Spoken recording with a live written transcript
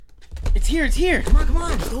It's here. Come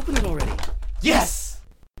on. Just open it already. Yes!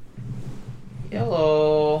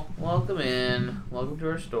 Hello. Welcome in. Welcome to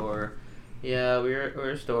our store. Yeah, we're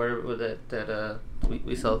a store that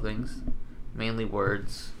we sell things. Mainly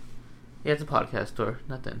words. Yeah, it's a podcast store.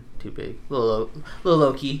 Nothing too big. Little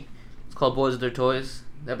low key. It's called Boys with Their Toys.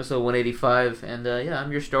 Episode 185. And yeah,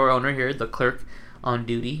 I'm your store owner here, the clerk on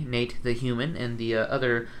duty, Nate the human, and the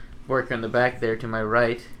other worker in the back there to my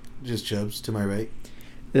right. Just Chubbs to my right.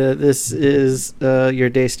 This is your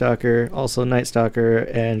day stalker, also night stalker,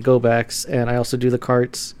 and go backs, and I also do the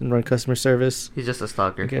carts and run customer service. He's just a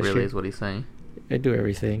stalker, really, is what he's saying. I do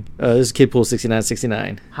everything. This is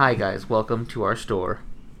Kidpool6969. Hi guys, welcome to our store.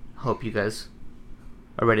 Hope you guys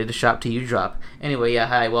are ready to shop till you drop. Anyway, yeah,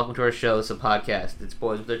 hi, welcome to our show. It's a podcast. It's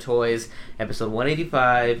Boys with Their Toys, episode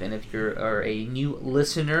 185, and if you are a new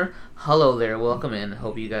listener, hello there, welcome in.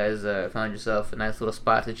 Hope you guys found yourself a nice little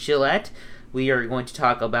spot to chill at. We are going to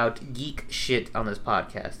talk about geek shit on this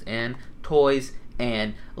podcast, and toys,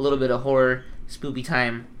 and a little bit of horror, spoopy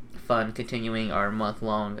time fun, continuing our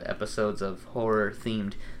month-long episodes of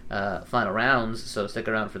horror-themed final rounds, so stick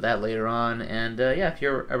around for that later on. And yeah, if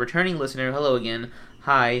you're a returning listener, hello again,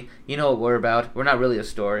 hi, you know what we're about. We're not really a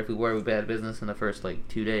store. If we were, we'd be out of business in the first,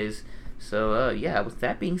 2 days. So, yeah, with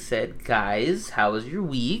that being said, guys, how was your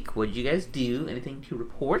week? What did you guys do? Anything to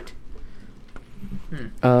report?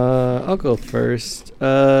 I'll go first.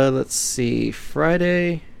 Let's see.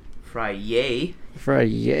 Friday. I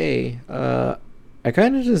hung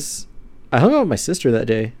out with my sister that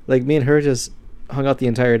day. Me and her just hung out the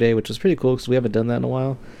entire day, which was pretty cool because we haven't done that in a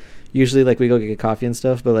while. Usually, we go get coffee and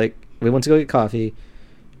stuff, but we went to go get coffee,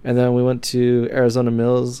 and then we went to Arizona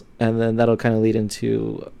Mills, and then that'll kind of lead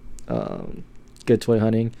into good toy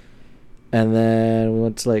hunting. And then we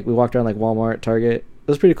went to we walked around Walmart, Target. It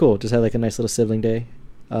was pretty cool. Just had a nice little sibling day.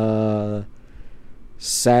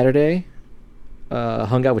 Saturday,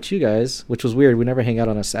 hung out with you guys, which was weird. We never hang out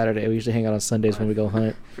on a Saturday. We usually hang out on Sundays when we go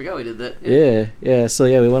hunt. Forgot we did that. Yeah. So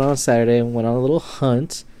yeah, we went on Saturday and went on a little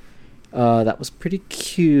hunt. That was pretty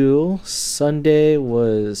cool. Sunday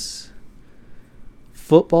was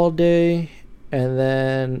football day, and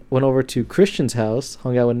then went over to Christian's house,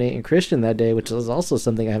 hung out with Nate and Christian that day, which was also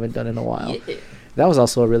something I haven't done in a while. Yeah. That was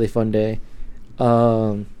also a really fun day.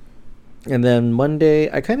 And then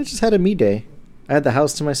Monday, I kind of just had a me day. I had the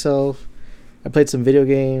house to myself. I played some video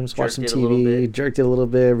games, watched some TV, jerked it a little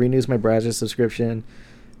bit, renewed my browser subscription.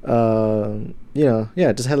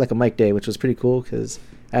 Just had a mic day, which was pretty cool because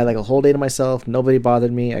I had a whole day to myself. Nobody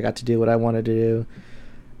bothered me. I got to do what I wanted to do.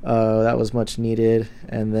 That was much needed.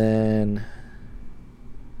 And then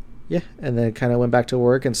kind of went back to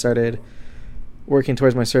work and started working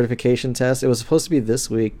towards my certification test. It was supposed to be this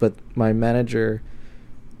week, but my manager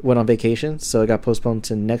went on vacation, so it got postponed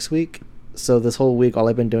to next week. So this whole week, all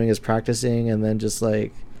I've been doing is practicing and then just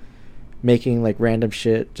making random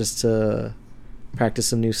shit just to practice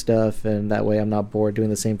some new stuff, and that way I'm not bored doing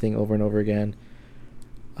the same thing over and over again.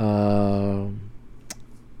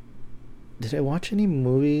 Did I watch any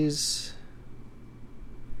movies?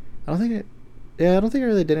 I don't think I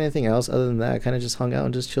really did anything else other than that. I kind of just hung out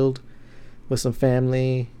and just chilled with some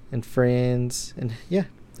family and friends, and yeah,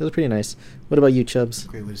 it was pretty nice. What about you, Chubbs?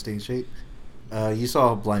 Great way to stay in shape. You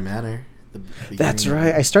saw Bly Manor. That's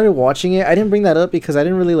right. I started watching it. I didn't bring that up because I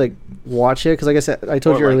didn't really watch it because, like I said, I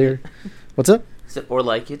told you earlier. What's up? Or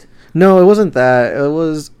like it? No, it wasn't that. It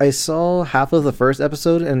was I saw half of the first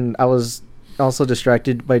episode, and I was also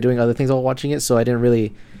distracted by doing other things while watching it, so I didn't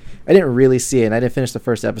really see it, and I didn't finish the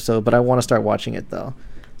first episode. But I want to start watching it though.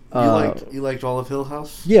 You liked all of Hill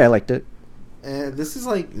House? Yeah, I liked it. This is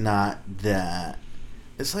not that.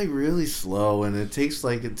 It's really slow, and it takes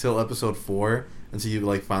until episode 4 until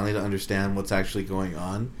you finally to understand what's actually going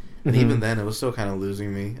on. And even then, it was still kind of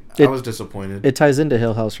losing me. I was disappointed. It ties into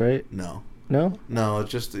Hill House, right? No. No, it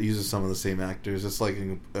just uses some of the same actors. It's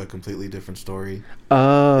a completely different story.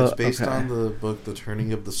 It's based on the book The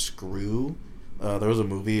Turning of the Screw. There was a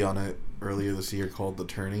movie on it earlier this year called The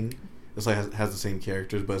Turning. It's has the same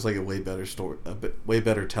characters, but it's a way better story, way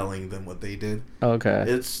better telling than what they did. Okay.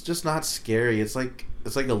 It's just not scary. It's like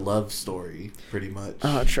a love story, pretty much.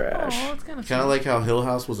 Oh, trash. Oh, it's kind of like how Hill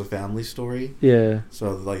House was a family story. Yeah.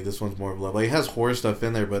 So this one's more of love. It has horror stuff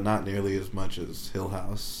in there, but not nearly as much as Hill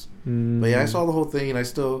House. But yeah, I saw the whole thing, and I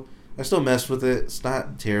still messed with it. It's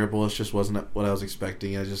not terrible. It just wasn't what I was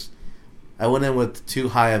expecting. I went in with too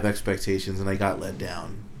high of expectations, and I got let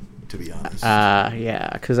down, to be honest. Yeah,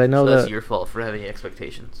 because I know that's your fault for having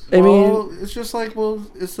expectations. I mean, it's just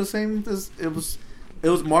it's the same as it was. It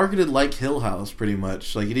was marketed like Hill House, pretty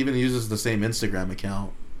much. It even uses the same Instagram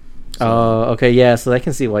account. So. Oh, okay, yeah. So I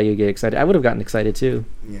can see why you get excited. I would have gotten excited too.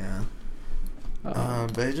 Yeah. But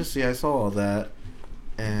I saw all that,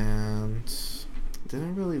 and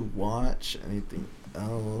didn't really watch anything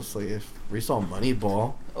else. Like we saw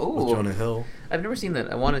Moneyball with Jonah Hill. I've never seen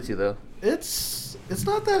that. I wanted to though. It's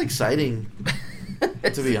not that exciting,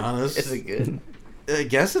 to be honest. Is it good? I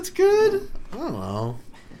guess it's good. I don't know.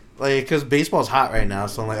 Like, because baseball's hot right now,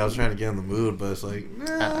 so I was trying to get in the mood, but it's like,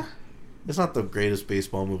 nah. It's not the greatest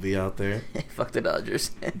baseball movie out there. Fuck the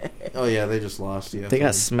Dodgers. Oh, yeah, they just lost. Yeah, they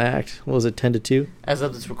got smacked. What was it, 10-2? As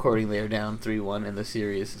of this recording, they are down 3-1 in the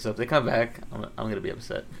series. So if they come back, I'm going to be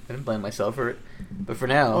upset. I didn't blame myself for it. But for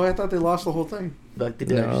now... Oh, I thought they lost the whole thing. Like the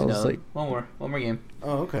Dodgers, like... One more game.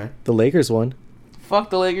 Oh, okay. The Lakers won.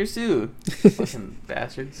 Fuck the Lakers, too. Fucking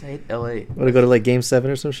bastards. I hate L.A. Want to go to, like, Game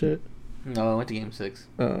 7 or some shit? No, I went to Game 6.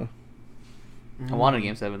 Oh. I wanted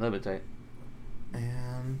Game 7. That would be tight.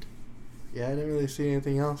 And... yeah, I didn't really see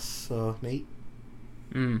anything else, so Nate?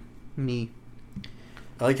 Me.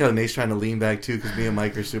 I like how Nate's trying to lean back, too, because me and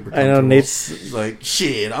Mike are super comfortable. I know, Nate's... He's like,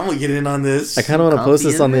 shit, I'm going to get in on this. I kind of want to post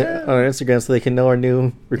this on our Instagram so they can know our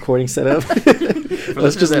new recording setup.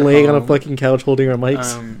 Let's just laying on a fucking couch holding our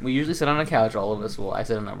mics. We usually sit on a couch, all of us. Well, I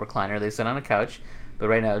sit on a recliner. They sit on a couch. But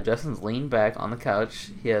right now, Justin's leaned back on the couch.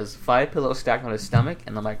 He has 5 pillows stacked on his stomach,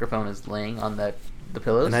 and the microphone is laying on the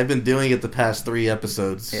pillows. And I've been doing it the past 3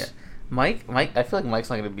 episodes. Yeah. Mike, I feel like Mike's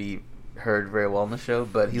not going to be heard very well in the show,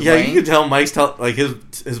 but he's laying. You can tell Mike's like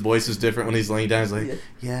his voice is different when he's laying down. He's like,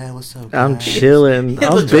 yeah, what's up, guys? I'm chilling.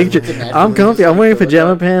 I'm comfy. I'm wearing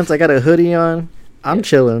pajama pants. I got a hoodie on. I'm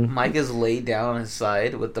chilling. Mike is laid down on his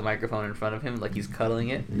side with the microphone in front of him, like he's cuddling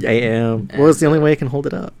it. I am. Well, it's the only way I can hold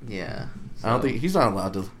it up. Yeah. So. I don't think he's not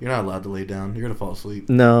allowed to. You're not allowed to lay down. You're gonna fall asleep.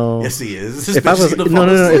 No. Yes, he is. If I was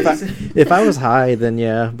if I was high, then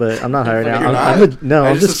yeah. But I'm not high right now.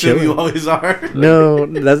 I'm just chilling. You always are. No,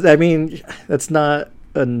 that's not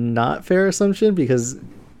a not fair assumption because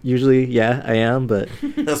usually, yeah, I am. But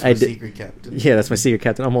that's my secret captain. Yeah, that's my secret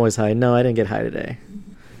captain. I'm always high. No, I didn't get high today.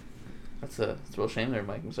 That's a real shame there,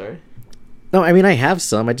 Mike. I'm sorry. No, I mean I have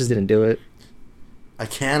some. I just didn't do it. I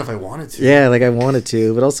can if I wanted to. Yeah, like I wanted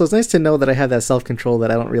to, but also it's nice to know that I have that self-control that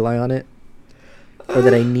I don't rely on it, or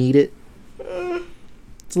that I need it.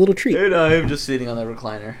 It's a little treat. And I am just sitting on the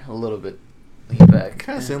recliner a little bit, lean back.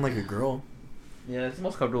 Kind of sitting like a girl. Yeah, it's the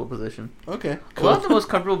most comfortable position. Okay, cool. A lot of the most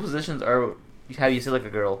comfortable positions are how you sit like a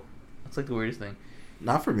girl. That's like the weirdest thing.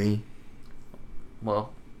 Not for me.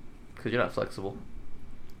 Well, because you're not flexible.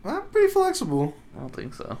 I'm pretty flexible. I don't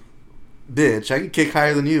think so. Bitch, I can kick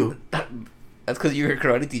higher than you. That's because you're a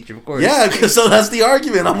karate teacher, of course. Yeah, so that's the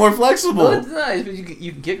argument. I'm more flexible. Well, it's nice, but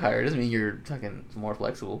you can kick higher. It doesn't mean you're fucking more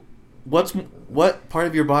flexible. What part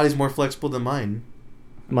of your body's more flexible than mine?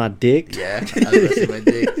 My dick. Yeah, I was gonna say my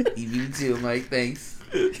dick. You too, Mike. Thanks.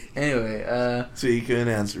 Anyway, so you couldn't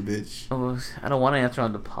answer, bitch. Oh, I don't want to answer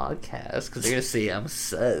on the podcast because they're gonna say I'm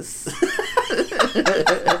sus.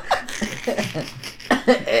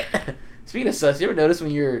 Speaking of sus, you ever notice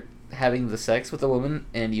when you're having the sex with a woman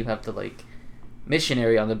and you have to like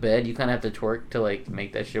missionary on the bed, you kind of have to twerk to like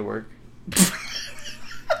make that shit work? You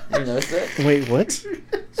ever notice that? Wait, what?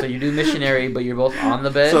 So you do missionary, but you're both on the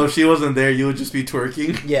bed. So if she wasn't there, you would just be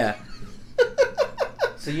twerking. Yeah.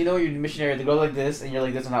 So you know you're missionary, they go like this, and you're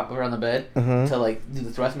like this and hop around the bed to like do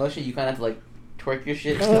the thrust motion. You kind of have to like twerk your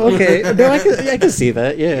shit. Oh, okay. No, I can see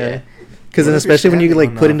that. Yeah. Because then especially when you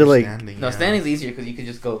like put into like standing's easier because you can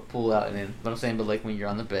just go pull out and in. But I'm saying, but like when you're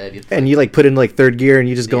on the bed, you like put in like third gear and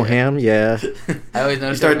you just go ham. Yeah. I always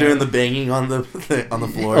notice you start doing the banging on the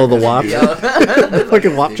floor. Oh, the WAP. The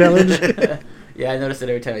fucking WAP challenge. Yeah, I notice it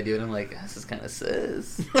every time I do it. I'm like, this is kind of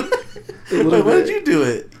sis. Wait, why did you do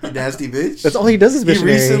it, you nasty bitch? That's all he does is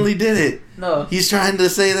missionary. He recently did it. No. He's trying to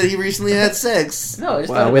say that he recently had sex. No, I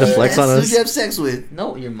just wow, way to flex on us. Who'd you have sex with?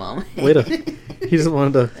 No, your mom. He just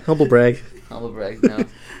wanted to humble brag. Humble brag, no.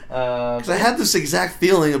 Because I had this exact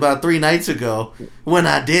feeling about 3 nights ago when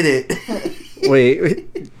I did it.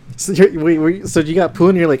 Wait. So you got poo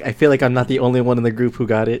and you're like, I feel like I'm not the only one in the group who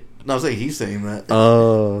got it. No, I was like, he's saying that.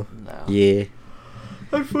 Oh. No. Yeah.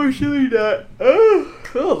 Unfortunately not. Oh,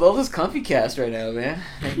 cool. All this comfy cast right now, man.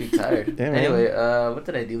 Make me tired. Damn, anyway, what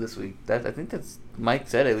did I do this week? I think that's Mike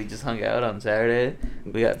said it. We just hung out on Saturday.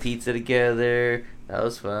 We got pizza together. That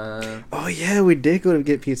was fun. Oh yeah, we did go to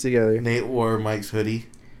get pizza together. Nate wore Mike's hoodie.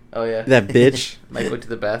 Oh yeah, that bitch. Mike went to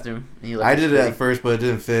the bathroom. And he I did it at first, but it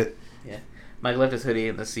didn't fit. Yeah, Mike left his hoodie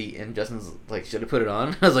in the seat, and Justin's like, "Should I put it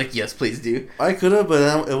on?" I was like, "Yes, please do." I could have,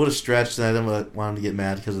 but it would have stretched, and I didn't want him to get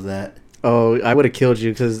mad because of that. Oh, I would have killed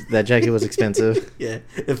you because that jacket was expensive. Yeah,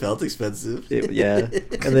 it felt expensive. Yeah,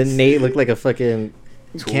 and then Nate looked like a fucking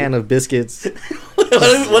can of biscuits. What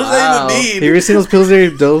does that even mean? Have you ever seen those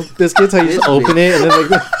Pillsbury dough biscuits? How you just open it and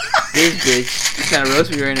then like This bitch. You kind of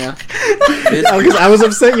roast me right now. Because I was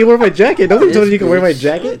upset you wore my jacket. Nobody told you you could wear my bitch.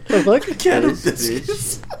 jacket. The fuck? Can of This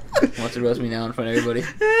biscuits. Wants to roast me now in front of everybody.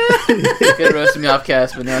 He could have roasted me off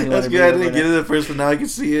cast, but now he That's wanted good. me I to didn't get it at first, but now I can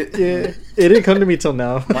see it. Yeah. It didn't come to me till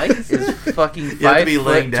now. Mike is fucking You have 5 to be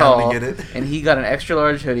laying foot down to tall, get it. and he got an extra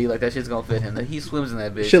large hoodie. Like that shit's gonna fit him. That he swims in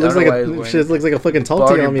that bitch. Shit looks I like don't know why he's wearing shit looks like a fucking tall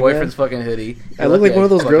borrowed tee your on me, boyfriend's man. fucking hoodie. I look like one of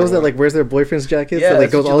those fucking girls that warm. like wears their boyfriend's jackets. Yeah, that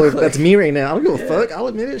like that's goes what all you over. look That's like. me right now. I don't give a Yeah. fuck. I'll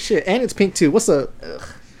admit it. Shit, and it's pink too. What's up? Ugh.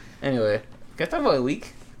 Anyway, can I talk about a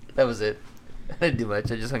week? That was it. I didn't do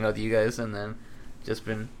much. I just hung out with you guys and then just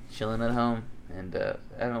been chilling at home. And I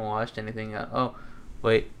haven't watched anything. Oh,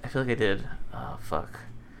 wait. I feel like I did. Oh, fuck.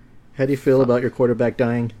 How do you feel Fuck. about your quarterback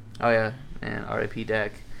dying? Oh, yeah. And R.I.P.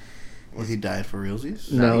 Dak. Was he died for realsies?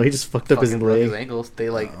 No, he just fucked up his Fucking broke his leg. ankles. They,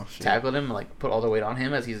 like, Oh, shit. tackled him and, like, put all their weight on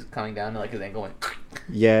him as he's coming down and, like, his ankle went...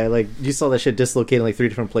 Yeah, like you saw that shit dislocate in like 3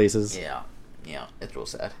 different places. Yeah. Yeah. It's real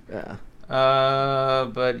sad. Yeah.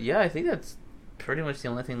 But, yeah, I think that's pretty much the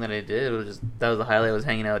only thing that I did. It was just... That was the highlight. I was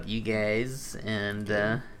hanging out with you guys. And,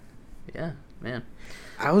 yeah, man.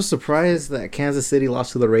 I was surprised that Kansas City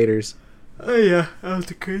lost to the Raiders. Oh, yeah. That was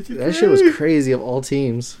the crazy That shit was crazy of all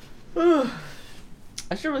teams.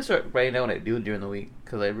 I should really start writing down what I do during the week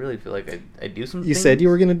because I really feel like I do some. You things. said you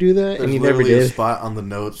were gonna do that, There's and you never literally a did. spot on the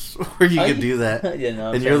notes where you I- can do that. Yeah, no.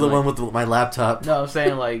 I'm And you're saying, the like- one with my laptop. No, I'm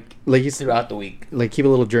saying like Like you s- throughout the week. like keep a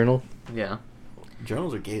little journal. Yeah.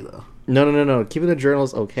 Journals are gay though. No. Keeping a journal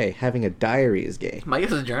is okay. Having a diary is gay. Mike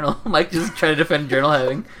has a journal. Mike just trying to defend journal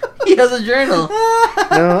having. He has a journal.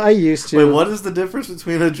 No, I used to. Wait, what is the difference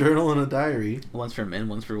between a journal and a diary? One's for men,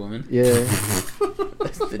 one's for women. Yeah,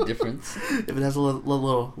 That's the difference. If it has a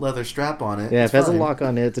little leather strap on it. yeah. If it's it has a fine. lock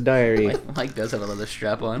on it, it's a diary. Mike does have a leather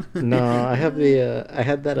strap on. No, I have the. I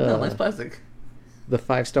had that. No, mine's plastic. The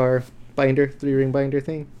 5-star binder, 3-ring binder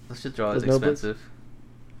thing. Those shits are always Those notebooks? expensive.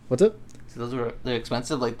 What's up? So they're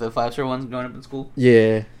expensive, like the 5-star ones growing up in school.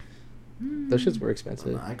 Yeah, those shits were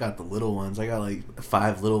expensive. I got the little ones. I got like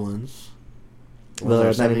 5 little ones. The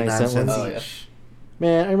Those are 99 cent ones? Oh, yeah. each.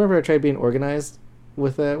 Man, I remember I tried being organized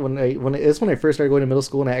with that when I first started going to middle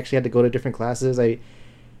school and I actually had to go to different classes. I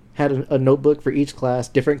had a notebook for each class,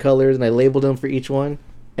 different colors, and I labeled them for each one,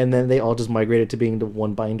 and then they all just migrated to being the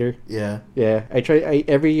one binder. Yeah. Yeah,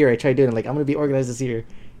 every year I try doing it, like I'm gonna be organized this year,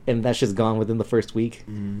 and that's just gone within the first week.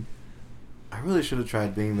 Mm. I really should have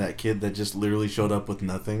tried being that kid that just literally showed up with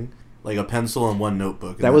nothing, like a pencil and one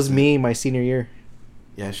notebook. and That was that's it. me my senior year.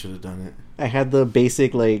 Yeah, I should have done it. I had the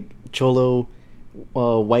basic like cholo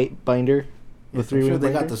white binder, the I'm 3-ring sure they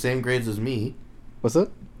binder. got the same grades as me. What's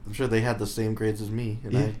up? I'm sure they had the same grades as me,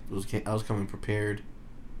 and Yeah. I was coming prepared.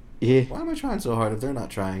 Yeah, Why am I trying so hard if they're not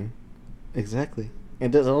trying? exactly.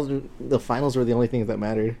 And the finals were the only things that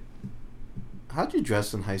mattered. How'd you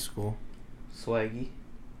dress in high school? Swaggy.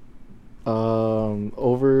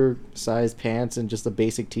 Oversized pants and just a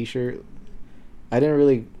basic T-shirt. I didn't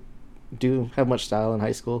really have much style in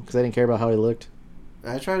high school because I didn't care about how I looked.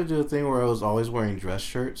 I tried to do a thing where I was always wearing dress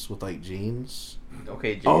shirts with like jeans.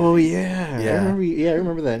 Okay, Jay. Oh yeah, Yeah. I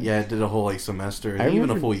remember that. Yeah, I did a whole like semester, I and even a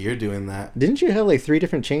remember- full year doing that. Didn't you have like 3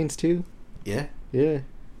 different chains too? Yeah, Yeah,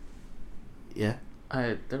 yeah.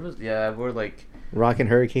 I wore like rocking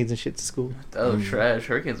hurricanes and shit to school. trash.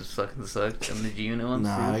 Hurricanes fucking sucked. And the G Unit ones.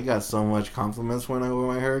 Nah, too. I got so much compliments when I wear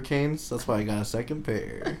my Hurricanes. That's why I got a second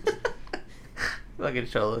pair. Fucking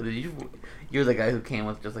Cholo. You're the guy who came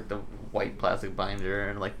with just like the white plastic binder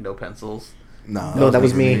and like no pencils. No, that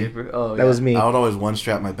was me. Paper. Oh, That was me. I would always one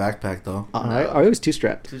strap my backpack though. I was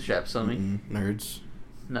 2-strapped. 2 straps on me. Nerds.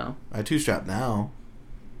 No, I 2-strap now.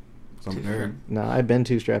 'Cause I'm a nerd. No, I've been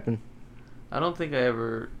 2-strapping. I don't think I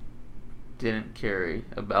ever didn't carry.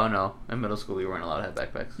 Oh no, in middle school we weren't allowed to have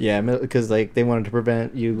backpacks. Yeah, because like they wanted to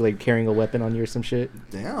prevent you like carrying a weapon on you or some shit.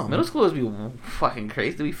 Damn. Middle school was be fucking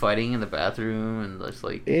crazy. To be fighting in the bathroom and just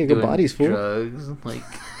like Yeah, good doing bodies, fool. drugs. Like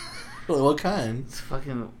What kind? it's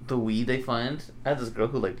fucking the weed they find. I had this girl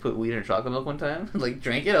who like put weed in her chocolate milk one time. Like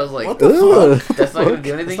drank it. I was like, What the Ugh. fuck? that's not gonna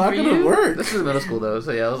do anything It's not for gonna you. work. This is middle school though,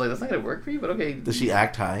 so yeah, I was like, that's not gonna work for you. But okay. Does she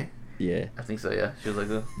act high? Yeah. I think so. Yeah, she was like,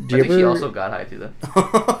 Do I you think she ever- also got high too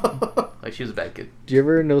though. Like she was a bad kid. Do you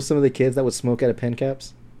ever know some of the kids that would smoke out of pen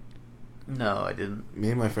caps? No, I didn't. Me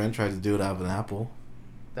and my friend tried to do it out of an apple.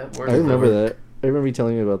 That I worked. remember that. I remember you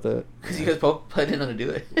telling me about that. Because you guys both didn't know how to do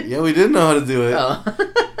it. Yeah, we didn't know how to do it. Oh.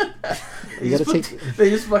 You They gotta just They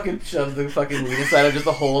just fucking shoved the fucking weed inside of just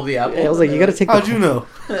the hole of the apple. I was like, you gotta take. How'd you know?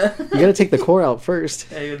 You gotta take the core out first.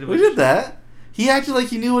 Yeah, you gotta do We it. did that. He acted like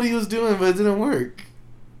he knew what he was doing, but it didn't work.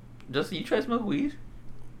 Justin, you try to smoke weed?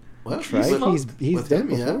 What? Try. You He's smoked he's with done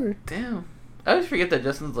him, yeah. before. Damn. I always forget that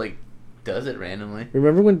Justin's like does it randomly.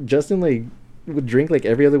 Remember when Justin like would drink like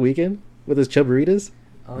every other weekend with his Chubberitas.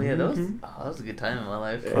 Oh yeah, that was Mhm. that was a good time in my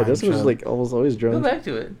life. Yeah, this was Chub. like almost always Go drunk. back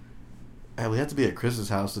to it. Yeah, we had to be at Chris's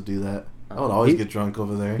house to do that. I would Oh. always He- get drunk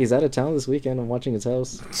over there. He's out of town this weekend. I'm watching his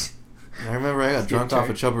house. I remember I got drunk off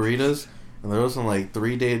of Chubberitas, and there was some like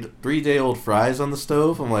 3-day old fries on the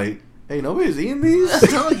stove. I'm like, hey, nobody's eating these.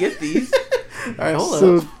 Don't get these. All right, hold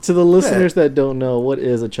So up. to the listeners that don't know, what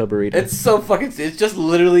is a Chubberita? It's so fucking. It's just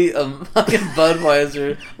literally a fucking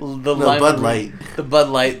Budweiser, the No, lime Bud margarita- Light. the Bud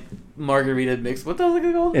Light margarita mix. What the hell is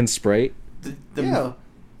it called? and Sprite. The-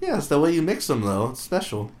 Yeah, it's the way you mix them though. It's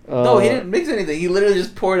special. No, he didn't mix anything. He literally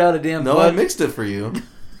just poured out a damn. No, Bud. I mixed it for you.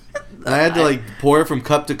 And I had to like pour it from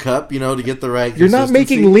cup to cup, to get the right. You're not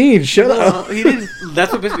making consistency. lean. Shut No, up. he didn't.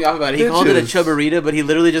 That's what pissed me off about it. He called it a Bitches. Chubberita, but he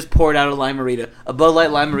literally just poured out a limerita, a Bud Light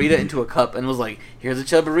limerita, into a cup, and was like, "Here's a These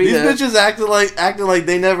Chubberita." bitches acting like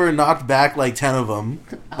they never knocked back like 10 of them.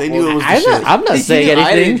 They knew it was the I'm shit. not saying I didn't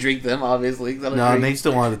anything. drink them, obviously. 'Cause I don't No, drink. Nate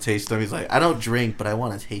still wanted to taste them. He's like, I don't drink, but I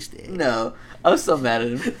want to taste it. No, I was so mad at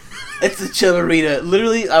him. It's a Chubberita.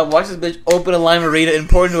 Literally, I watched this bitch open a limerita and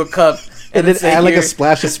pour it into a cup, And then say, add like a "Here."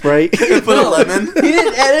 splash of Sprite. Put a lemon. He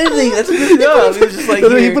didn't add anything. That's what pissed me off. He was just like,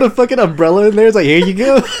 and then he "Here, put a fucking umbrella in there. It's like, here you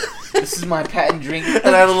go. this is my patent drink."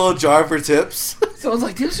 And I had a little jar for tips. Someone's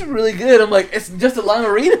like, "This is really good." I'm like, "It's just a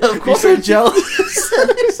limerita, of You're course." so jealous. You're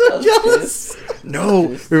so I was jealous.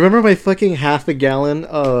 No. Remember my fucking half a gallon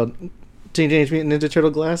Teenage Mutant Ninja Turtle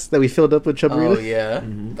glass that we filled up with Chubberita? Oh yeah,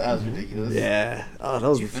 Mhm. that was ridiculous. Yeah. Oh, that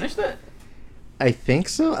was. Did you finish that? I think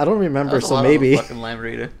so. I don't That remember, was a so lot maybe. Of a fucking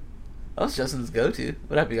limerita. That was Justin's go-to.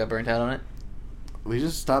 What happened? You got burnt out on it? We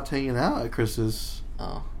just stopped hanging out at Chris's.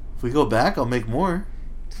 Oh. If we go back, I'll make more.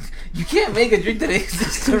 You can't make a drink that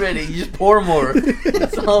exists already. You just pour more.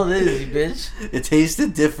 That's all it is, you bitch. It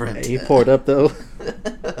tasted different. He poured up though.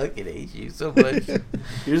 I can hate you so much.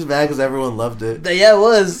 You're just mad because everyone loved it. Yeah, it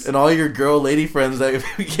was. And all your girl lady friends that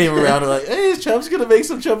came around are like, hey, is Chubb's going to make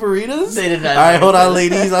some Chubberitas? They did not. All right, hold on,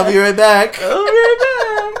 ladies. I'll be right back. Oh,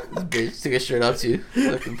 right back. This bitch took his shirt off too.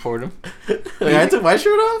 Fucking poured him. Like, I took my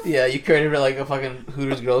shirt off? Yeah, you carried him like a fucking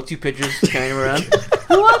Hooters girl. 2 pictures carrying him around.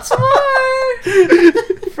 Who wants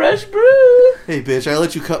more? Fresh brew. Hey, bitch, I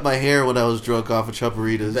let you cut my hair when I was drunk off of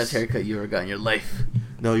Chubberitas. Best haircut you ever got in your life.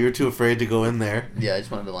 No, you're too afraid to go in there. Yeah, I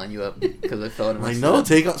just wanted to line you up because I felt it. I'm like, no,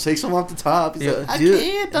 take some off the top. He's Yeah, like, I do it.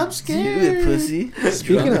 can't. I'm Do scared. it, pussy.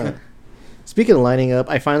 Speaking of lining up,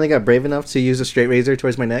 I finally got brave enough to use a straight razor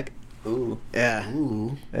towards my neck. Ooh. Yeah.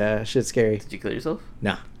 Ooh. Yeah, shit's scary. Did you kill yourself?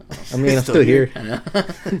 Nah. I mean, I'm Still still here. I know.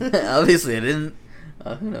 Obviously, I didn't.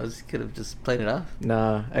 Who knows? Could have just played it off.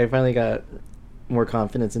 Nah, I finally got more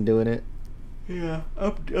confidence in doing it. Yeah,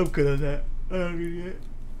 I'm good at that. I don't need it.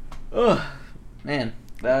 Oh, man.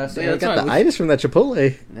 So yeah, I that's got fine. the itis from that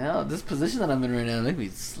Chipotle. Now, this position that I'm in right now makes me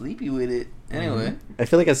sleepy with it. Anyway. I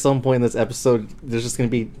feel like at some point in this episode, there's just gonna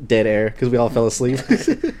be dead air because we all fell asleep.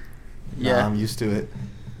 Nah, I'm used to it.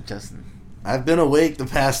 Justin. I've been awake the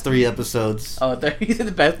past 3 episodes. Oh, you said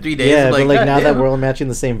the past 3 days. yeah, I'm but like God now that damn. we're all matching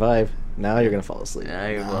the same vibe, now you're gonna fall asleep. Now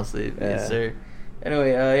you're Nah. well asleep. Yeah. Yes, sir.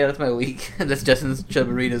 Anyway, yeah, that's my week. That's Justin's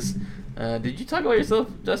Chubberitas. Did you talk about yourself,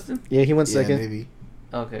 Justin? Yeah, he went Yeah, second. maybe.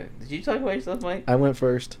 Okay. Did you talk about yourself, Mike? I went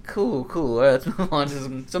first. Cool. All right, let's move on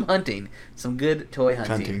to some hunting. Some good toy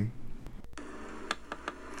hunting. Hunting.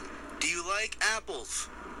 Do you like apples?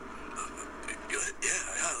 Yeah,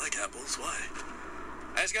 I like apples. Why?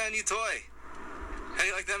 I just got a new toy. How do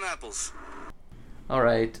you like them apples? All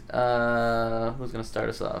right. Who's gonna start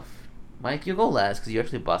us off? Mike, you go last because you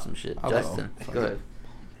actually bought some shit. I'll go. Justin, Fuck go it. ahead.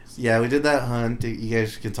 Yeah, we did that hunt. You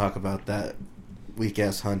guys can talk about that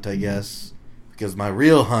weak-ass hunt, I guess. Because my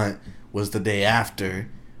real hunt was the day after,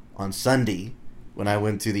 on Sunday, when I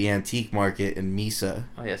went to the antique market in Mesa.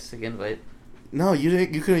 Oh yes, again, wait. No, you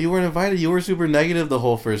didn't. You weren't invited. You were super negative the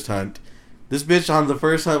whole first hunt. This bitch on the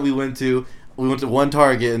first hunt we went to one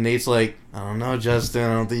Target, and Nate's like, I don't know, Justin.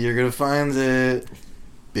 I don't think you're gonna find it,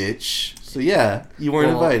 bitch. So yeah, you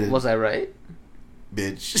weren't Well, invited, Was I right?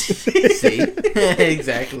 bitch. See,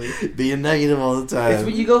 exactly. Being negative all the time. It's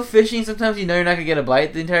when you go fishing. Sometimes you know you're not gonna get a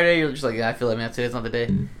bite the entire day. You're just like, yeah, I feel like man, today's not the day.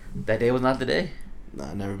 That day was not the day.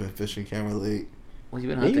 Nah, I've never been fishing. Can't relate. What you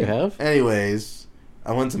been Yeah, hunting? you have. Anyways,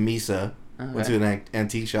 I went to Mesa. Okay. Went to an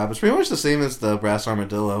antique shop. It's pretty much the same as the Brass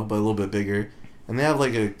Armadillo, but a little bit bigger. And they have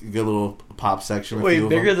like a good little pop section. with a Wait, few of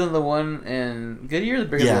bigger them. than the one in Goodyear, or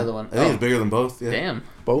bigger Yeah, than the other one? I think it's bigger than both. Yeah. Damn.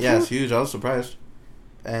 Both. Yeah, of it's them? huge. I was surprised.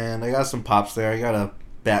 And I got some pops there. I got a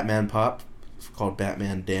Batman pop. It's called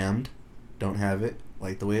Batman Damned. Don't have it.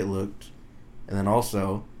 Like the way it looked. And then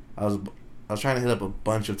also, I was trying to hit up a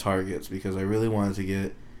bunch of Targets because I really wanted to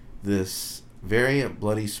get this variant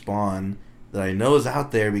Bloody Spawn that I know is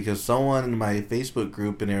out there because someone in my Facebook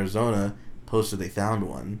group in Arizona posted they found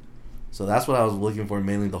one. So that's what I was looking for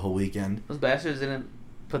mainly the whole weekend. Those bastards didn't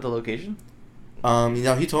put the location?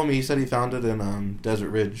 He told me, he said he found it in Desert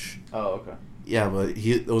Ridge. Oh, okay. Yeah, but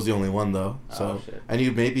it was the only one though. So shit. I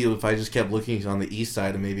knew maybe if I just kept looking on the east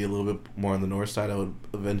side and maybe a little bit more on the north side, I would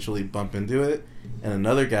eventually bump into it. And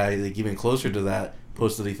another guy, like even closer to that,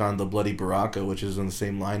 posted he found the Bloody Baraka, which is in the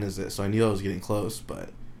same line as it. So I knew I was getting close, but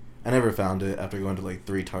I never found it after going to like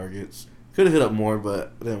 3 targets. Could have hit up more,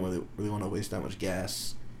 but I didn't really want to waste that much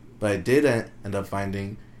gas. But I did end up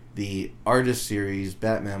finding the Artist Series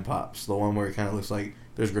Batman Pops, the one where it kind of looks like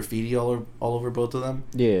there's graffiti all over both of them.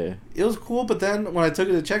 Yeah. It was cool, but then when I took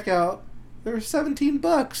it to checkout, they were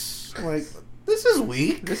 $17. I'm like, this is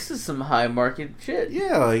weak. This is some high market shit.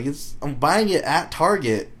 Yeah, like I'm buying it at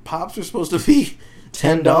Target. Pops are supposed to be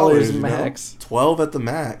 $10 max. 12 at the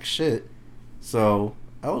max. Shit. So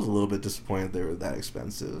I was a little bit disappointed they were that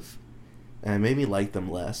expensive, and it made me like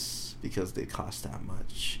them less because they cost that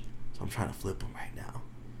much. So I'm trying to flip them right now.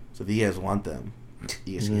 So if you guys want them,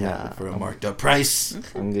 you guys can have it for a marked up price.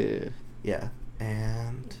 I'm good. Yeah.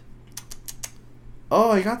 And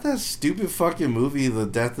I got that stupid fucking movie, The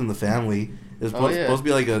Death in the Family. It's supposed to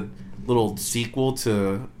be like a little sequel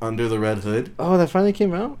to Under the Red Hood. Oh, that finally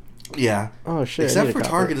came out? Yeah. Oh, shit. Except for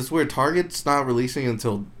Target. It's weird. Target's not releasing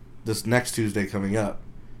until this next Tuesday coming up.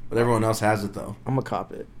 But everyone else has it, though. I'm gonna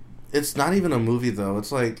cop it. It's not even a movie, though.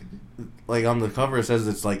 It's like on the cover it says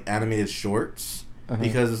it's like animated shorts.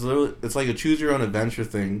 Because it's like a choose your own adventure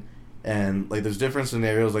thing, and like there's different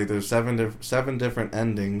scenarios. Like there's seven different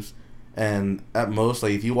endings, and at most,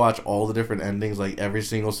 like if you watch all the different endings, like every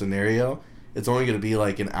single scenario, it's only going to be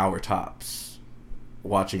like an hour tops,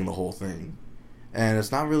 watching the whole thing, and it's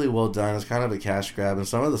not really well done. It's kind of a cash grab, and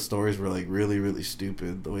some of the stories were like really really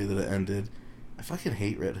stupid the way that it ended. I fucking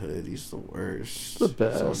hate Red Hood. He's the worst. The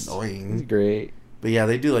best. So annoying. He's great. But yeah,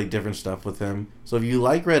 they do like different stuff with him. So if you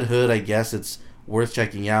like Red Hood, I guess it's worth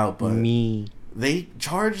checking out, but they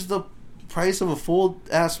charged the price of a full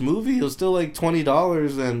ass movie. It was still like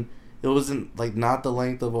 $20, and it wasn't like not the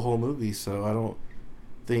length of a whole movie, so I don't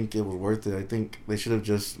think it was worth it. I think they should have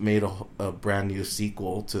just made a brand new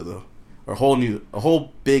sequel to a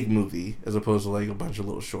whole big movie as opposed to like a bunch of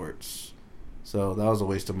little shorts. So that was a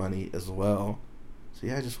waste of money as well. So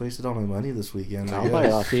yeah, I just wasted all my money this weekend. I'll buy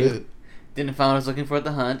it off you. Didn't find what I was looking for at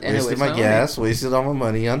the hunt. And wasted my gas, wasted all my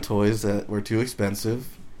money on toys that were too expensive.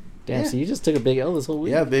 Damn, so you just took a big L this whole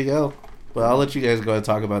week? Yeah, big L. But I'll let you guys go and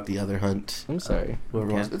talk about the other hunt. I'm sorry.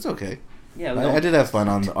 Whoever wants. It's okay. Yeah, I did have fun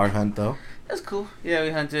on our hunt, though. That's cool. Yeah,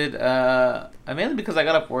 we hunted. Mainly because I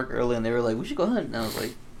got off work early and they were like, we should go hunt. And I was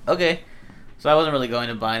like, okay. So I wasn't really going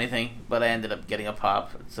to buy anything, but I ended up getting a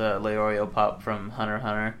pop. It's a Leorio pop from Hunter x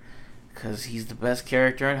Hunter. Because he's the best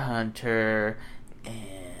character in Hunter. And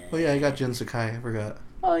oh yeah, I got Jin Sakai. I forgot.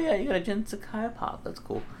 Oh yeah, you got a Jin Sakai pop. That's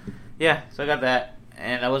cool. Yeah, so I got that,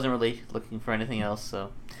 and I wasn't really looking for anything else.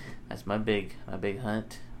 So that's my big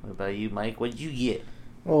hunt. What about you, Mike? What did you get?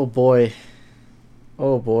 Oh boy.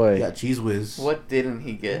 You got Cheese Whiz. What didn't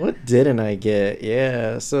he get? What didn't I get?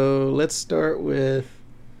 Yeah. So let's start with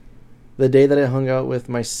the day that I hung out with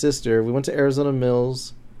my sister. We went to Arizona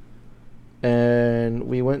Mills, and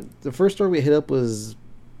the first store we hit up was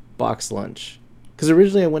Box Lunch. Because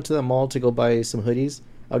originally I went to the mall to go buy some hoodies.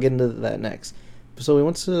 I'll get into that next. So we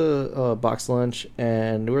went to Box Lunch,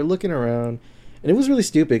 and we were looking around. And it was really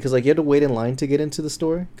stupid because like you had to wait in line to get into the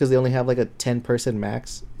store because they only have like a 10-person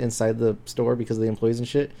max inside the store because of the employees and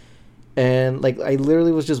shit. And like I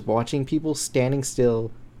literally was just watching people standing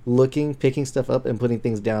still, looking, picking stuff up, and putting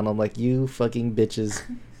things down. I'm like, you fucking bitches.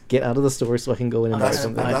 Get out of the store so I can go in and buy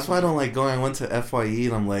something. That's why I don't like going. I went to FYE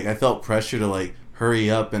and I'm like, I felt pressure to like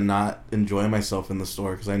hurry up and not enjoy myself in the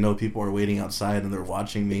store because I know people are waiting outside and they're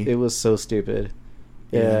watching me. It was so stupid.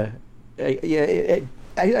 Yeah.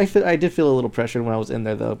 I did feel a little pressured when I was in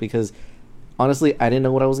there though because honestly I didn't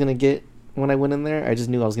know what I was gonna get when I went in there. I just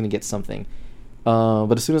knew I was gonna get something.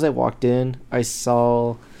 But as soon as I walked in, I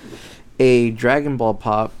saw a Dragon Ball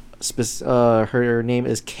pop. Her name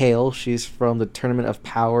is Kale. She's from the Tournament of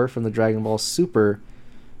Power from the Dragon Ball Super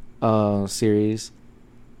series.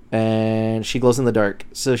 And she glows in the dark.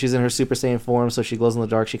 So she's in her Super Saiyan form, so she glows in the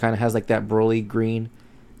dark. She kind of has like that Broly green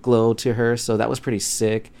glow to her, so that was pretty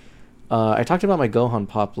sick. I talked about my Gohan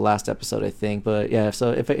pop last episode, I think, but yeah,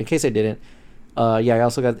 so in case I didn't, I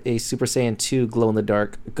also got a Super Saiyan 2 glow in the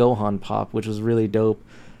dark Gohan pop, which was really dope.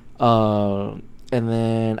 And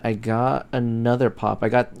then I got another pop. I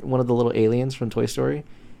got one of the little aliens from Toy Story,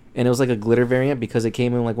 and it was like a glitter variant because it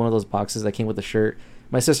came in like one of those boxes that came with the shirt.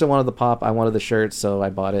 My sister wanted the pop, I wanted the shirt, so I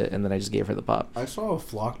bought it, and then I just gave her the pop. I saw a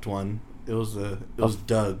flocked one. It was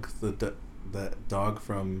Doug, that dog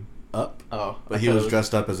from Up. Oh, But he was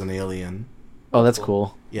dressed up as an alien. Oh, that's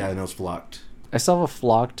cool. Yeah, I know it's flocked. I saw a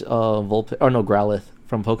flocked Growlithe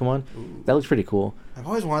from Pokemon. Ooh. That looks pretty cool. I've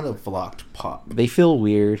always wanted a flocked pop. They feel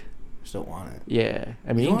weird. Just don't want it. Yeah,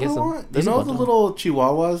 I mean, you can get some. You There's a know bunch the of little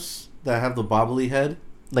chihuahuas that have the bobbly head?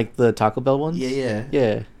 like the Taco Bell ones.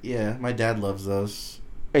 Yeah. My dad loves those.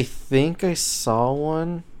 I think I saw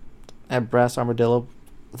one at Brass Armadillo,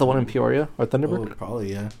 the one in Peoria or Oh, Thunderbird.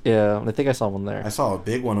 probably, yeah. Yeah, I think I saw one there. I saw a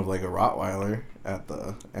big one of like a Rottweiler at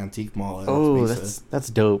the antique mall. Oh, Mesa. that's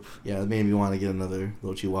dope. Yeah, it made me want to get another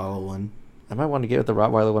little chihuahua one. I might want to get the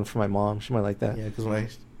Rottweiler one for my mom. She might like that. Yeah, because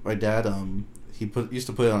my dad used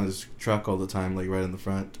to put it on his truck all the time, like right in the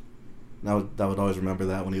front. And I would always remember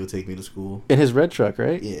that when he would take me to school. In his red truck,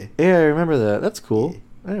 right? Yeah. Yeah, I remember that. That's cool.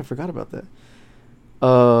 Yeah. I forgot about that.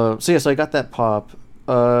 So I got that pop.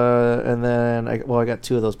 And then I got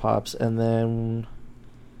 2 of those pops, and then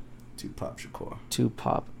 2 Pop Shakur. 2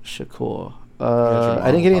 Pop Shakur. your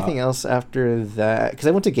I didn't get pop. anything else after that because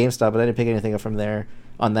I went to GameStop, but I didn't pick anything up from there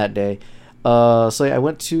on that day. So I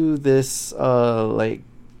went to this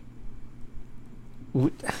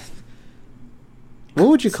what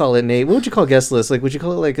would you call it, Nate? What would you call Guest List? Like, would you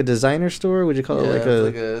call it like a designer store? Would you call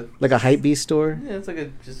it like a hype beast store? Yeah, it's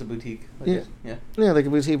like just a boutique. Yeah, like a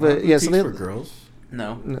boutique. But Boutiques so they for girls.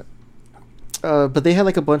 No. but they had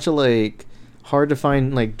like a bunch of like hard to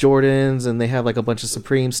find like Jordans, and they have like a bunch of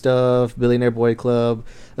Supreme stuff, Billionaire Boy Club,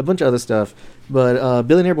 a bunch of other stuff. But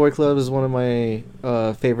Billionaire Boy Club is one of my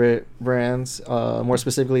favorite brands. More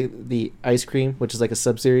specifically, the ice cream, which is like a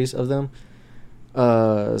sub-series of them.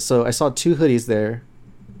 So I saw 2 hoodies there,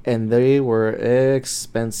 and they were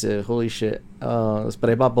expensive. Holy shit! But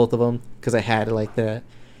I bought both of them because I had it like that.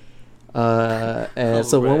 And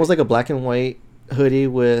so one was like a black and white hoodie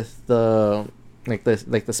with the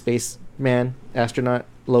spaceman astronaut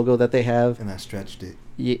logo that they have. And I stretched it.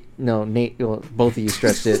 No, Nate. Well, both of you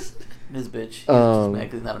stretched it. This bitch. He's just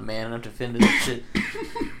mad 'cause he's not a man enough to fend this shit.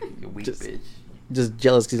 You weak bitch. Just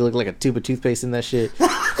jealous because you look like a tube of toothpaste in that shit. Shut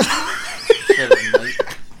up,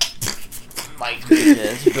 Mike. Mike's bitch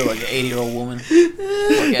ass. You feel like an 80-year-old woman.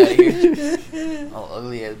 Fuck out of here. Oh,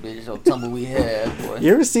 ugly ass bitch. Oh, tumbleweed head, boy.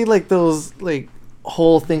 You ever see like those like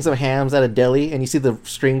whole things of hams at a deli, and you see the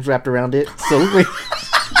strings wrapped around it? So like,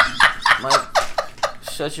 Mike,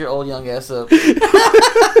 shut your old young ass up. You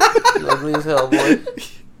ugly as hell, boy.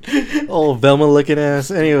 old Velma looking ass.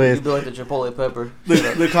 Anyways, You be like the Chipotle pepper.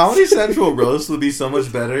 The Comedy Central roast would be so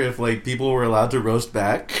much better if like people were allowed to roast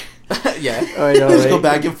back. Yeah. I know, Just right? go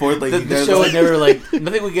back and forth like The you guys. show would Like, never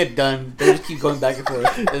nothing would get done. They just keep going back and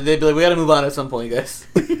forth. They'd be like, we gotta move on at some point, guys.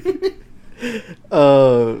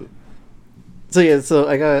 So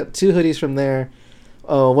I got 2 hoodies from there.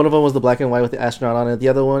 One of them was the black and white with the astronaut on it. The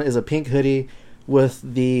other one is a pink hoodie with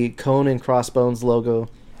the cone and crossbones logo.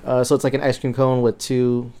 So it's like an ice cream cone with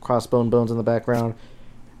 2 crossbone bones in the background.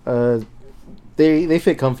 They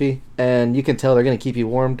fit comfy, and you can tell they're gonna keep you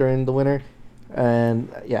warm during the winter. And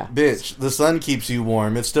yeah, bitch, the sun keeps you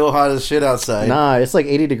warm. It's still hot as shit outside. nah, it's like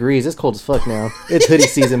 80 degrees. It's cold as fuck now. It's hoodie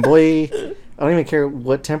season, boy. I don't even care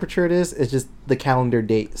what temperature it is. It's just the calendar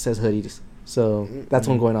date says hoodies. So that's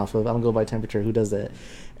what I'm going off of. I don't go by temperature. Who does that?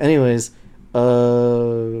 Anyways,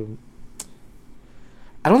 I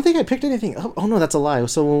don't think I picked anything up. Oh, no, that's a lie.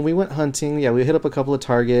 So when we went hunting, yeah, we hit up a couple of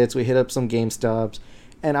Targets. We hit up some GameStops.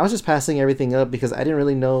 And I was just passing everything up because I didn't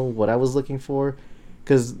really know what I was looking for.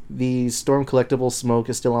 Because the Storm Collectible smoke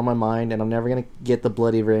is still on my mind, and I'm never going to get the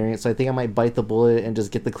bloody variant. So I think I might bite the bullet and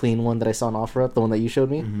just get the clean one that I saw on OfferUp, the one that you showed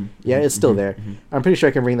me. Mm-hmm. Yeah, it's still there. I'm pretty sure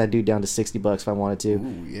I can bring that dude down to $60 if I wanted to.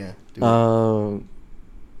 Ooh, yeah. Do it.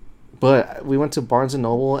 But we went to Barnes &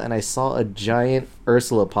 Noble, and I saw a giant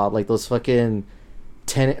Ursula pop, like those fucking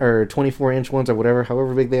 10 or 24-inch ones or whatever,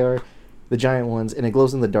 however big they are, the giant ones, and it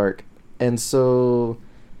glows in the dark. And so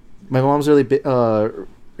my mom's really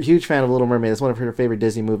huge fan of Little Mermaid. It's one of her favorite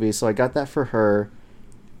Disney movies, so I got that for her.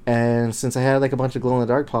 And since I had like a bunch of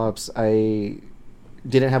glow-in-the-dark pops, I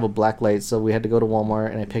didn't have a black light, so we had to go to Walmart,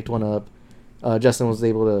 and I picked one up. Justin was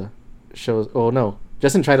able to show... Oh, no.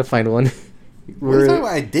 Justin tried to find one. What are you talking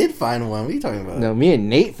about? I did find one. What are you talking about? No, me and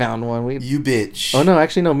Nate found one. You bitch. Oh, no,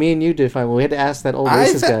 actually, no, me and you did find one. We had to ask that old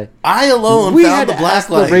racist guy. I alone We found had the to black ask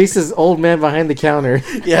light. the racist old man behind the counter.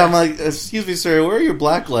 Yeah, I'm like, excuse me, sir, where are your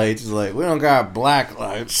black lights? He's like, we don't got black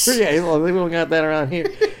lights. Yeah, well, we don't got that around here.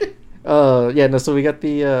 Yeah, no, so we got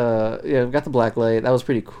we got the black light. That was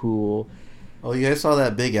pretty cool. Oh, you guys saw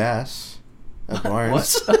that big ass at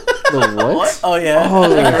Barnes? The what? Oh, yeah. Oh,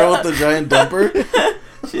 The girl with the giant dumper?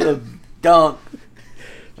 She had a dunk.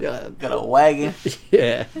 Yeah. Got a wagon.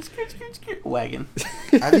 Yeah. Wagon.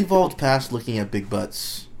 I've evolved past looking at big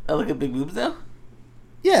butts. I look at big boobs now.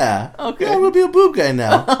 Yeah. Okay. Yeah, I'm gonna be a boob guy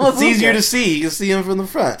now. I'm a It's boob easier guy. to see. You can see him from the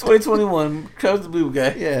front. 2021. Travis the boob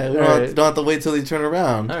guy. Yeah, we Alright. don't have to wait till they turn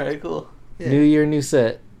around. All right, cool. Yeah. New year, new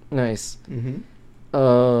set. Nice. Mm-hmm.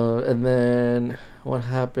 And then what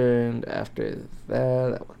happened after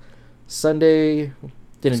that? Sunday,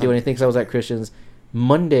 didn't do Sunday. anything because I was at Christian's.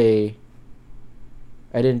 Monday,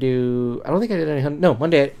 I didn't do. I don't think I did any. No,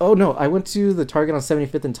 Monday. I went to the Target on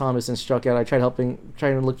 75th and Thomas and struck out. I trying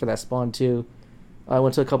to look for that Spawn too. I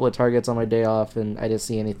went to a couple of Targets on my day off and I didn't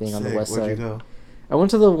see anything on the west Where'd side. you go? I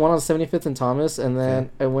went to the one on 75th and Thomas, and then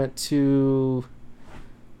Okay. I went to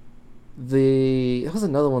That was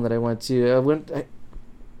another one that I went to.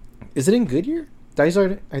 Is it in Goodyear?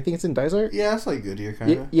 Dysart? I think it's in Dysart. Yeah, it's like Goodyear,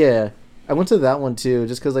 kind of. Yeah. I went to that one too,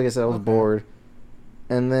 just because, like I said, I was Okay. bored.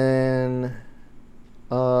 And then,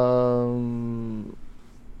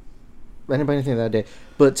 I didn't buy anything that day.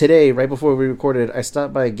 But today, right before we recorded, I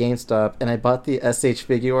stopped by GameStop and I bought the SH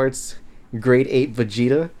Figure Arts Grade 8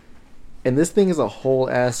 Vegeta. And this thing is a whole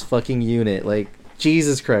ass fucking unit. Like,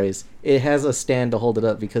 Jesus Christ. It has a stand to hold it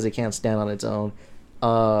up because it can't stand on its own.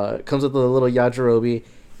 It comes with a little Yajirobe,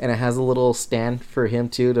 and it has a little stand for him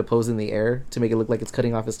too to pose in the air to make it look like it's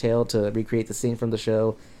cutting off his tail to recreate the scene from the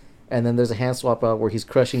show. And then there's a hand swap out where he's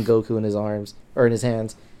crushing Goku in his arms or in his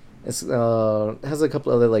hands. It has a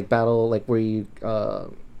couple other like battle like where you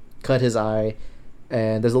cut his eye,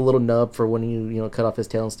 and there's a little nub for when you cut off his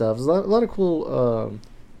tail and stuff. There's a lot of cool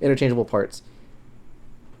interchangeable parts.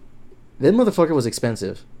 That motherfucker was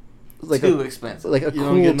expensive. Like Too expensive. Like a You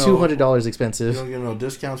don't cool get no- $200 You expensive. don't get no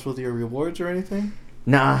discounts with your rewards or anything?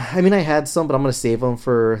 Nah, I mean I had some, but I'm gonna save them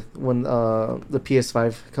for when the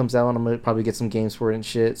PS5 comes out, and I'm gonna probably get some games for it and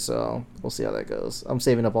shit. So we'll see how that goes. I'm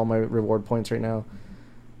saving up all my reward points right now.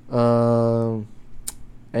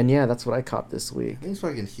 And yeah, that's what I copped this week. I think it's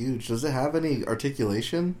fucking huge. Does it have any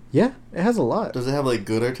articulation? Yeah, it has a lot. Does it have like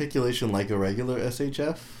good articulation like a regular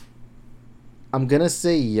SHF? I'm gonna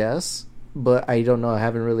say yes, but I don't know. I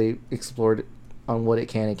haven't really explored on what it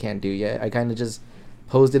can and can't do yet. I kind of just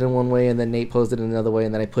posed it in one way, and then Nate posed it in another way,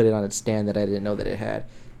 and then I put it on its stand that I didn't know that it had.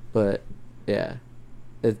 But yeah,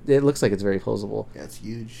 it looks like it's very posable. Yeah, it's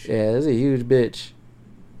huge. Yeah, it's a huge bitch.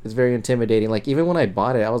 It's very intimidating. Like even when I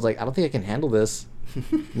bought it, I was like, I don't think I can handle this.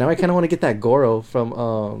 Now I kind of want to get that Goro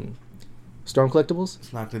from Storm Collectibles.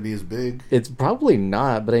 It's not gonna be as big. It's probably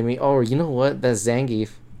not, but I mean, oh, you know what? That's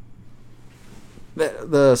Zangief.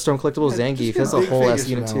 The Storm Collectibles Yeah, Zangief. just get That's a big whole ass figures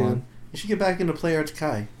unit from now too. on. You should get back into Play Arts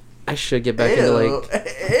Kai. I should get back into like.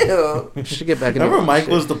 Ew. I should get back into. Remember Mike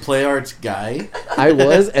shit. was the Play Arts guy? I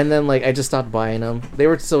was, and then like I just stopped buying them. They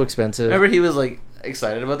were so expensive. Remember he was like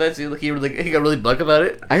excited about that too. Like he got really bugged about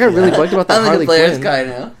it. I got really bugged about that I'm like Harley a player's Quinn. guy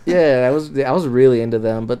now. Yeah, I was really into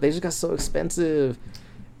them, but they just got so expensive.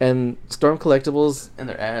 And Storm Collectibles, And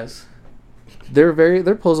their ass. they're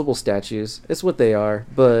posable statues. It's what they are.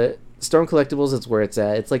 But Storm Collectibles is where it's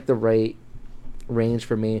at. It's like the right range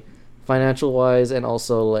for me, financial wise, and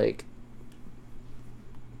also like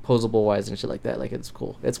posable wise and shit like that. Like it's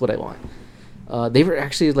cool. It's what I want. They were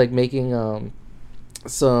actually like making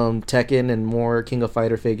some Tekken and more King of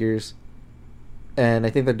Fighter figures, and I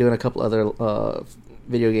think they're doing a couple other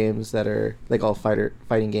video games that are like all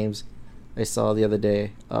fighting games. I saw the other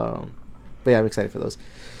day. But yeah, I'm excited for those.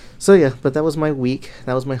 So yeah, but that was my week.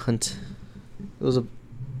 That was my hunt. It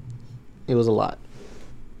was a lot.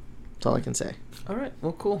 That's all I can say. All right.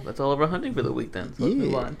 Well, cool. That's all of our hunting for the week then. So let's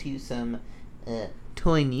move Yeah. on to some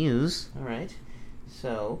toy news. All right.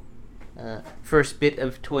 So, first bit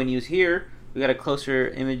of toy news here. We got a closer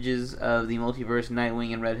images of the Multiverse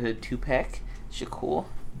Nightwing and Red Hood 2-pack. Shit, cool.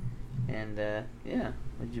 And yeah,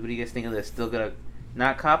 what do you guys think of this? Still gonna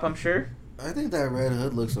not cop, I'm sure. I think that Red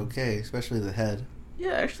Hood looks okay, especially the head.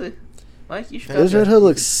 Yeah, actually, Mike, you should. Those cop Red it. Hood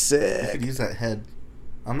looks I sick. could use that head.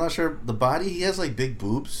 I'm not sure. The body, he has like big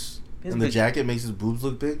boobs. He has And the big- jacket makes his boobs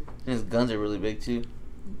look big. And his guns are really big too.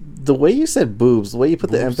 The way you said boobs, the way you put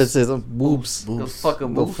the Boobs. emphasis on boobs. The Boobs.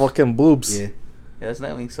 fucking The boobs. fucking boobs. Yeah. Yeah, this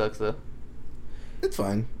Nightwing sucks though. It's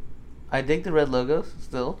fine. I dig the red logos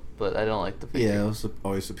still, but I don't like the figure. Yeah, it was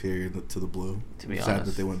always superior to the blue. To be Sad that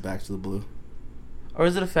honest. they went back to the blue. Or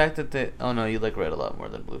is it a fact that they? Oh no, you like red a lot more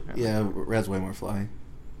than blue. Never mind. Yeah, red's way more fly.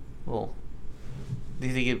 Well, do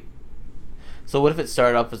you think it? So what if it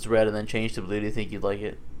started off as red and then changed to blue? Do you think you'd like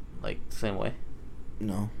it, like the same way?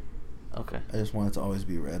 No, Okay. I just want it to always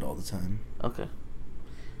be red all the time. Okay.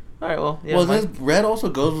 All right. Well, yeah. well, Mike- then red also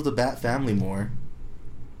goes with the Bat family more.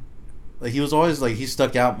 Like, he was always, like, he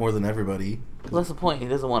stuck out more than everybody. well, that's the point. He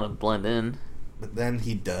doesn't want to blend in. But then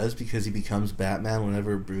he does because he becomes Batman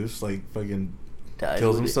whenever Bruce, like, fucking Dies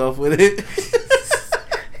kills with it. himself with it.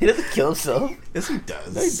 He doesn't kill himself. Yes, he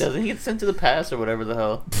does. No, he doesn't. He gets sent to the past or whatever the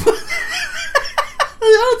hell. I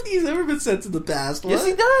don't think he's ever been sent to the past. Yes, What?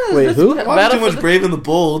 he does. Wait, who? Watch Battle too for much the... Brave and the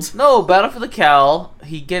Bold. No, Battle for the Cowl.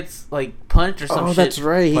 He gets like punched or some shit. Oh, that's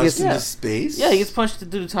right. He Punched gets into yeah. space. Yeah, he gets punched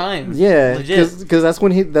through time. yeah, legit. because that's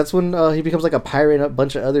when he becomes like a pirate and a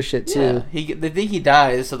bunch of other shit too. Yeah, they think he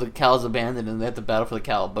dies, so the cow's abandoned, and they have to battle for the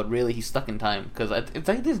cow. But really, he's stuck in time because it's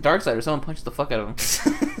like this Darkseid or someone punched the fuck out of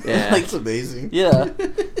him. Yeah. That's amazing. Yeah,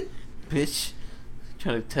 bitch,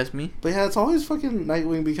 trying to test me. But yeah, it's always fucking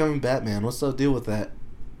Nightwing becoming Batman. What's the deal with that?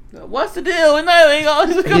 What's the deal with Nightwing?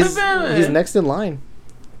 Always becoming Batman. He's next in line.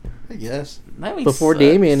 I guess. Nightwing Before sucks.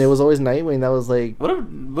 Damian, it was always Nightwing. That was like, What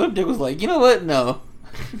if Dick was like, you know what? No.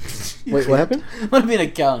 wait, what happened? I'm gonna be an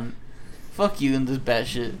accountant. Fuck you and this bad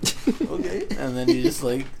shit. Okay. And then he's just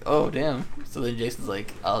like, oh damn. So then Jason's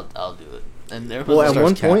like, I'll do it. And Well, everyone's at like,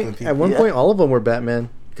 one capping point, people. point, all of them were Batman.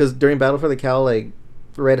 Because during Battle for the Cowl, like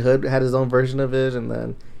Red Hood had his own version of it, and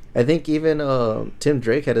then I think even Tim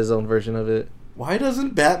Drake had his own version of it. Why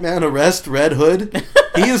doesn't Batman arrest Red Hood?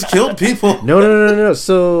 He has killed people. No.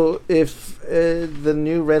 So if the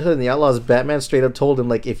new Red Hood and the Outlaws, Batman straight up told him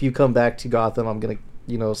like, if you come back to Gotham, I'm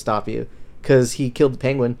gonna stop you, because he killed the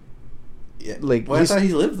Penguin. Yeah. Like, Well, I thought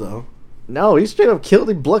he lived though. No, he straight up killed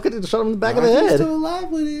him, blocked it, and shot him in the back of the He's head. still alive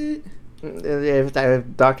with it. If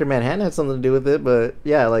Dr. Manhattan had something to do with it, but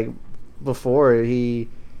yeah, like before he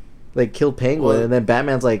like killed Penguin, Well- and then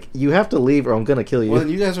Batman's like, you have to leave or I'm gonna kill you. Well,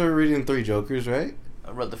 you guys were reading Three Jokers, right?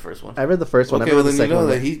 I read the first one. I read the first one. Okay, I well read then the you second know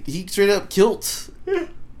one. that he straight up killed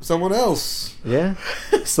someone else. Yeah,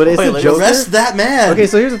 but it's the Spoilers. Joker. Arrest that man. Okay,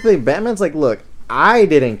 so here's the thing. Batman's like, look, I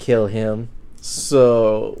didn't kill him,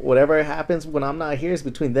 so whatever happens when I'm not here is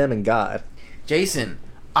between them and God. Jason,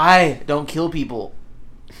 I don't kill people.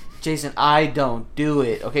 Jason, I don't do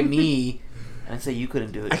it. Okay, me. And I say you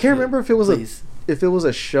couldn't do it. I can't remember if it was Please. if it was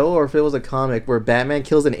a show or if it was a comic where Batman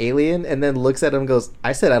kills an alien and then looks at him and goes,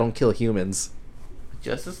 I said I don't kill humans.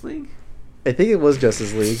 Justice League? I think it was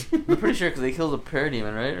Justice League. I'm pretty sure because they killed a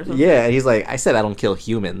parademon, right? Or something? Yeah, and he's like, I said I don't kill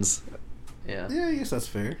humans. Yeah. Yeah, I guess that's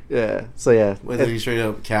fair. Yeah, so yeah. Whether he straight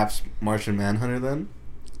up caps Martian Manhunter then?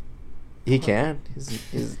 He can.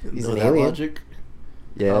 He's Know an that alien. logic?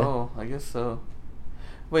 Yeah. Oh, I guess so.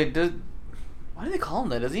 Wait, why do they call him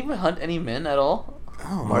that? Does he even hunt any men at all?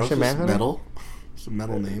 Oh, Martian Manhunter? Metal. It's a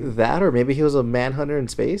metal name. That, or maybe he was a manhunter in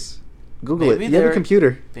space? Google Maybe it. You have a they're-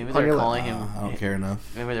 computer. Maybe on they're your calling him. I don't care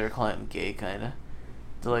enough. Maybe they were calling him gay, kind of.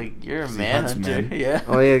 They're like, you're a 'Cause he hunts manhunter. men. Yeah.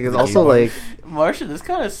 Oh yeah, because The also gay like Martian, this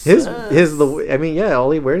kind of his I mean yeah,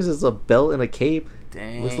 all he wears is a belt and a cape.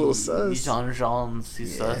 Dang. Looks a little sus. He's John Johns.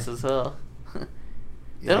 He's Yeah. sus as hell. Yeah,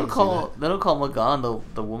 They I don't can see call that. Magan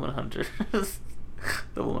the woman hunter.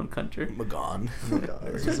 The woman hunter. Magon. Oh my god,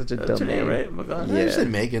 it's such a That's dumb her name, name. right? Magan. I Yeah. just said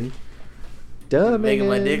Megan. Duh, Making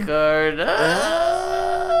my Megan. dick hard.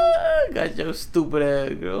 Ah, got your stupid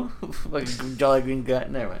ass girl. Like Jolly Green Guy.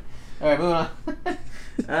 Never mind. Alright, moving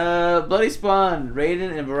on. Bloody Spawn,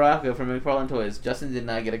 Raiden, and Baraka from McFarlane Toys. Justin did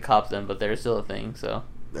not get to cop them, but they're still a thing, so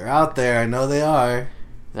They're out there. I know they are.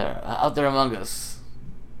 they're out there among us.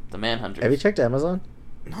 The Manhunters. Have you checked Amazon?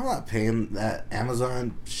 I'm not paying that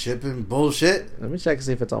Amazon shipping bullshit. Let me check and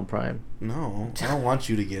see if it's on Prime. No, I don't want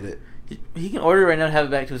you to get it. He can order it right now and have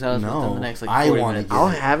it back to his house No, within the next like I 40 wanna minutes. get I'll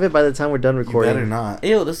it. have it by the time we're done You recording. better not.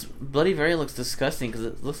 Ew, this bloody variant looks disgusting because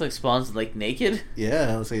it looks like Spawn's like naked.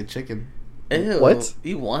 Yeah, let's say a chicken. Ew. What?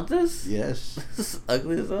 You want this? Yes. This is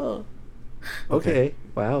ugly as hell. Okay.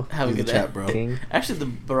 Wow. Have a Use good the day. chat, bro. King. Actually, the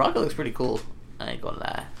Baraka looks pretty cool. I ain't gonna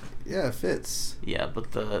lie. Yeah, it fits. Yeah,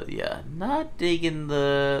 but not digging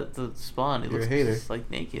the Spawn. It You're a looks hater. just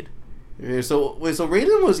like naked. Yeah, so wait, so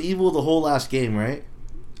Raiden was evil the whole last game, right?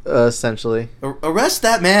 Essentially. Arrest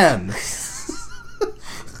that man.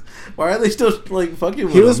 Why are they still like fucking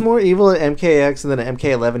with He was him? more evil at MKX, and then at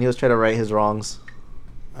MK11 he was trying to right his wrongs.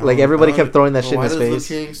 I Like, don't- everybody I don't- kept throwing that well, shit in why his does face.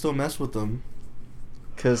 Liu Kang still mess with them?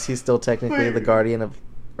 Because he's still technically the guardian of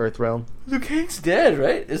Earthrealm. Liu Kang's dead,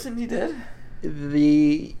 right? Isn't he dead?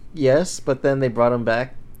 Yes, but then they brought him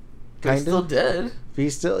back. He's Kind still of. dead.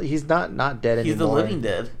 He's not dead He's the anymore. living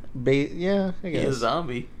dead. Yeah, I He's a guess.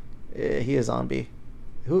 zombie. He is a zombie.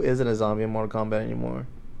 Who isn't a zombie in Mortal Kombat anymore?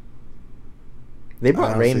 They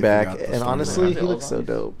brought honestly Rain back, forgot the and story honestly, behind he it. looks so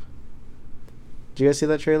dope. Did you guys see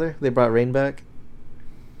that trailer? They brought Rain back.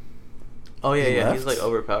 Oh yeah, He yeah. He's left? like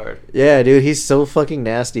overpowered. Yeah, dude, he's so fucking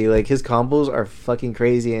nasty. Like, his combos are fucking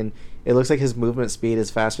crazy, and it looks like his movement speed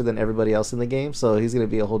is faster than everybody else in the game. So he's gonna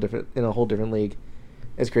be in a whole different league.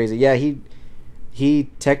 It's crazy. Yeah, he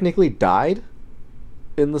technically died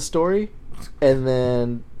in the story, and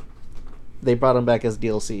then they brought him back as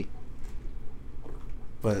DLC.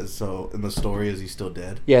 But so in the story, is he still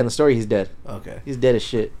dead? Yeah, in the story, he's dead. Okay. He's dead as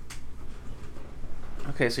shit.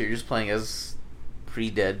 Okay, so you're just playing as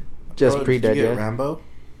pre-dead. Just Bro, pre-dead, did you get yeah. Rambo?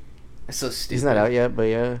 It's so stupid. He's not out yet, but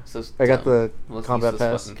yeah. So I got the most combat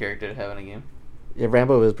useless pass. fucking character to have in a game. Yeah,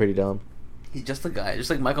 Rambo was pretty dumb. He's just a guy, just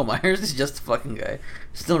like Michael Myers. He's just a fucking guy.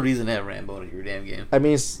 There's no reason to have Rambo in your damn game. I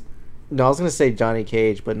mean, no, I was gonna say Johnny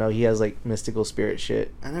Cage, but no, he has like mystical spirit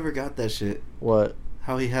shit. I never got that shit. What?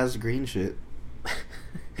 How he has green shit.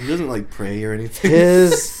 He doesn't like pray or anything.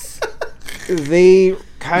 They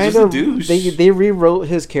kind just a of douche. they rewrote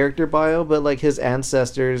his character bio, but like his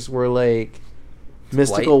ancestors were like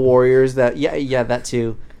mystical White? warriors that that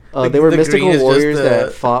too. Like, they were the mystical green is just warriors the-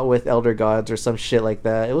 that fought with elder gods or some shit like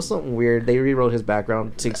that. It was something weird. They rewrote his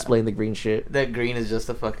background to explain the green shit. That green is just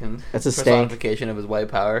a fucking That's a stank. personification of his white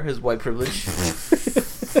power, his white privilege.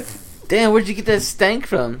 Damn, where'd you get that stank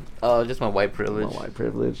from? Oh, just my white privilege. My white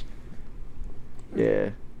privilege. Yeah,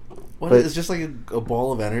 What? But- It's just like a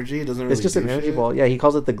ball of energy. It doesn't really. it's just an do energy shit? ball. Yeah, he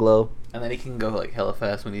calls it the glow. And then he can go like hella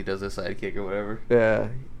fast when he does a sidekick or whatever. Yeah,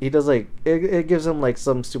 he does like it gives him like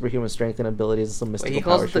some superhuman strength and abilities and some mystical Wait, he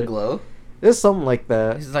calls power it the shit. glow? There's something like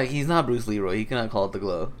that. He's not Bruce Leroy. He cannot call it the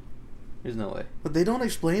glow. There's no way. But they don't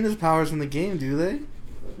explain his powers in the game, do they?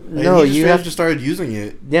 Like, No, he just you straight have up just started using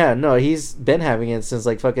it. Yeah, no, he's been having it since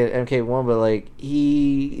like fucking MK1, but like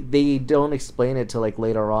they don't explain it till like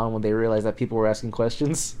later on when they realize that people were asking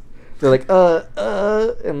questions. They're like,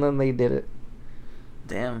 and then they did it.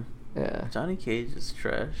 Damn. Yeah. Johnny Cage is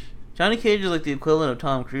trash. Johnny Cage is like the equivalent of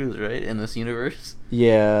Tom Cruise, right? In this universe.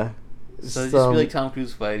 Yeah. So it'd just be like Tom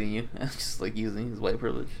Cruise fighting you, and just like using his white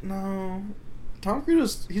privilege. No, Tom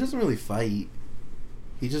Cruise. He doesn't really fight.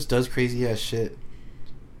 He just does crazy ass shit.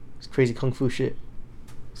 It's crazy kung fu shit.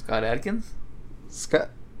 Scott Adkins? Scott.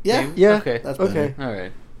 Yeah, Maybe? Yeah. Okay. that's Okay. better.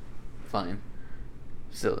 Alright. Fine.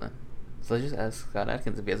 Still then. So let's just ask Scott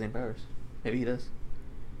Adkins if he has any powers. Maybe he does.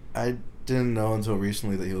 I didn't know until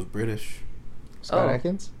recently that he was British. Scott Oh.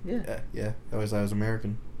 Atkins. Yeah. Yeah. I always thought he was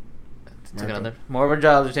American. Took another. More of our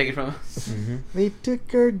jobs are taken from us. Mm-hmm. They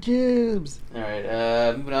took our jibs.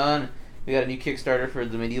 Alright, moving on. We got a new Kickstarter for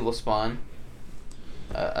the Medieval Spawn.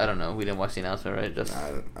 I don't know. We didn't watch the announcement, right? Just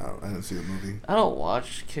I didn't see the movie. I don't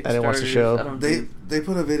watch Kickstarters. I didn't watch the show. I don't They do- they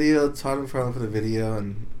put a video. Todd McFarlane put a video,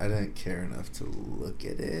 and I didn't care enough to look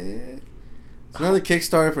at it. It's another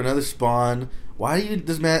Kickstarter for another Spawn. Why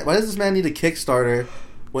does this man need a Kickstarter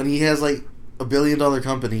when he has like $1 billion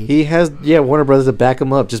company? He has Warner Brothers to back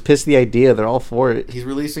him up. Just pitch the idea. They're all for it. He's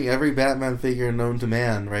releasing every Batman figure known to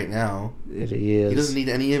man right now. It is. He doesn't need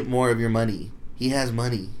any more of your money. He has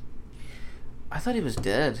money. I thought he was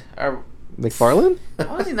dead. Or, McFarlane?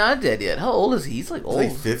 how is he not dead yet? How old is he? He's like old.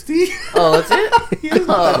 He's like 50? Oh, that's it? He is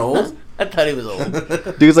not that old. I thought he was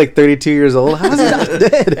old. Dude's like 32 years old. How is he not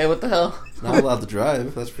dead? Hey, what the hell? He's not allowed to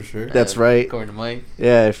drive, that's for sure. That's right. According to Mike.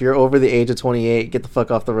 Yeah, if you're over the age of 28, get the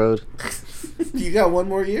fuck off the road. You got one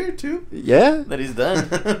more year, too? Yeah? That he's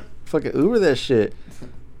done. Fucking Uber that shit.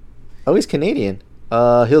 Oh, he's Canadian. He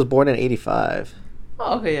was born in 85.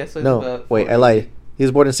 Oh, okay, yeah. So he's No, about wait, 40. I lied. He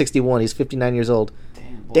was born in 61. He's 59 years old.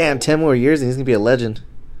 Damn, 10 more years and he's gonna be a legend.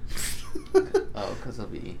 Oh, because he'll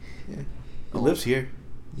be. Yeah. He lives here.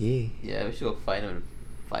 Yeah. Yeah, we should go fight him and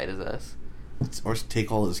fight his ass. Or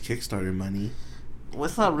take all his Kickstarter money. Well,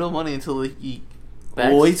 it's not real money until he.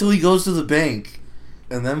 Well, wait till he goes to the bank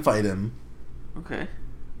and then fight him. Okay,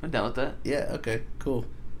 I'm down with that. Yeah, okay, cool.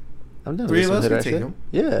 I'm done. Three with of us some can hood take shit. him.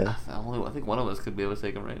 Yeah. I think one of us could be able to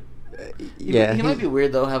take him, right? Yeah. He might be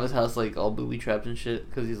weird though. Have his house like all booby trapped and shit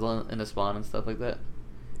because he's in a spawn and stuff like that.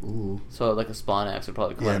 Ooh. So like a spawn axe would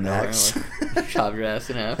probably come Yeah, out of nowhere Max. and like, chop your ass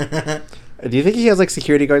in half. Do you think he has like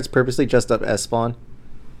security guards purposely dressed up as Spawn?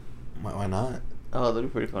 Why not? Oh, that'd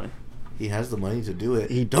be pretty funny. He has the money to do it.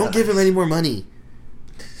 He Don't give him does. any more money.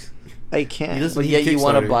 I can't. He doesn't But need yeah, you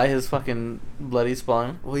want to Kickstarter. buy his fucking bloody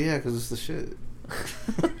spawn. Well, yeah, because it's the shit.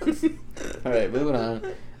 All right, moving on.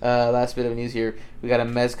 Last bit of news here. We got a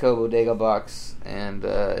Mezco bodega box, and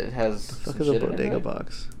it has. The fuck some is a shit in it, bodega right?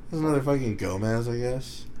 box? There's another fucking Gomez, I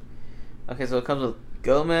guess. Okay, so it comes with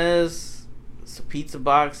Gomez, some pizza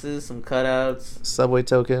boxes, some cutouts, Subway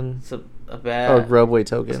token. a bat. Oh, Grubway There's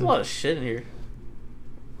token. a lot of shit in here.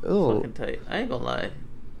 Oh, Fucking tight. I ain't gonna lie.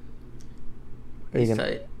 are you He's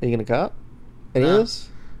gonna tight. cop any of No. those?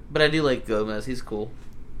 But I do like Gomez. He's cool.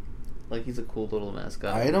 Like, he's a cool little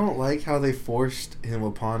mascot. I don't like how they forced him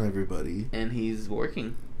upon everybody. And he's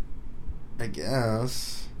working. I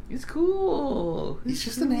guess. He's cool. He's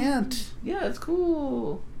just an ant. Yeah, it's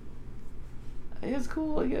cool. It's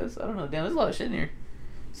cool, I guess. I don't know. Damn, there's a lot of shit in here.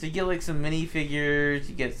 So you get like some mini figures.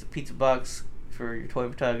 You get a pizza box for your toy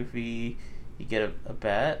photography. You get a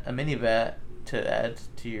bat, a mini bat, to add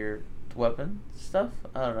to your weapon stuff.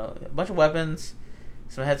 I don't know, a bunch of weapons,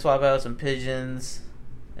 some head swap outs, some pigeons,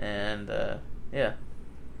 and yeah,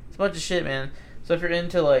 it's a bunch of shit, man. So if you're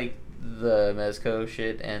into like the Mezco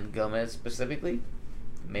shit and Gomez specifically,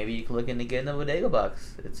 maybe you can look into getting a Bodega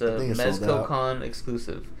box. It's a Mezco Con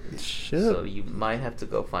exclusive. Shit. So you might have to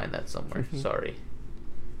go find that somewhere. Sorry.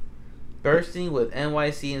 Bursting with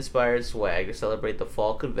NYC-inspired swag to celebrate the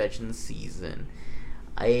fall convention season.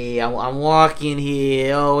 I'm walking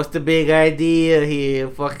here. Oh, what's the big idea here?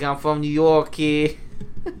 Fucking, I'm from New York here.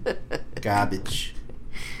 Garbage.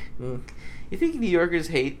 You think New Yorkers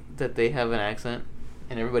hate that they have an accent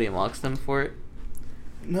and everybody mocks them for it?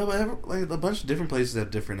 No, but like a bunch of different places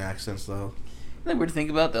have different accents, though. Isn't that weird to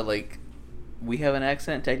think about that? Like, we have an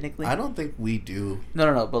accent technically. I don't think we do.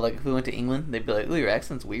 No. But like, if we went to England, they'd be like, "Oh, your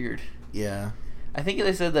accent's weird." Yeah. I think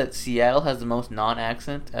they said that Seattle has the most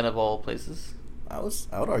non-accent out of all places. I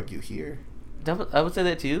would argue here. I would say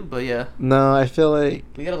that too, but yeah. No, I feel like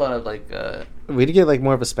We got a lot of like. we'd get like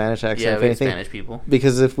more of a Spanish accent. Yeah, if we anything, Spanish people.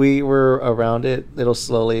 because if we were around it, it'll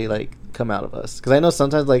slowly like come out of us. Because I know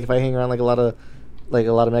sometimes like if I hang around like a lot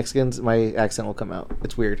of Mexicans, my accent will come out.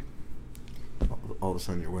 It's weird. All of a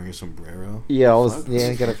sudden, you're wearing a sombrero. Yeah, Fuck.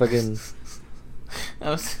 gotta fucking.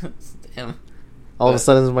 Damn. All of a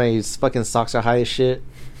sudden, my fucking socks are high as shit.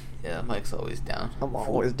 Yeah, Mike's always down. I'm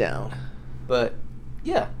always down. But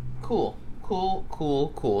yeah, cool.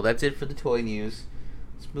 That's it for the toy news.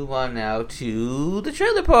 Let's move on now to the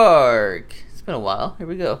trailer park. It's been a while. Here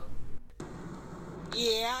we go.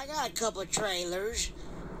 Yeah, I got a couple of trailers.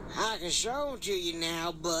 I can show them to you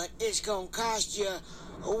now, but it's gonna cost you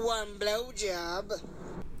one blowjob.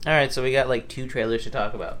 Alright, so we got like 2 trailers to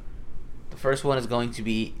talk about. The first one is going to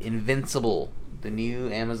be Invincible, the new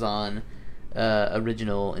Amazon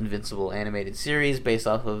original Invincible animated series based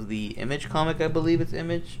off of the Image comic. I believe it's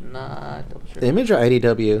Image. Not double sure. Image or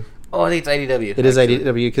IDW? Oh, I think it's IDW. It is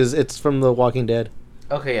IDW because it's from The Walking Dead.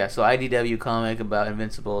 Okay, yeah. So IDW comic about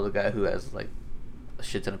Invincible, the guy who has like a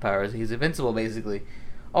shit ton of powers. He's invincible basically.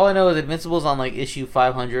 All I know is Invincible's on like issue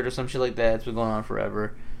 500 or some shit like that. It's been going on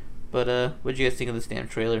forever. But what'd you guys think of this damn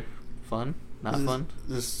trailer? Fun? Not fun?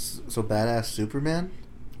 So badass Superman?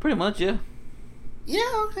 Pretty much, yeah.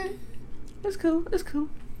 Yeah, okay. It's cool.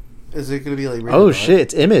 Is it gonna be like? rated Oh R? shit!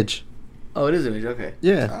 It's Image. Oh, it is Image. Okay.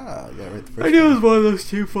 Yeah. Ah, you got it right the first I knew it time. was one of those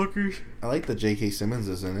 2 fuckers. I like that J.K. Simmons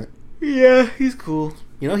is in it. Yeah, he's cool.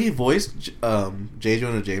 You know, he voiced J.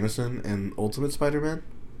 Jonah Jameson in Ultimate Spider-Man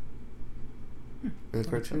in the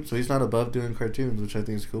cartoon, so he's not above doing cartoons, which I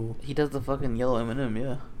think is cool. He does the fucking yellow M&M,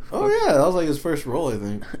 yeah. Oh yeah, that was like his first role, I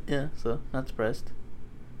think. Yeah, so not surprised.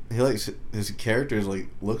 He likes his characters like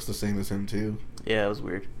looks the same as him too. Yeah, it was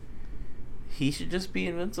weird. He should just be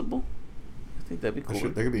invincible. I think that'd be cool.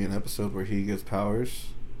 There could be an episode where he gets powers.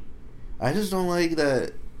 I just don't like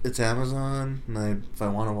that it's Amazon, and if I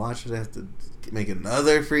want to watch it, I have to make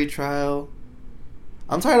another free trial.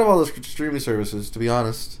 I'm tired of all those streaming services, to be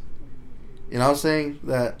honest. And I was saying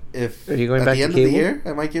that if Are you going at back the to end cable? of the year,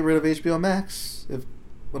 I might get rid of HBO Max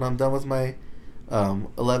when I'm done with my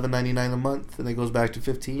 $11.99 a month, and it goes back to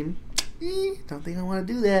 $15. Don't think I want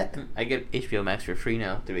to do that. I get HBO Max for free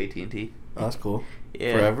now through AT&T. Oh, that's cool.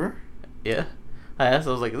 Yeah. Forever? Yeah. I asked,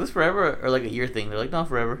 I was like, is this forever or like a year thing? They're like, no,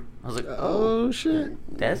 forever. I was like, Oh shit!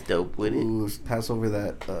 that's dope with it. Ooh, pass over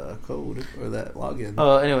that code or that login.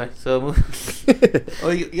 Oh, anyway, so...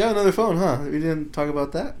 Oh, you got another phone, huh? We didn't talk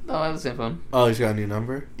about that? No, I have the same phone. Oh, he's got a new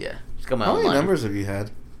number? Yeah. Just got my How own many line. numbers have you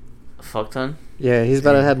had? A fuck ton. Yeah, he's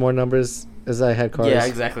about to have more numbers as I had cars. Yeah,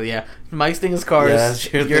 exactly, yeah. Mike's thing is cars. Yeah,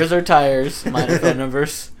 that's your Yours thing. are tires. Mine are phone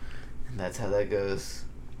numbers. And that's how that goes.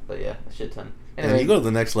 But yeah, a shit ton. And Anyway. you go to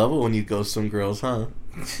the next level when you ghost some girls, huh?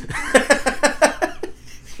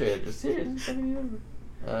 Straight, just serious.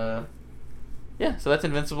 Yeah, so that's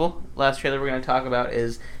Invincible. Last trailer we're going to talk about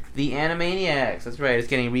is The Animaniacs. That's right, it's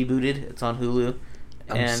getting rebooted. It's on Hulu.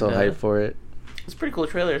 I'm so hyped for it. It's a pretty cool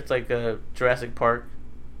trailer. It's like a Jurassic Park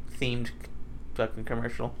themed fucking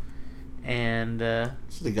commercial. And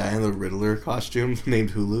It's the guy in the Riddler costume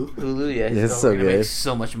named Hulu. Hulu, yeah, Yeah, it's so gonna make good.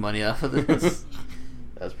 so much money off of this.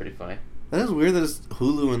 That was pretty funny. That is weird that it's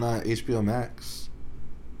Hulu and not HBO Max.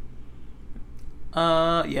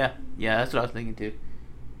 Yeah, that's what I was thinking too.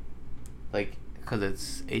 Like, because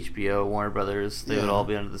it's HBO, Warner Brothers, they would Yeah. all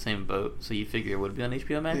be under the same boat, so you figure it would be on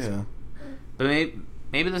HBO Max. Yeah, But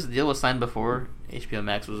maybe this deal was signed before HBO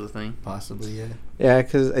Max was a thing. possibly, yeah. Yeah,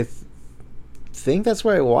 because I think that's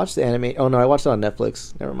where I watched the anime. Oh no, I watched it on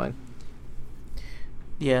Netflix. Never mind.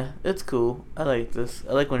 Yeah, it's cool. I like this.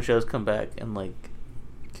 I like when shows come back and like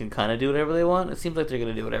can kind of do whatever they want. It seems like they're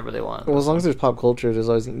gonna do whatever they want. Well, as long as there's pop culture, there's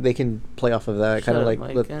always they can play off of that, kind of like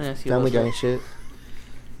Mike. with I asked you Family Guy about and shit.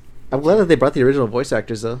 I'm glad that they brought the original voice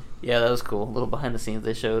actors though. Yeah, that was cool. A little behind the scenes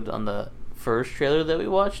they showed on the first trailer that we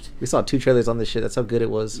watched. We saw 2 trailers on this shit. That's how good it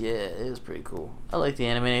was. Yeah, it was pretty cool. I like the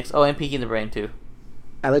Animaniacs. Oh, and Peaky in the Brain too.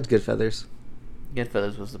 I liked Goodfeathers.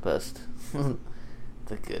 Goodfeathers was the best. The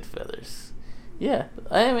Goodfeathers. Yeah,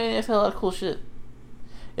 Animaniacs had a lot of cool shit.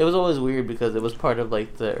 It was always weird because it was part of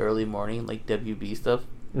like the early morning like WB stuff.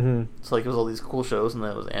 Mm-hmm. So like it was all these cool shows and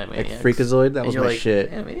then it was Animaniacs. Like Freakazoid, that And was you're my like, shit.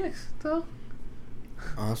 Animaniacs, though?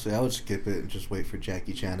 Honestly, I would skip it and just wait for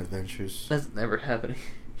Jackie Chan Adventures. That's never happening.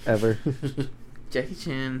 Ever. Jackie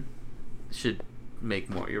Chan should make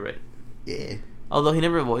more. You're right. Yeah. Although he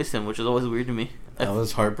never voiced him, which is always weird to me. I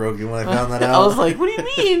was heartbroken when I found that out. I was like, "What do you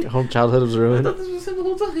mean?" Whole childhood was I ruined. thought this was him the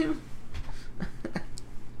whole time.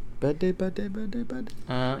 Bad day, bad day, bad day, bad day.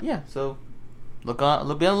 Yeah. So be on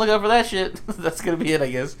the lookout for that shit. That's gonna be it, I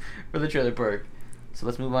guess, for the trailer park. So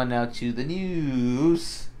let's move on now to the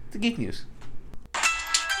news, the geek news.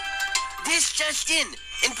 This just in.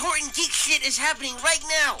 Important geek shit is happening right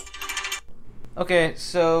now. Okay,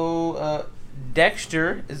 so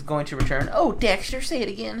Dexter is going to return. Oh, Dexter, say it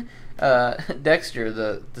again. Dexter,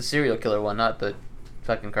 the serial killer one, not the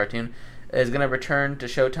fucking cartoon, is going to return to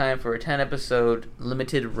Showtime for a 10-episode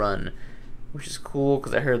limited run, which is cool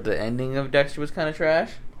because I heard the ending of Dexter was kind of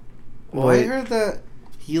trash. Well, I heard that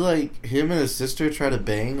him and his sister tried to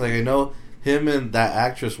bang. Like, I know him and that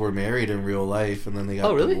actress were married in real life, and then they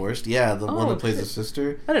got divorced. Yeah, the one that plays the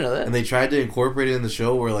sister. I didn't know that. And they tried to incorporate it in the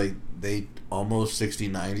show where, like, they almost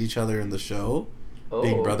 69'd each other in the show,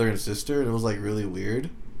 being brother and sister, and it was, like, really weird.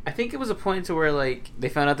 I think it was a point to where, like, they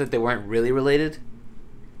found out that they weren't really related.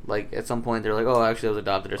 Like, at some point, they're like, oh, actually, I was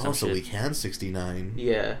adopted or some so shit. we can 69.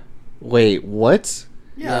 Yeah. Wait, what?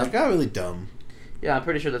 Yeah, it got really dumb. Yeah, I'm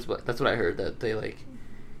pretty sure that's what I heard, that they, like,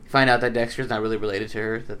 find out that Dexter's not really related to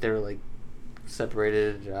her, that they were, like,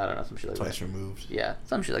 separated, I don't know, some shit like Twice that. removed. Yeah,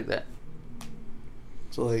 some shit like that.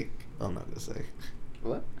 So, like, I'm not gonna say.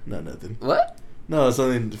 What? No, nothing. What? No, it's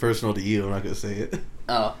something personal to you. I'm not gonna say it.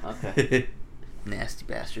 Oh, okay. Nasty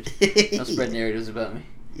bastard. Don't spread narratives about me.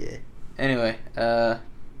 Yeah. Anyway,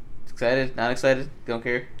 excited? Not excited? Don't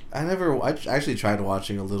care? I actually tried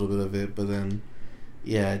watching a little bit of it, but then,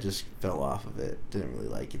 yeah, I just fell off of it. Didn't really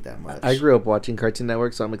like it that much. I grew up watching Cartoon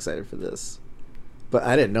Network, so I'm excited for this. But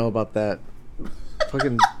I didn't know about that.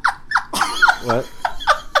 Fucking... What?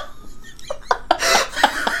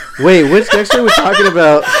 Wait, which Dexter are we talking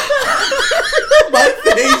about? My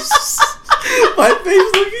face! My face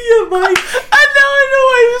looking at Mike! I know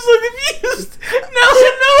why he was so confused! Now I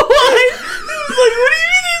know why! He was like, what do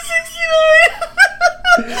you mean he's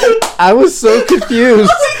 69? I was so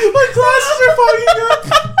confused. My glasses are fogging up!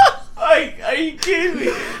 Like, are you kidding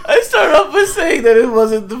me? I started off by saying that it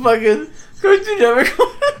wasn't the fucking Cartoon Network.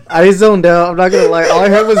 I zoned out. I'm not gonna lie. All I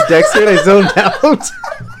heard was Dexter, and I zoned out.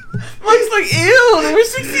 Mike's like, ew, they were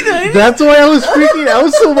 69. That's why I was freaking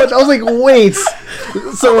out so much. I was like, wait.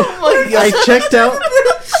 So Oh my God. I checked out.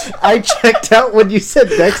 I checked out when you said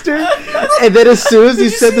Dexter, and then as soon as you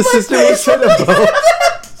said the sister was trying to bone,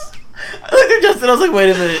 I looked at Justin, I was like, wait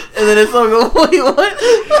a minute. And then it's all go, wait, what?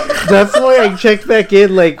 that's why I checked back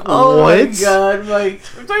in. Like, Oh what? my God, Mike.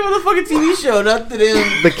 We're talking about the fucking TV show, not the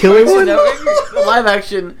damn... The killer one? The live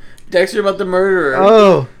action Dexter about the murderer.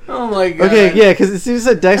 Oh. Oh my God. Okay, yeah, because as soon as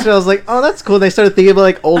you said Dexter, I was like, oh, that's cool. And I started thinking about,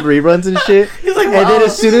 like, old reruns and shit. He's like, And then wow.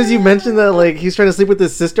 as soon as you mentioned that, like, he's trying to sleep with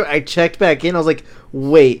his sister, I checked back in. I was like,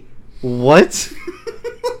 wait, what?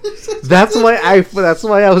 That's why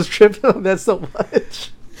I was tripping on that so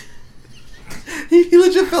much. He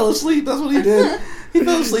legit fell asleep. That's what he did. He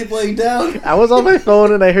fell asleep laying down. I was on my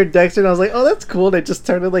phone and I heard Dexter and I was like, oh, that's cool. And I just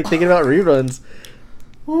started, like, thinking about reruns.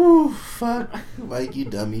 Ooh, fuck. Mike, you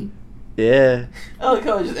dummy. Yeah. I like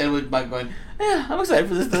how I just ended with Mike going, yeah, I'm excited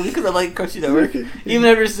for this though because I like Cartoon Network. Even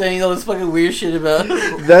after saying all this fucking weird shit about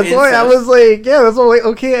That's why I was like, yeah, that's why I'm like,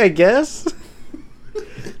 okay, I guess.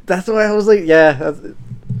 That's why I was like, yeah, that's...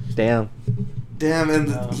 Damn. Damn,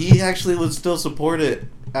 and he actually would still support it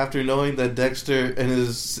after knowing that Dexter and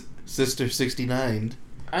his sister 69'd.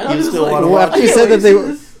 I know, He he was still like, wanna Well, watch after you it. said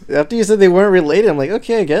that after you said they weren't related, I'm like,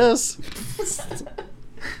 okay, I guess.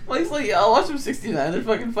 Mike's like, yeah, I'll watch them 69. They're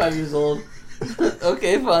fucking 5 years old.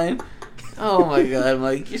 Okay, fine. Oh my God,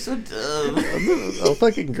 Mike, you're so dumb. Oh,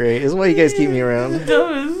 fucking great. This is why you guys keep me around.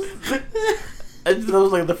 Dumbest. That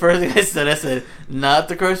was like the first thing I said. I said, not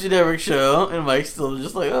the Cartoon Network show. And Mike's still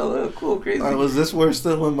just like, oh, cool, crazy. Was this worse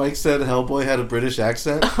than when Mike said Hellboy had a British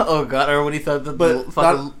accent? Oh God, or when he thought that But the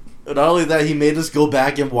fucking Not only that, he made us go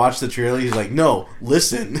back and watch the trailer. He's like, no,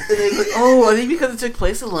 listen. And he's like, oh, I think because it took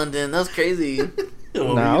place in London. That was crazy.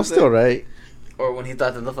 Nah, I'm still right. Or when he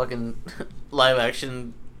thought that the fucking live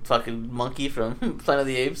action fucking monkey from Planet of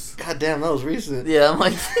the Apes. God damn, that was recent. Yeah, I'm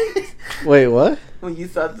like, Wait, what? when you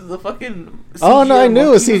thought that the fucking CGI Oh no, I knew it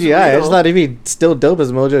was monkey CGI. I real. just thought he'd be still dope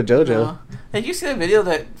as Mojo Jojo. Hey, you see that video of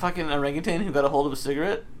that fucking orangutan who got a hold of a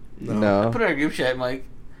cigarette? No. I put it in our group chat, Mike.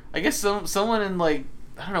 I guess someone in, like,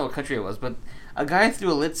 I don't know what country it was, but a guy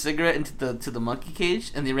threw a lit cigarette into the monkey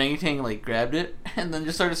cage, and the orangutan, like, grabbed it, and then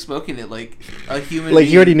just started smoking it like a human Like being.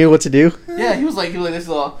 he already knew what to do. Yeah, he was like this is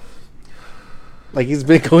all. Like he's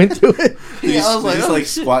been going through it. Did Yeah, I was he like, just oh, like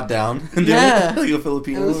shit. squat down and do Yeah. it like a It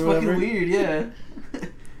Filipino was or fucking whatever? weird, yeah.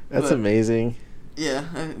 That's But- amazing. Yeah,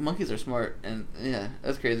 monkeys are smart, and yeah,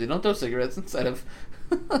 that's crazy. Don't throw cigarettes inside of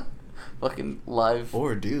fucking live.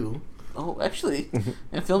 Or do. Oh, actually,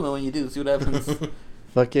 and film it when you do. See what happens.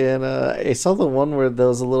 Fucking, I saw the one where there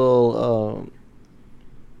was a little,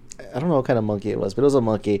 I don't know what kind of monkey it was, but it was a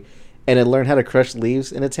monkey, and it learned how to crush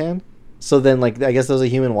leaves in its hand. So then, like, I guess there was a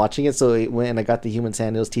human watching it, so it went and I got the human's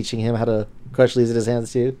hand. It was teaching him how to crush leaves in his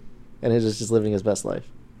hands too, and it was just living his best life.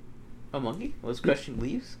 A monkey was crushing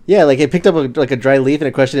leaves. Yeah, like it picked up a dry leaf and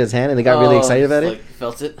it crushed it in its hand, and it got really excited about like, it.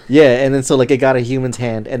 Felt it. Yeah, and then so like it got a human's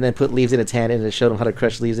hand, and then put leaves in its hand, and it showed him how to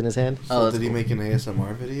crush leaves in his hand. Oh, that's Did he cool. make an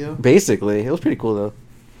ASMR video? Basically, it was pretty cool though.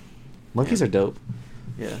 Monkeys Yeah. are dope.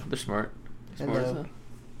 Yeah, they're smart. They're smart as Hello. hell.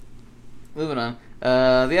 Moving on.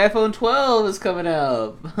 The iPhone 12 is coming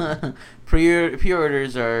out.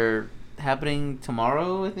 Pre-orders are happening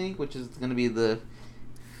tomorrow, I think, which is going to be the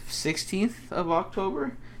 16th of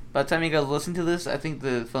October. By the time you guys listen to this, I think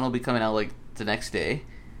the phone will be coming out like the next day.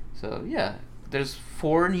 So yeah, there's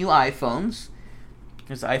 4 new iPhones.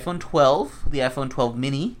 There's the iPhone 12, the iPhone 12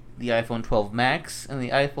 mini, the iPhone 12 Max, and the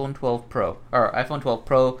iPhone 12 Pro. Or iPhone 12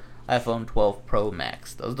 Pro, iPhone 12 Pro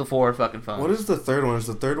Max. Those are the 4 fucking phones. What is the third one? Is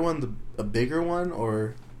the third one a bigger one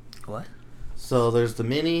or? What? So there's the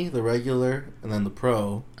mini, the regular, and then the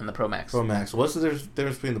Pro. And the Pro Max. Pro Max. What's the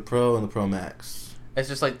difference between the Pro and the Pro Max? It's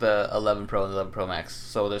just like the 11 Pro and the 11 Pro Max,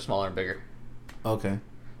 so they're smaller and bigger. Okay.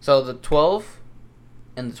 So the 12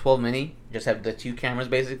 and the 12 mini just have the 2 cameras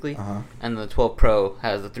basically, Uh-huh. and the 12 Pro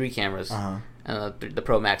has the 3 cameras, Uh-huh. and the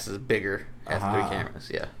Pro Max is bigger, has 3 Ah. cameras.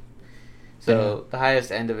 Yeah. So the highest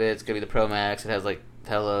end of it's gonna be the Pro Max. It has like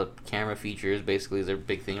hella camera features. Basically, is their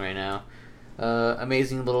big thing right now.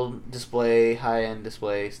 Amazing little display, high end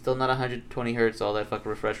display. Still not 120 hertz, all that fucking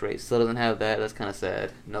refresh rate. Still doesn't have that. That's kind of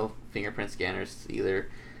sad. No fingerprint scanners either.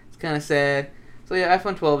 It's kind of sad. So yeah,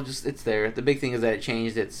 iPhone 12 just it's there. The big thing is that it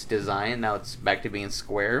changed its design. Now it's back to being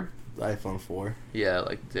square. The iPhone 4. Yeah,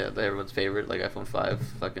 like everyone's favorite, like iPhone 5.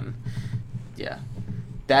 Fucking yeah,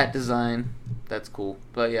 that design. That's cool.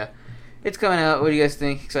 But yeah, it's coming out. What do you guys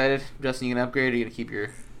think? Excited? Justin, you gonna upgrade or you gonna keep your?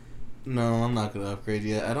 No, I'm not gonna upgrade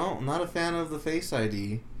yet. I'm not a fan of the Face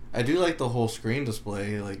ID. I do like the whole screen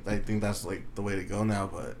display. Like I think that's like the way to go now.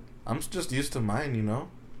 But I'm just used to mine, you know.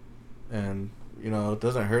 And you know, it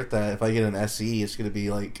doesn't hurt that if I get an SE, it's gonna be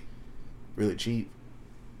like really cheap.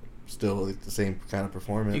 Still like the same kind of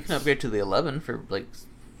performance. You can upgrade to the 11 for like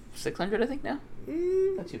 600, I think now.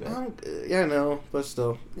 Not too bad. Yeah, no, but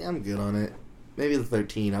still, yeah, I'm good on it. Maybe the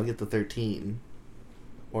 13. I'll get the 13,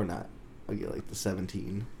 or not. I'll get like the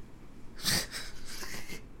 17.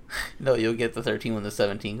 No, you'll get the 13 when the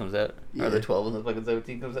 17 comes out, or the Yeah. 12 when the fucking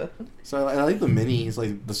 17 comes out. So I like the mini. It's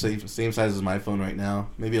like the same size as my phone right now.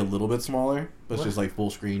 Maybe a little bit smaller, but it's What? just like full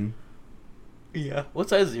screen. Yeah. What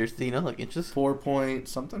size is yours? Do you know, like inches? 4 point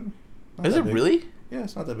something. Not Is that it big. really? Yeah,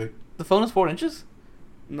 it's not that big. The phone is 4 inches.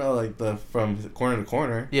 No, like from corner to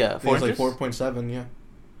corner. Yeah, I 4 think inches. it's like 4.7. Yeah.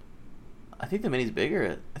 I think the mini's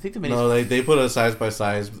bigger. I think the mini's. No, they put a size by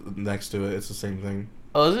size next to it. It's the same thing.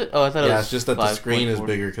 Oh, is it? Oh, I thought it Yeah, was. it's just that the screen is 5.4.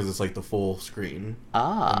 bigger because it's like the full screen.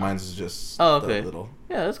 Ah. And mine's is just Oh, okay. the little.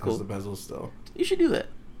 Yeah, that's Has cool. the bezel still. You should do that.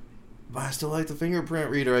 But I still like the fingerprint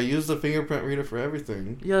reader. I use the fingerprint reader for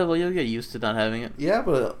everything. Yeah, well, you'll get used to not having it, Yeah,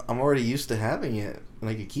 but I'm already used to having it, and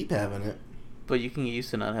I could keep having it. but you can get used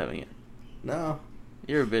to not having it. No,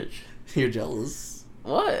 You're a bitch. you're jealous.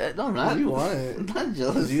 What? No, I'm not. You want it? I'm not 'Cause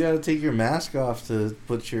jealous. you gotta take your mask off to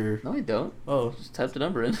put your. No, I don't. Oh, Just type the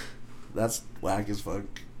number in. that's whack as fuck.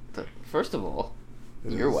 First of all,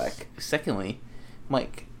 It you're is. whack. Secondly,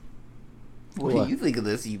 Mike, what What? do you think of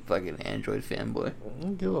this, you fucking Android fanboy? I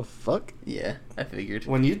don't give a fuck. Yeah, I figured.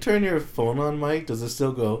 When you turn your phone on, Mike, does it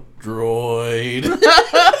still go droid?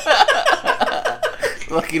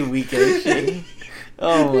 Fucking weak ass shit.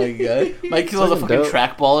 Oh my god. Mike still has a Fucking fucking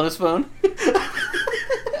dope. trackball on his phone.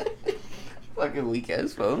 Fucking weak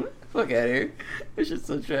ass phone. Fuck out of here. This shit's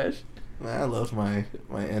so trash. Man, I loved my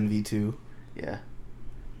NV2. Yeah.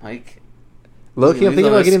 Mike. Low-key, I'm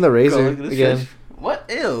thinking about getting the Razer Look at this again. fish. What?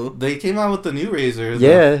 Ew. They came out with the new Razer.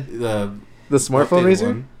 Yeah. The The smartphone updated Razer?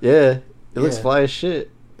 one. Yeah. It looks Yeah. fly as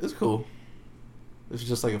shit. It's cool. It's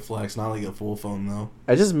just like a flex, not like a full phone though.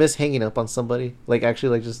 I just miss hanging up on somebody. Like, actually,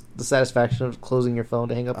 like, just the satisfaction of closing your phone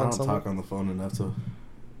to hang up I on don't someone. talk on the phone enough to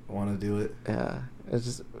want to do it. Yeah. It's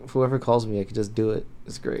just, whoever calls me, I could just do it.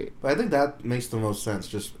 It's great. But I think that makes the most sense.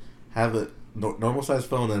 Just have a normal size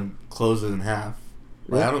phone and close it in half.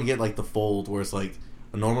 Like, Yeah. I don't get like the fold where it's like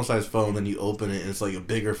a normal size phone, then you open it and it's like a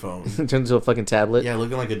bigger phone. Turn into a fucking tablet. Yeah,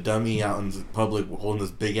 looking like a dummy out in public holding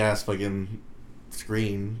this big ass fucking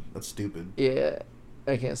screen. That's stupid. Yeah.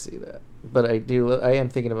 I can't see that. But I am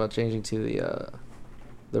thinking about changing to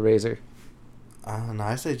the Razer. No,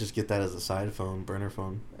 I say just get that as a side phone, burner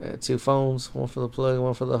phone. 2 phones, one for the plug,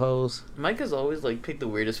 one for the hose. Mike has always like picked the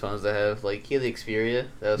weirdest phones to have. Like he had the Xperia.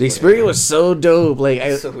 That was The fucking- Xperia was so dope. Like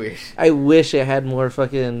so weird. I wish it had more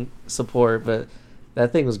fucking support, but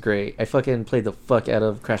that thing was great. I fucking played the fuck out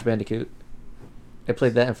of Crash Bandicoot. I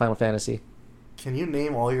played that in Final Fantasy. Can you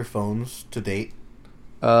name all your phones to date?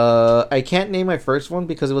 I can't name my first one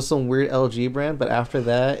because it was some weird LG brand, but after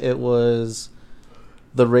that it was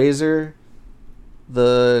the Razer,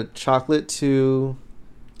 the Chocolate 2.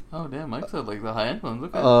 Oh damn, Mike said like the high end ones.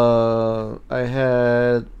 Okay.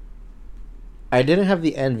 I didn't have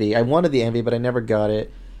the Envy. I wanted the Envy, but I never got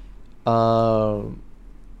it.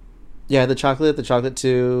 Yeah, the Chocolate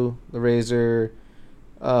 2, the Razer.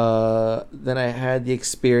 Then I had the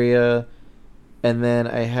Xperia, and then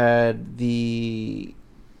I had the.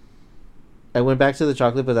 I went back to the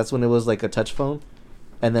Chocolate, but that's when it was like a touch phone,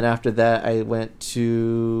 and then after that I went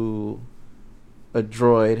to a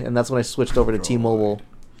Droid, and that's when I switched over to Droid. T-Mobile.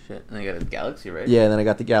 Shit, and they got a Galaxy, right? Yeah, and then I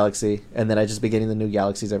got the Galaxy, and then I just been getting the new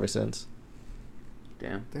Galaxies ever since.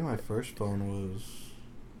 Damn. I think my first phone was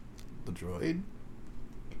the Droid.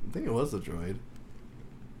 I think it was the Droid.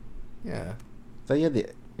 Yeah, Thought you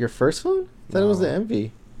had your first phone? I thought it was the No.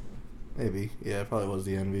 Envy. maybe. Yeah, it probably was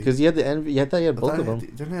the Envy. Because you had the Envy. I thought you had both of them.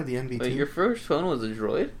 Didn't I have the Envy Wait, too? your first phone was a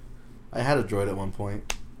Droid? I had a Droid at one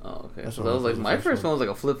point. Oh, okay. That's So what that I was thought like was the my first first one. phone was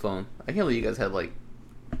like a flip phone. I can't believe you guys had like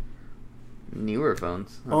newer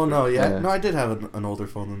phones. Oh no, yeah, Yeah. no, I did have an older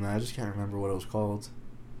phone than that. I just can't remember what it was called.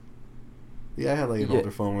 Yeah, I had like an Yeah.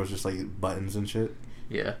 older phone where it was just like buttons and shit.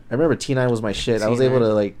 Yeah. I remember T9 was my shit. I was able T9.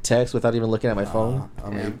 to like text without even looking at my phone.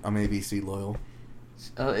 I'm ABC loyal.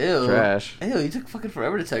 Oh ew. Trash. Ew, you took fucking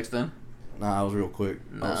forever to text them. Nah, I was real quick.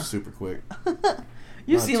 I Nah. was super quick.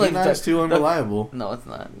 You Nah, seem like T9 is too unreliable. No, it's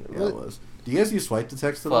not. Yeah, it was. Do you guys use swipe to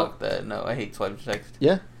text at all? Fuck that. No, I hate swipe to text.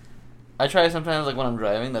 Yeah. I try sometimes like when I'm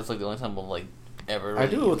driving. That's like the only time I'll like ever. I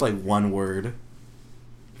really do it with use like one word.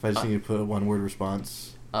 If I just Uh. need to put a one word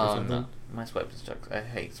response. or Oh something. no, my swipe to text. I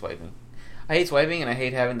hate swiping. I hate swiping and I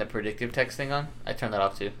hate having the predictive text thing on. I turn that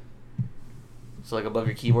off too. So like above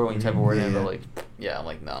your keyboard when you type a word in, Yeah. it'll like, yeah, I'm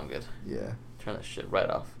like, no, I'm good. Yeah. Turn that shit right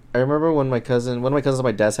off. I remember when one of my cousins on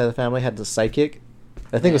my dad's side of the family had the Sidekick.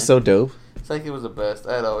 That thing was Yeah. so dope. Psychic was the best.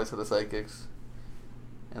 I had always had the Sidekicks.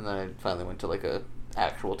 And then I finally went to like a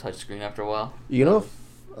actual touchscreen after a while. You know,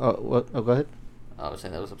 what? Oh, go ahead. I was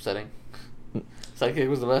saying that was upsetting. Sidekick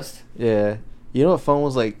was the best. Yeah. You know what phone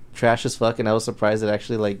was like trash as fuck, and I was surprised it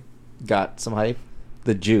actually like got some hype.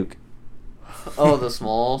 The Juke. Oh, the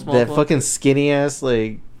small That phone? fucking skinny ass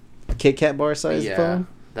like Kit Kat bar size Yeah, phone.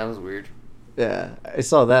 that was weird. Yeah, I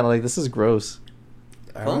saw that. And I'm like, this is gross.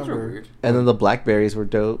 I Phones were remember- weird. And then the Blackberries were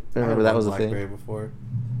dope. I remember had that was a one thing. BlackBerry before.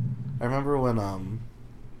 I remember when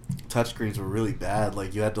touchscreens were really bad.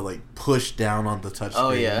 Like you had to like push down on the touchscreen.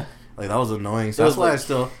 Oh, yeah. Like that was annoying. So It that's was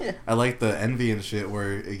why like- I like the Envy and shit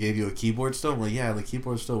where it gave you a keyboard still. I'm like, yeah, the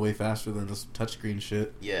keyboard's still way faster than this touchscreen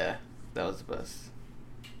shit. Yeah, that was the best.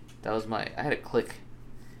 That was I had a click,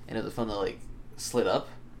 and it was a phone that like slid up,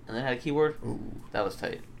 and then had a keyboard. Ooh. That was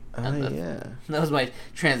tight. Oh And that- yeah. That was my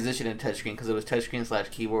transition in touchscreen because it was touchscreen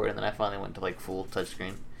 / keyboard, and then I finally went to like full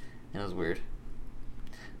touchscreen, and it was weird.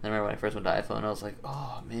 I remember when I first went to iPhone, I was like,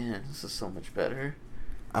 "Oh man, this is so much better."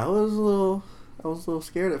 I was a little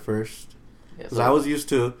scared at first Yeah, because I was used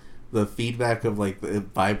to the feedback of like it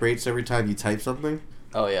vibrates every time you type something.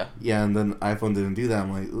 Oh yeah, Yeah, and then iPhone didn't do that.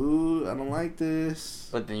 I'm like, ooh, I don't like this.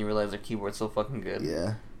 but then you realize their keyboard's so fucking good.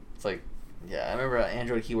 Yeah. It's like, yeah, I remember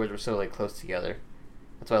Android keyboards were so like close together.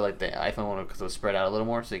 That's why I like the iPhone one because it was spread out a little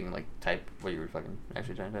more, so you can like type what you were fucking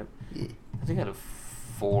actually trying to type. Yeah. I think I had a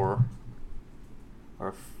 4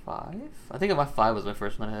 or 5. I think my 5 was my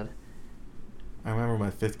first one I had. I remember my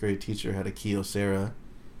 5th grade teacher had a Kyocera,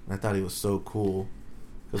 and I thought he was so cool.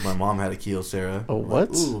 Because my mom had a Kyocera. Oh, I'm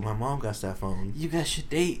what? Like, ooh, my mom got that phone. You guys should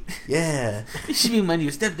date. Yeah. You should be my new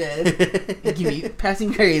stepdad. You give me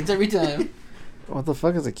passing grades every time. What the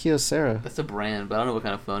fuck is a Kyocera? That's a brand, but I don't know what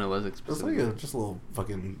kind of phone it was. It's like just a little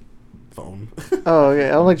fucking phone. Oh, okay.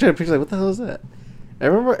 I'm like trying to picture, like, what the hell is that? I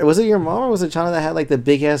remember, was it your mom or was it Chana that had, like, the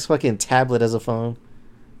big ass fucking tablet as a phone?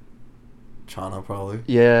 Chana, probably.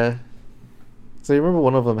 Yeah. So I remember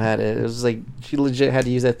one of them had it. It was like, she legit had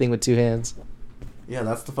to use that thing with 2 hands. Yeah,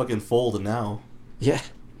 that's the fucking fold now. Yeah.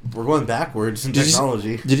 We're going backwards in Did you-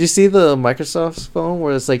 technology. Did you see the Microsoft's phone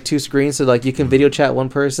where it's like 2 screens, so like you can video chat one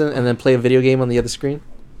person and then play a video game on the other screen?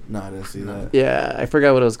 No, I didn't see that. Yeah, I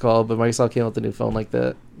forgot what it was called, but Microsoft came out with a new phone like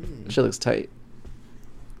that. Shit looks tight.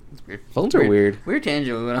 It's weird. Phones are weird. Weird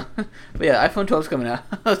tangent we went on. But yeah, iPhone 12's coming out.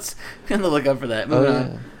 Let's be on the lookout for that. Oh, Moving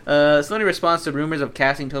yeah. on. Sony responds to rumors of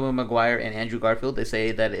casting Tobey Maguire and Andrew Garfield. They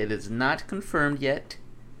say that it is not confirmed yet.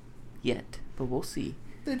 But we'll see.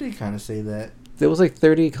 They did kind of say that. There was like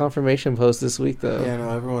 30 confirmation posts this week, though. Yeah, no,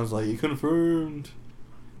 everyone's like, you confirmed.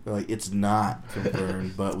 They're like, it's not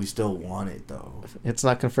confirmed, but we still want it, though. It's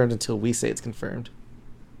not confirmed until we say it's confirmed.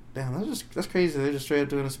 Damn, that's crazy. They're just straight up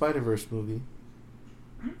doing a Spider-Verse movie.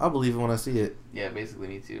 I'll believe it when I see it. Yeah, basically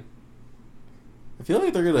me too. I feel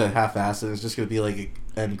like they're going to half-ass it. It's just going to be like an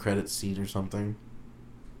end credit scene or something.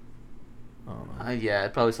 I don't know. Yeah,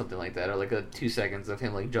 probably something like that, or like a 2 seconds of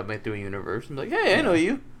him like jumping through a universe and like, hey, I know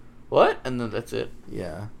you. What? And then that's it.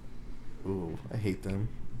 Yeah. Ooh, I hate them.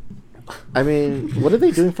 I mean, what are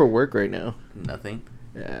they doing for work right now? Nothing.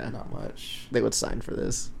 Yeah. Not much. They would sign for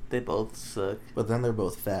this. They both suck. But then they're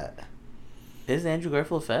both fat. Is Andrew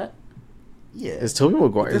Garfield fat? Yeah. Is Tobey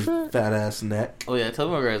Maguire His fat? fat-ass neck. Oh yeah,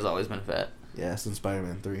 Tobey Maguire has always been fat. Yeah, since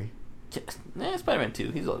Spider-Man 3. Nah, Spider-Man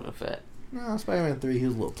 2, he's always been fat. No, Spider-Man 3, he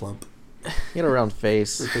was a little plump. He had a round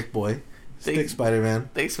face. He's a thick boy. Thick- Thick Spider-Man.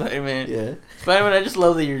 Thanks, Spider-Man. Yeah. Spider-Man, I just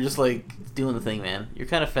love that you're just like doing the thing, man. You're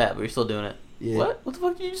kind of fat, but you're still doing it. Yeah. What? What the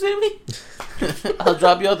fuck did you say to me? I'll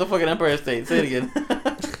drop you out the fucking Empire State. Say it again.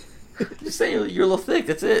 Just say you're a little thick.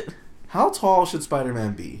 That's it. How tall should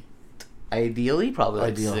Spider-Man be? Ideally, probably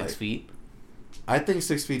like Ideal 6 height. feet. I think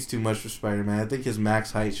 6 feet's too much for Spider-Man. I think his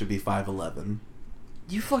max height should be 5'11".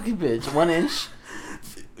 You fucking bitch. 1 inch.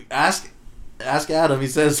 Ask Adam. He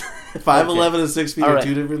says 5'11" and 6 feet All are right.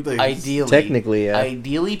 2 different things. Ideally. Technically, yeah.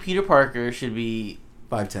 Ideally, Peter Parker should be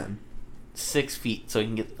 5'10". 6 feet so he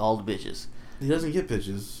can get all the bitches. He doesn't get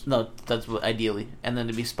pitches. No, that's what ideally. And then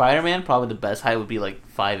to be Spider-Man, probably the best height would be like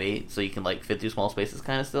 5'8", so you can like fit through small spaces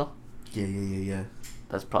kind of still. Yeah.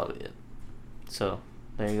 That's probably it. So,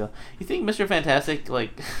 there you go. You think Mr. Fantastic,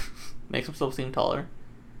 like, makes himself seem taller?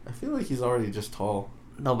 I feel like he's already just tall.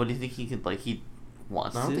 No, but do you think he could, like, he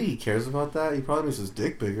wants I don't to? think he cares about that. He probably makes his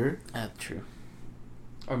dick bigger. That's true.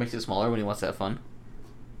 Or makes it smaller when he wants to have fun.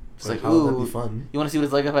 Just Like, like, how would that ooh, be fun? you want to see what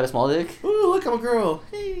it's like if I had a small dick? Ooh, look, I'm a girl.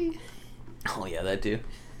 Hey. Oh, yeah, that too.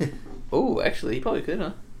 Oh, actually, he probably could,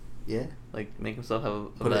 huh? Yeah. Like, make himself have a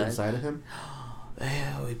Put it bag. inside of him.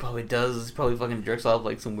 Ew, he probably does. He probably fucking jerks off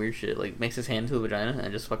like some weird shit. Like makes his hand into a vagina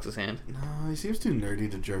and just fucks his hand. No, he seems too nerdy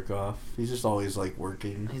to jerk off. He's just always like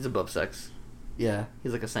working. He's above sex. Yeah.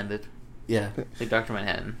 He's like ascended. Yeah. Like Dr.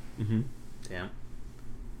 Manhattan. Mm-hmm. Damn.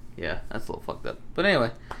 Yeah, that's a little fucked up. But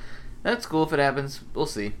anyway, that's cool if it happens. We'll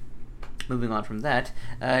see. Moving on from that,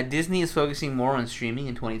 Disney is focusing more on streaming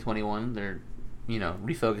in 2021. They're,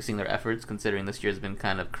 refocusing their efforts considering this year's been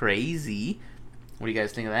kind of crazy. What do you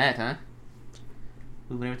guys think of that, huh?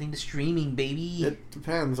 Moving everything to streaming, baby. It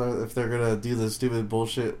depends if they're gonna do the stupid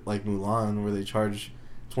bullshit like Mulan, where they charge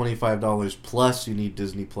 $25 plus you need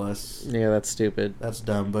Disney Plus. Yeah, that's stupid. That's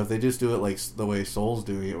dumb. But if they just do it like the way Soul's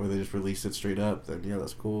doing it, where they just release it straight up, then yeah,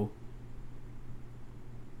 that's cool.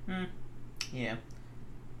 Yeah.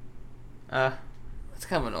 It's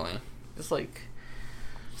kind of annoying. Just like,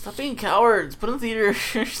 stop being cowards. Put in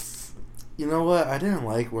theaters. You know what? I didn't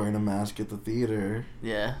like wearing a mask at the theater.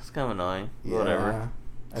 Yeah, it's kind of annoying. Yeah. Whatever.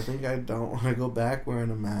 I think I don't want to go back wearing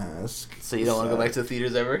a mask. So you don't want to go back to the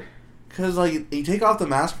theaters ever? Because, like, you take off the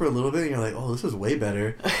mask for a little bit and you're like, oh, this is way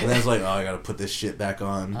better. And then it's like, oh, I gotta put this shit back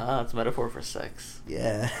on. It's a metaphor for sex.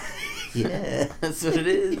 Yeah. Yeah. That's what it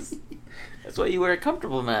is. That's why you wear a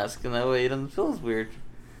comfortable mask, and that way it doesn't feel as weird.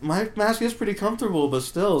 My mask is pretty comfortable, but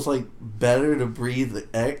still, it's, like, better to breathe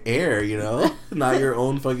air, you know? Not your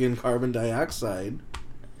own fucking carbon dioxide.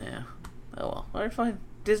 Yeah. Oh well. Alright, fine.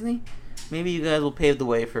 Disney, maybe you guys will pave the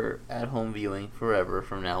way for at-home viewing forever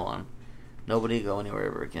from now on. Nobody go anywhere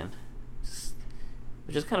ever again.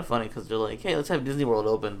 Which is kind of funny, because they're like, hey, let's have Disney World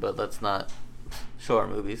open, but let's not show our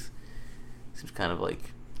movies. Seems kind of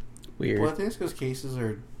like Weird. Well, I think it's because cases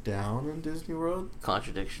are down in Disney World.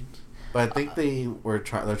 contradictions. But I think they're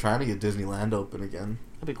trying to get Disneyland open again.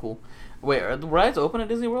 That'd be cool. Wait, are the rides open at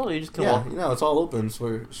Disney World, or you just can walk? It's all open. So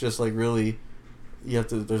it's just like really, you have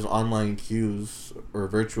to. There's online queues or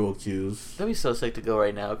virtual queues. That'd be so sick to go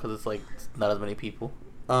right now because it's like not as many people.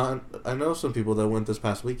 I know some people that went this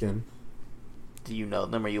past weekend. Do you know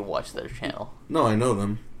them or you watch their channel? No, I know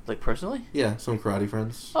them. Like personally? Yeah, some karate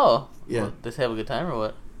friends. Oh, yeah. Well, did they have a good time or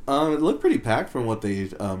what? It looked pretty packed from what they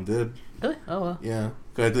did. Really? Oh well. Yeah,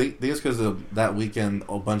 'cause I think it's because of that weekend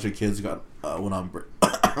a bunch of kids went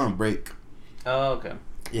on break. Oh, okay.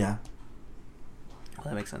 Yeah. Well,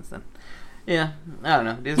 that makes sense then. Yeah, I don't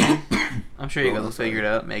know. Disney. I'm sure you guys will figure it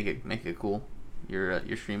out. Make it cool. Your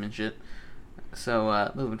streaming shit.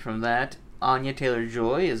 So moving from that, Anya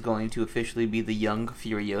Taylor-Joy is going to officially be the young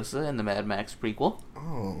Furiosa in the Mad Max prequel.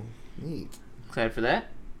 Oh, neat. Excited for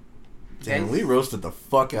that? Damn, we roasted the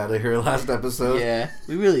fuck out of her last episode. Yeah,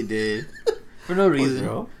 we really did. For no reason.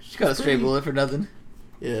 Girl. She got a straight bullet for nothing.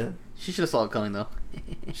 Yeah. She should have saw it coming though.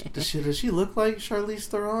 Does she look like Charlize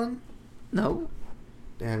Theron? No.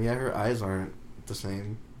 Damn, yeah, her eyes aren't the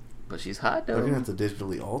same. But she's hot though. They're gonna have to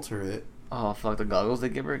digitally alter it. Oh fuck, the goggles they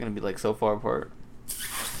give her are gonna be like so far apart.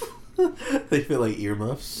 They feel like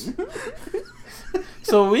earmuffs.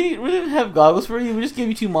 So we didn't have goggles for you, we just gave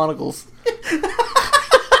you 2 monocles.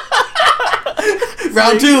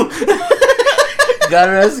 Round 2! Got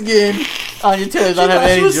her ass again. Anya Taylor's not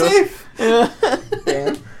having any joy. Safe. Yeah.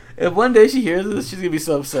 Damn. If one day she hears this, she's gonna be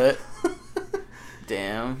so upset.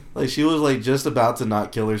 Damn. Like, she was, like, just about to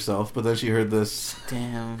not kill herself, but then she heard this.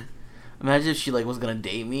 Damn. Imagine if she, like, was gonna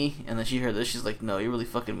date me, and then she heard this, she's like, no, you're really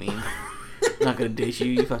fucking mean. I'm not gonna date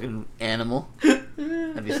you, you fucking animal.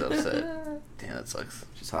 I'd be so upset. Damn, that sucks.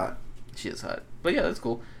 She's hot. She is hot. But yeah, that's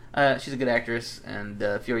cool. She's a good actress, and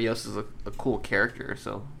Furiosa is a cool character,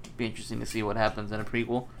 so it'd be interesting to see what happens in a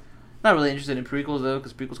prequel. Not really interested in prequels, though,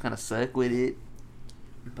 because prequels kind of suck with it.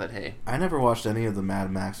 But hey. I never watched any of the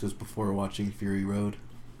Mad Maxes before watching Fury Road.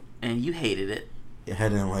 And you hated it. Yeah, I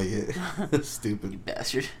didn't like it. You Stupid.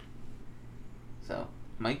 bastard. So,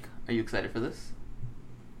 Mike, are you excited for this?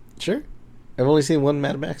 Sure. I've only seen one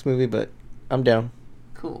Mad Max movie, but I'm down.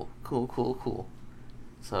 Cool.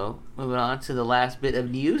 So, moving on to the last bit of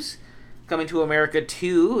news. Coming to America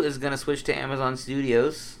 2 is going to switch to Amazon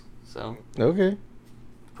Studios. So, Okay.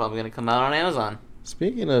 probably going to come out on Amazon.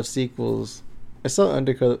 Speaking of sequels, I saw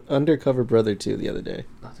Undercover Brother 2 the other day.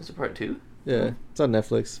 Oh, there's a part 2? Yeah, it's on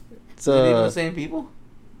Netflix. It's Are they even the same people?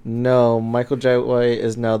 No, Michael Jai White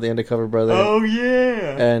is now the undercover brother. Oh,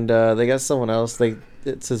 yeah! And they got someone else.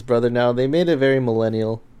 It's his brother now. They made it very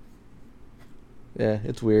millennial. Yeah,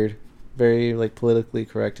 it's weird. Very, like, politically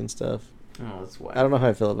correct and stuff. Oh, that's wild. I don't know how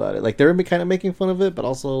I feel about it. Like, they were kind of making fun of it, but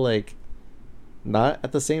also, like, not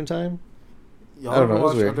at the same time. Y'all I don't ever know, it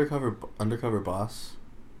was watched weird. Undercover Boss?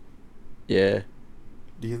 Yeah.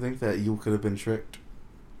 Do you think that you could have been tricked?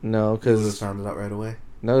 No, You would have because found it out right away?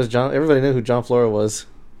 no, it was John. Everybody knew who John Flora was.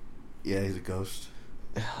 Yeah, he's a ghost.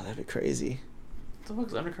 Oh, that'd be crazy. What the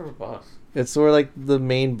fuck's Undercover Boss? It's where, like, the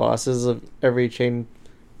main bosses of every chain,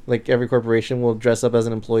 like, every corporation will dress up as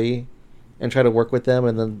an employee and try to work with them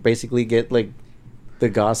and then basically get, like, the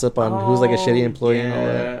gossip on who's, like, a shitty employee and all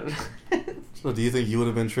that. So do you think you would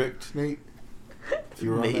have been tricked, Nate? If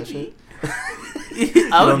you were on that shit? I You would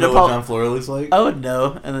don't know know. what John Flora looks like? I would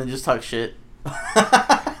know, and then just talk shit.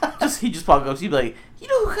 He just pop up. He'd be like, "You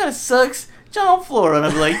know who kind of sucks? John Flora." And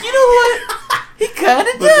I'd be like, "You know what? He kind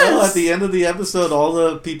of But no, does." at the end of the episode, all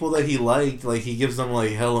the people that he liked, like, he gives them,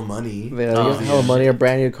 like, hella money. Yeah, Oh, he gives hella money or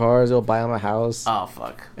brand new cars. They'll buy him a house. Oh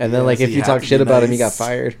fuck! And then, Yeah, like, so if you you have talk to shit be about him, you got nice.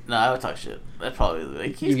 fired. No, I would talk shit. That'd probably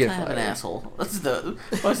like he's You get kind of an fired. asshole. That's the.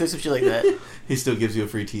 Why say some shit like that? He still gives you a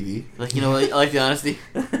free TV. Like, you know what? I like the honesty.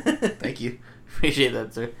 Thank you. Appreciate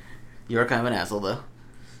that, sir. You are kind of an asshole, though.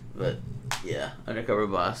 But yeah, Undercover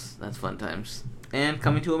Boss. That's fun times. And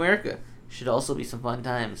Coming to America should also be some fun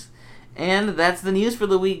times. And that's the news for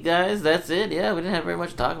the week, guys. That's it. Yeah, we didn't have very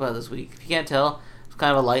much to talk about this week. If you can't tell, it's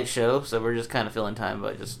kind of a light show, so we're just kind of filling time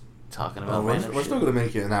by just talking about random We're shit. still going to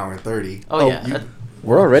make it an hour and 30. Oh, yeah. you-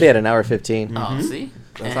 We're already at an hour 15. Oh, Mhm. see?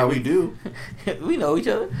 That's And how we do. we know each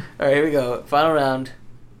other. All right, here we go. Final round.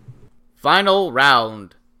 Final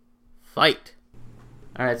round. Fight.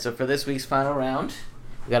 All right, so for this week's final round,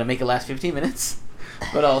 we got to make it last 15 minutes,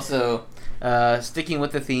 but also sticking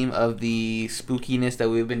with the theme of the spookiness that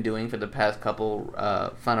we've been doing for the past couple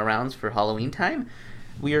final rounds for Halloween time.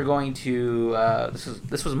 We are going to.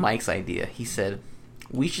 This was Mike's idea. He said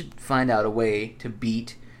we should find out a way to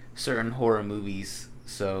beat certain horror movies.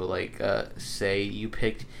 So, like, say you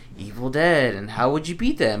picked Evil Dead, and how would you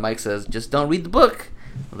beat that? And Mike says, just don't read the book.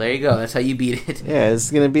 Well, there you go. That's how you beat it. Yeah,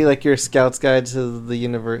 it's gonna be like your Scout's Guide to the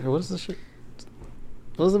Universe. What is the shit?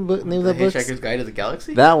 What was the name of The that book? Hitchhiker's Guide to the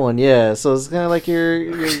Galaxy? That one, yeah. So it's kind of like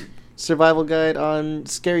your survival guide on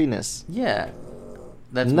scariness. Yeah.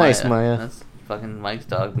 That's Nice, Maya. That's fucking Mike's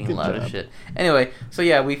dog being Good loud job. as shit. Anyway, so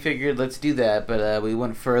yeah, we figured let's do that, but we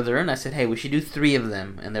went further, and I said, hey, we should do 3 of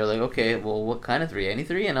them. And they're like, okay, well, what kind of 3? Any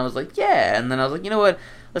 3? And I was like, yeah. And then I was like, you know what?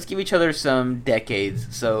 Let's give each other some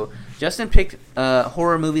decades. So Justin picked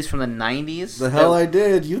horror movies from the 90s. The hell I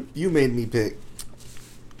did. You made me pick.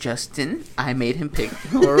 Justin, I made him pick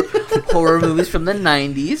horror movies from the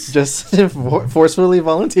 90s. Just forcefully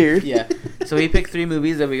volunteered. Yeah. So he picked 3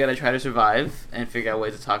 movies that we got to try to survive and figure out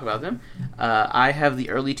ways to talk about them. I have the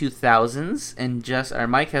early 2000s, and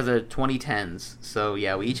Mike has the 2010s. So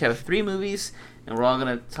yeah, we each have 3 movies, and we're all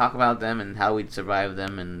gonna talk about them and how we'd survive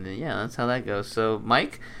them, and yeah, that's how that goes. So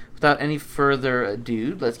Mike, without any further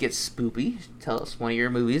ado, let's get spoopy. Tell us one of your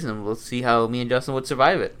movies, and we'll see how me and Justin would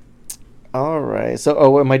survive it. All right.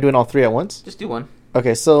 So, am I doing all 3 at once? Just do one.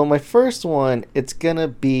 Okay. So my first one, it's gonna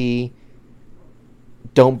be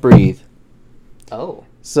Don't Breathe. Oh.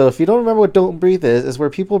 So if you don't remember what Don't Breathe is where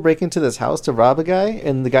people break into this house to rob a guy,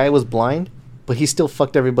 and the guy was blind, but he still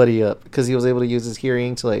fucked everybody up because he was able to use his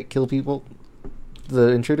hearing to like kill people. The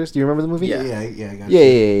intruders. Do you remember the movie? Yeah. I got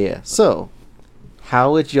Yeah. So,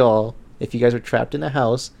 how would y'all, if you guys were trapped in a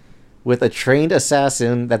house with a trained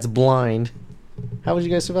assassin that's blind, how would you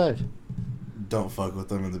guys survive? Don't fuck with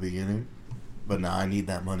them in the beginning. But nah, I need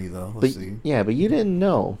that money though. But Let's see. yeah, but you didn't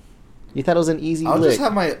know. You thought it was an easy I'll lick.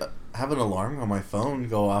 just have an alarm on my phone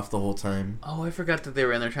go off the whole time. Oh, I forgot that they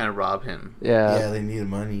were in there trying to rob him. Yeah, they needed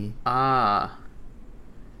money. Ah.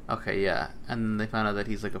 Okay, yeah. And then they found out that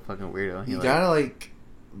he's like a fucking weirdo. He You like, gotta like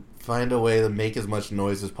find a way to make as much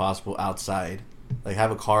noise as possible outside. Like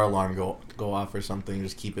have a car alarm go off or something.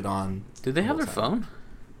 Just keep it on. Did they have the their whole time. phone?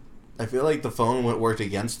 I feel like the phone worked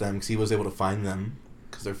against them because he was able to find them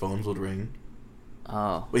because their phones would ring.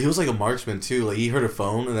 Oh. But he was like a marksman too. Like he heard a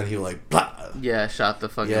phone and then he was like, blah! Yeah, shot the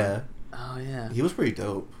fucking... Yeah, Oh, yeah. he was pretty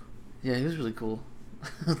dope. Yeah, he was really cool.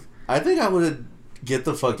 I think I would get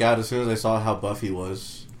the fuck out as soon as I saw how buff he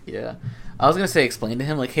was. Yeah. I was going to say, explain to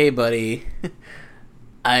him, like, hey, buddy,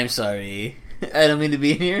 I'm sorry. I don't mean to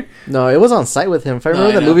be in here. No, it was on site with him. If I No,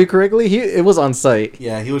 remember I the know. movie correctly, it was on site.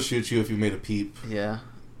 Yeah, he would shoot you if you made a peep. Yeah.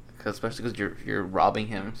 Especially because you're robbing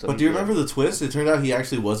him. So But do you remember the twist? It turned out he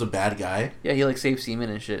actually was a bad guy. Yeah, he, like, saved semen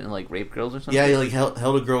and shit and, like, raped girls or something. Yeah, he like held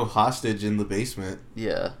a girl hostage in the basement.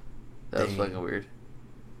 Yeah. That was Dang. fucking weird.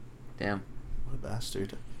 Damn. What a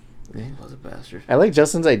bastard. He was a bastard. I like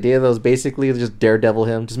Justin's idea, though, is basically just daredevil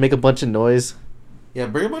him. Just make a bunch of noise. Yeah,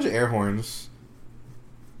 bring a bunch of air horns.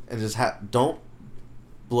 And just don't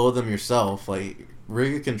blow them yourself. Like,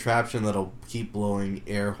 rig a contraption that'll keep blowing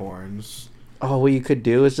air horns. Oh, what you could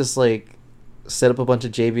do is just, like, set up a bunch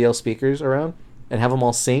of JBL speakers around and have them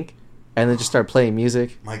all sync and then just start playing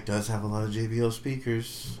music. Mike does have a lot of JBL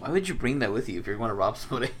speakers. Why would you bring that with you if you're going to rob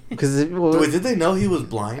somebody? Because Wait, did they know he was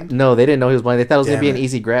blind? No, they didn't know he was blind. They thought it was going to be Damn an it.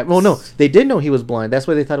 easy grab. Well, no, they did know he was blind. That's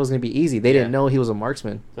why they thought it was going to be easy. They didn't Yeah. know he was a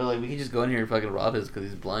marksman. They're like, we can just go in here and fucking rob his because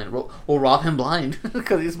he's blind. We'll rob him blind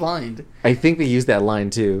because he's blind. I think they used that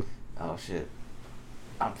line, too. Oh, shit.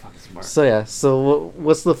 I'm fucking smart. So, yeah. So,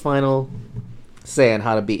 what's the final say on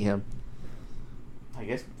how to beat him? I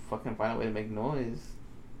guess fucking find a way to make noise.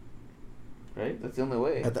 Right? That's the only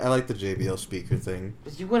way. I like the JBL speaker thing.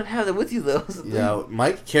 But you wouldn't have that with you, though. That's the thing. Yeah,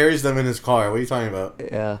 Mike carries them in his car. What are you talking about?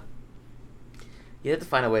 Yeah. You have to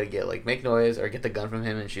find a way to get, like, make noise or get the gun from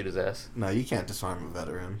him and shoot his ass. No, you can't disarm a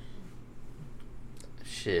veteran.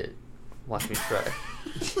 Shit. Watch me try.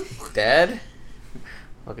 Dad?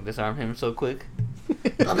 Fucking disarm him so quick.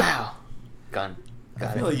 Pow! Gun. I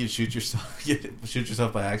Got feel it. like you shoot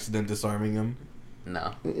yourself by accident disarming him.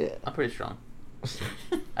 No. Yeah. I'm pretty strong.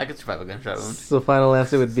 I could survive a gunshot wound. So, the final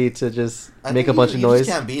answer would be to just I make think a bunch of you noise. just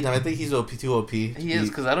can't beat him. I think he's too OP. He is,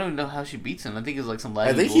 because I don't even know how she beats him. I think it's like some laggy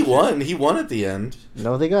I think he bullshit. won. He won at the end,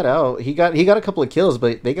 No, they got out. He got a couple of kills,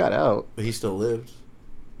 but they got out. but he still lived.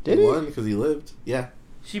 Did he? won because he lived. Yeah,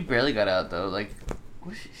 She barely got out, though. Like,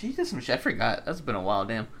 she did some shit. I forgot. That's been a while,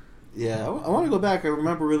 damn. yeah. I want to go back. I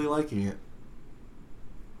remember really liking it.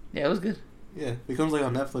 Yeah, it was good. Yeah, if it becomes like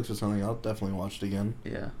on Netflix or something, I'll definitely watch it again.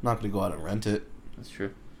 Yeah, I'm not gonna go out and rent it. that's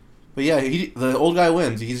true. But yeah, the old guy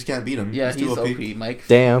wins. You just can't beat him. Yeah, too he's OP. Mike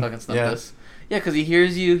Damn. fucking stumped Yeah. us. Yeah, because he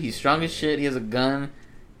hears you. He's strong as shit. He has a gun.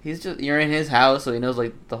 You're in his house, so he knows,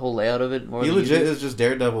 like, the whole layout of it more He than you legit do. is just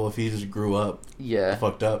Daredevil if he just grew up, Yeah,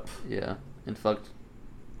 fucked up, yeah. And fucked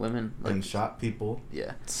women. Like, and shot people.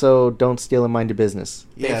 yeah. So, don't steal and mind your business.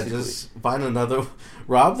 Yeah, Basically. just find another.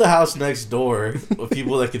 Rob the house next door with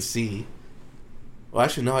people that could see. Well,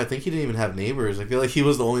 actually, no. I think he didn't even have neighbors. I feel like he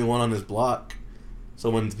was the only one on his block. So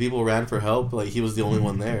when people ran for help, like, he was the only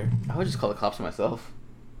one there. I would just call the cops myself.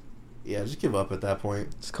 Yeah, just give up at that point.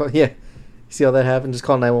 Just call. Yeah. See how that happened? Just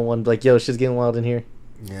call 911. Like, yo, shit's getting wild in here.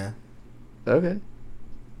 Yeah. Okay.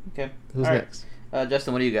 Okay. Who's All right. next?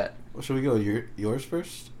 Justin, what do you got? Well, should we go yours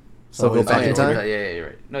first? So go wait, back in order? time? Yeah, you're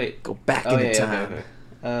right. No, wait. Go back Oh, in yeah, time. okay.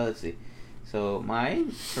 Let's see. So my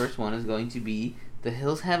first one is going to be The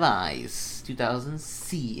Hills Have Eyes,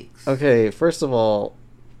 2006. Okay, first of all,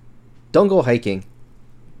 don't go hiking.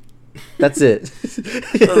 That's it.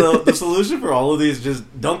 So the solution for all of these is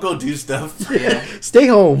just don't go do stuff. Yeah. Stay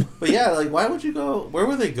home. But yeah, like, why would you go? Where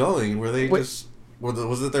were they going? Were they Wait. just?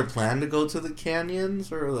 Was it their were to go to the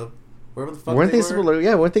canyons or wherever the fuck Weren't they they were? supposed to,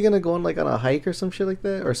 yeah, weren't they gonna go on like on a hike or some shit like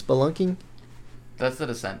that? Or spelunking? That's The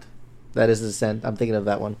Descent. That is the Descent. I'm thinking of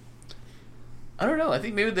that one. I don't know. I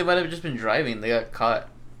think maybe they might have just been driving. They got caught.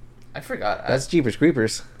 I forgot. That's Jeepers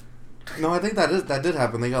Creepers. No, I think that did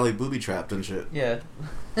happen. They got like booby trapped and shit. Yeah.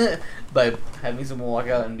 By having someone walk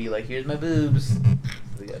out and be like, here's my boobs.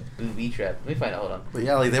 They got booby trapped. Let me find out. Hold on. But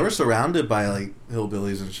yeah, like they were surrounded by like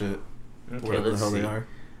hillbillies and shit. Okay, Whatever the let's hell see. they are.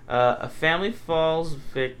 A family falls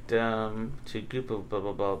victim to a group of blah,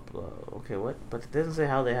 blah, blah, blah. Okay, what? But it doesn't say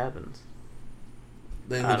how that happens.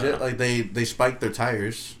 They I don't legit know. like they spiked their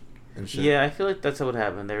tires and shit. Yeah, I feel like that's what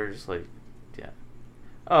happened. They were just like, yeah.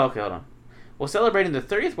 Oh, okay, hold on. While celebrating the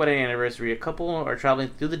 30th wedding anniversary, a couple are traveling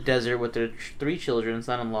through the desert with their 3 children,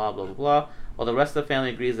 son-in-law, blah, blah, blah, while the rest of the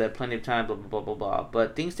family agrees they have plenty of time, blah, blah, blah, blah, blah.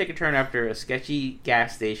 But things take a turn after a sketchy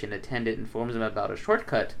gas station attendant informs them about a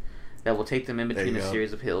shortcut that will take them in There between you a go.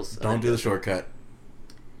 series of hills. Don't do the shortcut.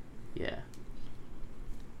 Yeah.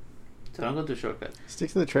 So don't go through a shortcut.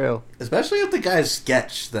 Stick to the trail. Especially if the guy's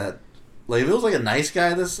sketch that, like, if it was like a nice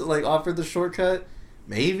guy that's like offered the shortcut,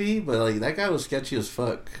 maybe. But like that guy was sketchy as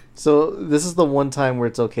fuck. So this is the one time where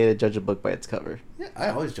it's okay to judge a book by its cover. Yeah, I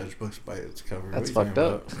always judge books by its cover. That's What are you fucked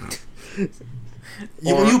up. talking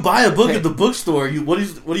about? When you buy a book at the bookstore, what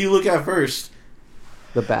do you look at first?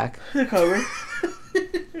 The back. The cover.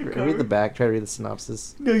 Read the back. Try to read the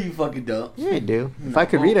synopsis. No, you fucking don't. Yeah, I do. If I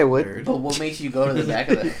could read, I would. Nerd. But what makes you go to the back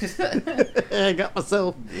of the... I got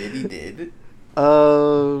myself. He did.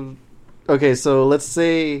 Okay, so let's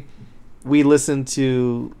say we listen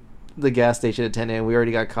to the gas station attendant and we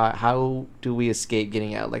already got caught. How do we escape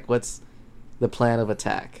getting out? Like, what's the plan of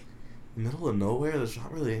attack? Middle of nowhere, there's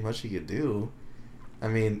not really much you could do. I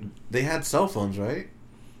mean, they had cell phones, right?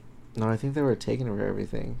 No, I think they were taking over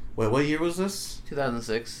everything. Wait, what year was this?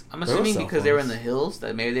 2006. I'm There were assuming cell because they were in phones. the hills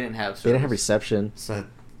that maybe they didn't have service. They didn't have reception. So,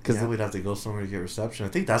 'Cause yeah, we'd have to go somewhere to get reception. I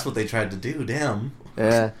think that's what they tried to do. Damn.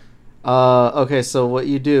 Yeah. Okay, so what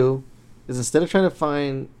you do is instead of trying to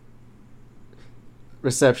find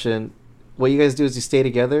reception, what you guys do is you stay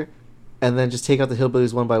together and then just take out the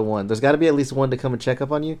hillbillies one by one. There's got to be at least one to come and check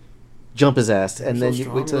up on you. Jump his ass. They're And so then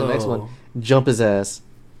you wait till the next strong, one. Jump his ass.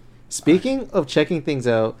 Speaking of checking things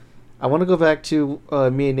out, I want to go back to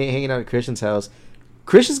me and Nate hanging out at Christian's house.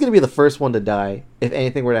 Christian's going to be the first one to die if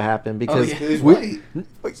anything were to happen because yeah. He's we-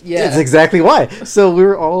 white. Yeah. that's exactly why. So we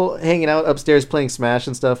were all hanging out upstairs playing Smash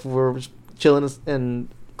and stuff. We were just chilling, and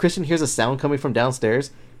Christian hears a sound coming from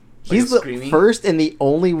downstairs. Like He's the screaming? first and the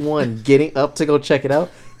only one getting up to go check it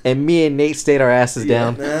out, and me and Nate stayed our asses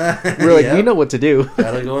down. We're like, Yep. we know what to do.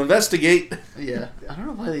 Gotta go investigate. Yeah. I don't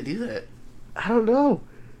know why they do that. I don't know.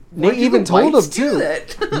 Why Nate do even the told him whites do too.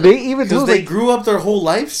 that? Nate even Because told they like, grew up their whole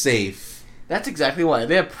life safe. That's exactly why.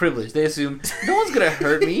 They have privilege. They assume no one's gonna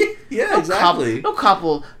hurt me. Yeah, no exactly. Cop, no cop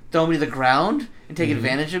will throw me to the ground and take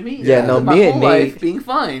advantage of me. Yeah, no, my me whole and life Nate- being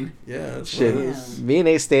fine. Yeah, that's shit. what it is. Me and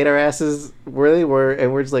Nate stayed our asses where they were,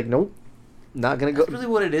 and we're just like, nope, not gonna go. That's really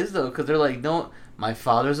what it is, though, because they're like, "No, my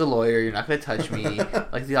father's a lawyer. You're not gonna touch me."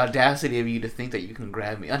 Like the audacity of you to think that you can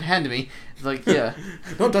grab me, unhand me. It's like, yeah,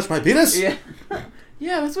 Don't touch my penis. yeah,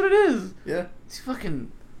 yeah. That's what it is. Yeah. It's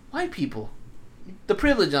fucking white people. The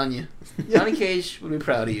privilege on you. Johnny Cage would be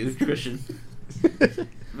proud of you, Christian.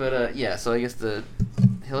 But yeah, so I guess the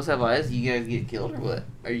Hills Have Eyes. You guys get killed or what?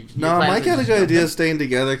 Are you? No, my kind of good idea is staying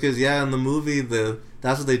together because yeah, in the movie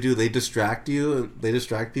that's what they do. They distract you. They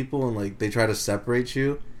distract people and like they try to separate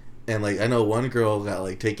you. And like I know one girl got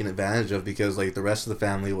like taken advantage of because like the rest of the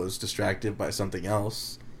family was distracted by something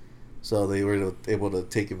else. So they were able to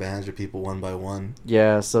take advantage of people one by one.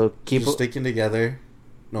 Yeah, so keep Just sticking together,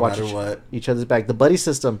 no watch matter what. each other's back. The buddy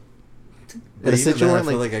system. But In a even then, I situation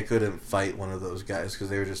feel like- like I couldn't fight one of those guys because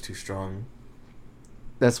they were just too strong.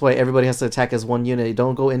 That's why everybody has to attack as one unit.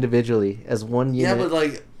 Don't go individually as one unit. Yeah, but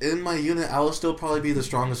like in my unit, I will still probably be the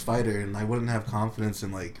strongest fighter, and I wouldn't have confidence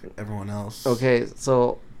in like everyone else. Okay,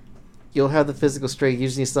 so you'll have the physical strength. You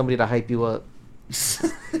just need somebody to hype you up.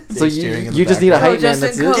 So you just need a hype man.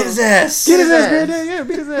 That's it. Go. Get his ass. Get his ass, granddad. Yeah,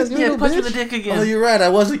 beat his ass. You Yeah, little punch him bitch. in the dick again. Oh, you're right. I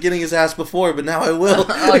wasn't getting his ass before, but now I will.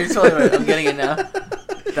 Oh, you're totally right. I'm getting it now.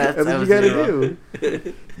 That's what you gotta do.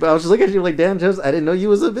 But I was just looking at you like, damn, Jones, I didn't know you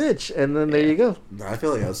was a bitch. And then there you go. No, I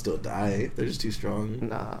feel like I'll still die. They're just too strong.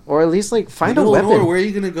 Nah. Or at least, like, find a No, weapon. no, where are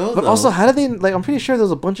you gonna go? But though? also, how did they, like, I'm pretty sure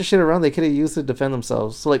there's a bunch of shit around they could have used to defend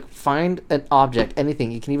themselves. So, like, find an object,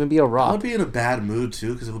 anything. It can even be a I'll rock. be in a bad mood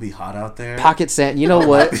too because it'll be hot out there. Pocket sand. You know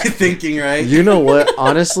what? Thinking right. You know what?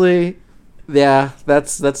 Honestly, yeah,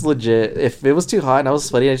 that's legit. If it was too hot and I was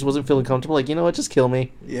sweaty, I just wasn't feeling comfortable. Like, you know what? Just kill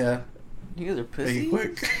me. Yeah. You guys are Make pussy. it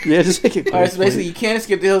quick. Yeah, just make it quick. Alright, so basically you can't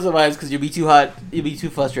escape the Hills of Ice because you'll be too hot. You'll be too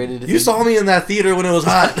frustrated. You saw me in that theater when it was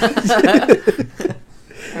hot.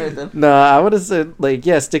 Alright then. No, I would have said, like,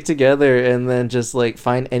 yeah, stick together and then just, like,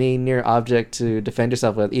 find any near object to defend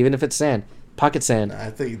yourself with, even if it's sand. Pocket sand. I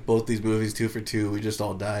think both these movies 2 for 2. We just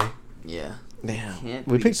all die. Yeah. Damn. Can't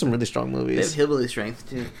We be- picked some really strong They have movies. hillbilly strength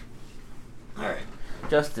too. Alright.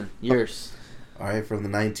 Justin, yours. All right, from the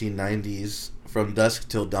 1990s, From Dusk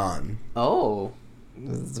Till Dawn. Oh.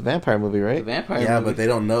 It's a vampire movie, The right? vampire Yeah, movie. but they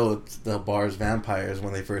don't know it's the bar's vampires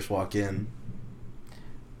when they first walk in.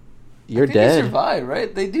 You're I think They dead. survive,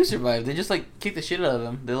 right? They do survive. They just like kick the shit out of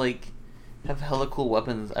them. They like have hella cool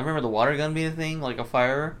weapons. I remember the water gun being a thing, like a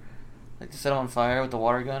fire, like to set them on fire with the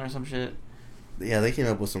water gun or some shit. Yeah, they came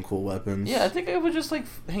up with some cool weapons. Yeah, I think I would just like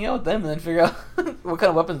hang out with them and then figure out what kind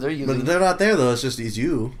of weapons they're using. But they're not there though. It's just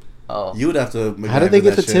you. Oh, You would have to. How did they MacGyver get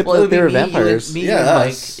that the shit. tip? well, it would they be were me, you and- vampires. Me Yeah, and Mike.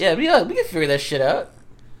 us. Yeah, we could figure that shit out.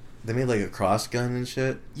 They made like a cross gun and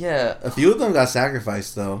shit. Yeah. A few of them got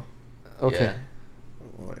sacrificed though. Okay. Yeah.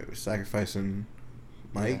 Well, they were sacrificing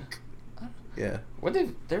Mike. Yeah. Were they?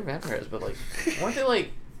 They're vampires, but like, weren't they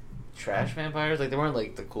like trash vampires? Like they weren't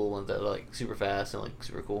like the cool ones that are like super fast and like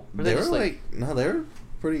super cool. Were They were just, like no, they were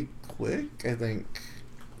pretty quick. I think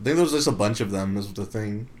there was just a bunch of them. Is the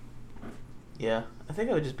thing. Yeah, I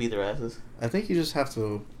think I would just beat their asses. I think you just have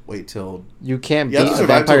to wait till. You can't You have beat to a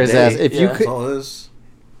survive till vampire's day. ass. If Yeah. you That's could, all it is.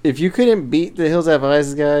 if you couldn't beat the Hills Have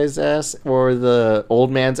Eyes guy's ass or the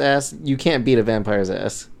old man's ass, you can't beat a vampire's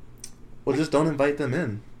ass. Well, just don't invite them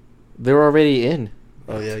in. They're already in.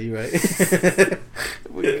 Oh yeah, you're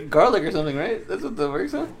right. Garlic or something, right? That's what that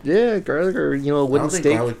works on. Yeah, garlic or I wooden don't think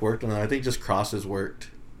steak. garlic worked on that. I think just crosses worked.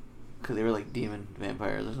 Because they were like demon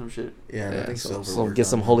vampires or some shit. Yeah, and I Yeah, think so, silver. so worked get on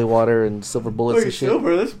some that. holy water and silver bullets and shit.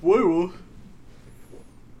 That's werewolf.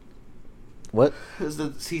 What?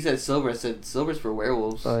 He said silver. I said silver's for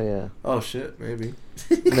werewolves. Oh yeah. Oh shit, maybe.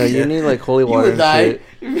 No, you need like holy You water would and die.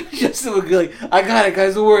 shit. Justin would be like, I got it,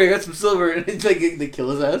 guys. Don't worry. I got some silver. And it's like they kill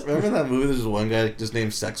his ass. Remember that movie? There's this one guy just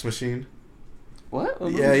named Sex Machine. What?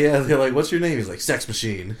 What Yeah, movie? yeah. They're like, "What's your name?" He's like, "Sex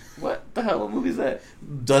Machine." What the hell? What movie is that?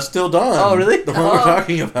 Dusk Till Dawn. Oh, really? The one we're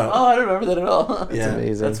talking about. Oh, I don't remember that at all. That's Yeah.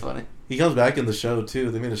 amazing. That's funny. He comes back in the show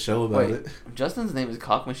too. They made a show about Wait, it. Justin's name is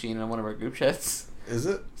Cock Machine in one of our group chats. Is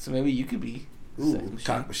it? So maybe you could be Ooh, Sex Machine.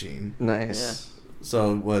 Cock Machine. Nice.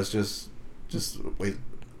 So it was just wait,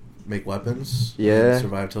 make weapons. Yeah. and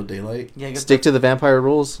survive till daylight. Yeah, I guess Stick to the vampire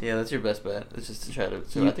rules. Yeah, that's your best bet. It's just to try to.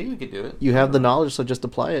 So You- I think we could do it. You have the knowledge, so just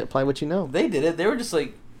apply it. Apply what you know. They did it. They were just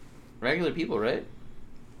like regular people, right?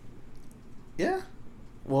 Yeah.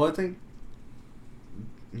 Well, I think.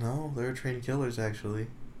 No, they were trained killers actually.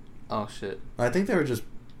 Oh shit! I think they were just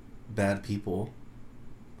bad people.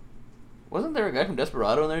 Wasn't there a guy from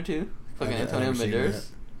Desperado in there too? Fucking I've Antonio never seen Banderas,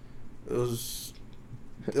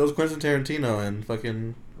 It was Quentin Tarantino and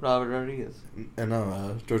fucking Robert Rodriguez.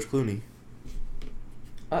 George Clooney.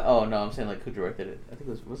 Oh no, I'm saying like who directed it? I think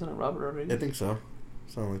wasn't it Robert Rodriguez? I think so,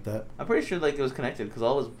 something like that. I'm pretty sure like it was connected because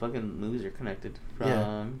all his fucking movies are connected from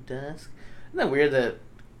Yeah. Dusk. Isn't that weird that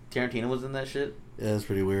Tarantino was in that shit? Yeah, that's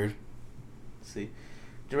pretty weird. Let's see,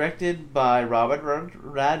 directed by Robert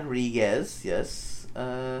Rodriguez. Yes.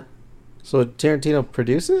 So Tarantino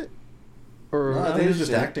produce it, or No, I think it was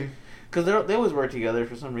just shit. acting. Because they always work together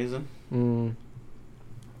for some reason. Mm.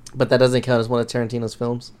 But that doesn't count as one of Tarantino's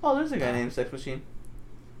films. Oh, there's a guy named Sex Machine.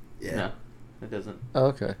 Yeah. No, it doesn't. Oh,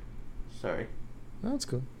 okay, Sorry. that's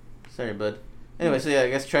cool. Sorry, bud. Anyway, so yeah, I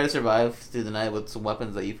guess try to survive through the night with some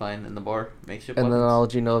weapons that you find in the bar. Makeshift And then weapons. I'll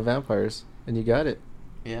let you know of vampires, and you got it.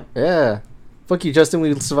 Yeah. Yeah. Fuck you, Justin.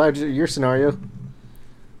 We survived your scenario.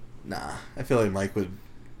 Nah, I feel like Mike would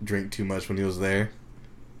drink too much when he was there.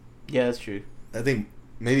 Yeah, that's true. I think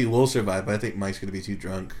maybe we'll survive, but I think Mike's gonna be too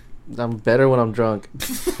drunk. I'm better when I'm drunk.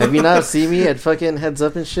 Have you not seen me at fucking Heads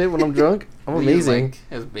Up and shit when I'm drunk? I'm We'll use amazing. Mike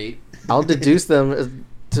as bait. I'll deduce them as,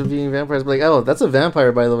 to being vampires. Be like, oh, that's a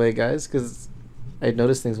vampire, by the way, guys, because I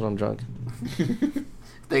notice things when I'm drunk.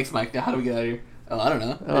 Thanks, Mike. Now, how do we get out of here? Oh, I don't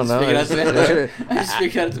know. I don't know. I just figured out I it's I just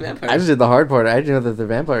figured out it's vampires. I just did the hard part. I didn't know that they're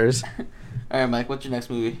vampires. All right, Mike. What's your next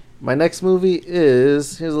movie? My next movie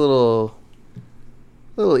is here's a little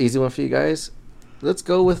easy one for you guys. Let's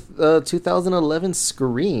go with 2011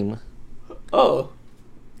 Scream. Oh,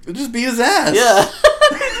 Just beat his ass. yeah.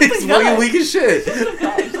 He's fucking weak as shit.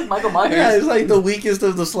 It's like Michael Myers. Yeah, it's like the weakest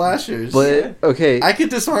of the slashers. But okay, I could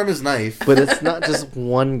disarm his knife. but it's not just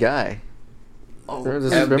one guy. Oh, There's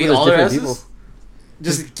beat all their asses?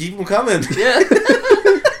 Just keep them coming. Yeah.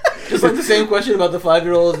 Just like the same question about the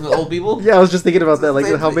 5-year-olds and the old people. Yeah, I was just thinking about that. Like,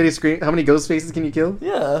 Same how thing. many ghost faces can you kill?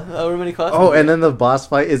 Yeah, however many costumes. Oh, and then the boss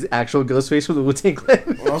fight is actual Ghostface from the Wu-Tang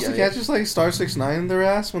Clan. Also, Yeah, can't just like star 6ix9ine their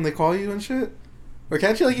ass when they call you and shit? Or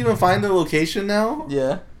can't you like even find their location now?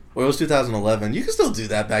 Yeah. Well, it was 2011. You can still do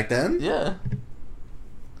that back then. Yeah.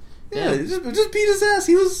 Yeah, just beat his ass.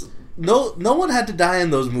 He was no one had to die in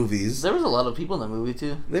those movies. There was a lot of people in that movie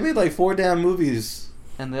too, They made like 4 damn movies.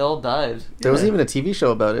 and they all died. There wasn't Yeah. even a TV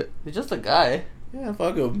show about it. He's just a guy, Yeah,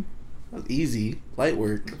 fuck him. That was easy, light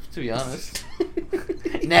work. to be honest.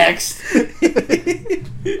 Next.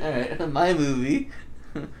 All right, my movie.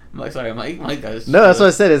 Mike guys. No, that's what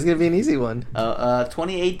I said. It's gonna be an easy one.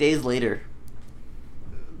 28 Days Later,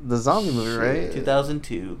 The zombie movie, right?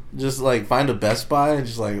 2002. Just like find a Best Buy and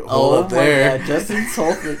just like hold Oh up my there. god, Justin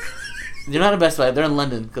Salford. They're not a Best Buy. They're in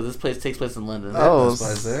London because this place takes place in London. Oh, Best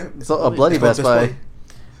Buy's there. so a bloody It's called Best Buy.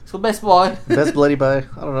 So Best Buy. Best bloody buy.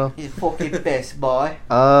 I don't know. You fucking Best Buy.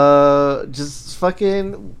 Just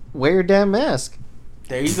fucking wear your damn mask.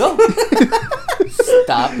 There you go.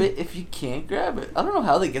 Stop it if you can't grab it. I don't know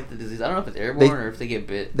how they get the disease. I don't know if it's airborne or if they get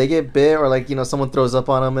bit. They get bit, or like someone throws up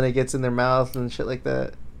on them and it gets in their mouth and shit like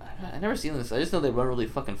that. I never seen this. I just know they run really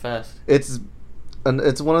fucking fast. It's one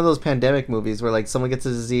of those pandemic movies where like someone gets a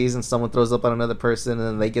disease and someone throws up on another person and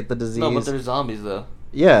then they get the disease. No, but they're zombies though.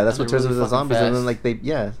 Yeah, that's and what they're turns really into the fucking zombies, and fast. then like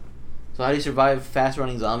they So how do you survive fast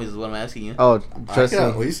running zombies is what I'm asking you. Oh, trust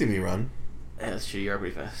Well, me. you see me run. Yeah, that's true. You are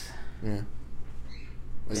pretty fast. Yeah. Like,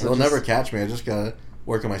 Yeah, they'll just- never catch me. I just gotta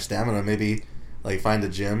work on my stamina. Maybe like find a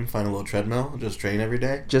gym, find a little treadmill, just train every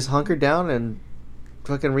day. Just hunker down and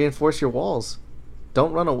fucking reinforce your walls.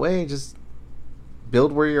 Don't run away. Just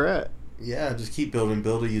build where you're at. Yeah, just keep building,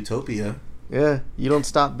 build a utopia. Yeah, you don't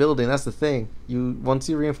stop building. That's the thing. Once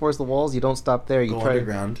you reinforce the walls, you don't stop there. You Go try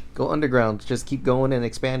underground. to go underground. Just keep going and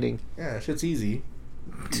expanding. Yeah, shit's easy.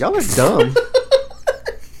 Y'all are dumb.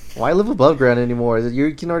 Why live above ground anymore?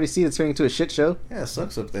 You can already see it's turning into a shit show. Yeah, it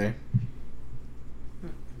sucks up there.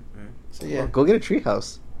 So Yeah, yeah, go get a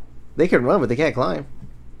treehouse. They can run, but they can't climb.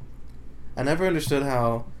 I never understood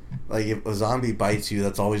how, like, if a zombie bites you,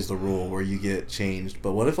 that's always the rule where you get changed.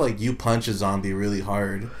 But what if like you punch a zombie really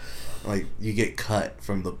hard, like you get cut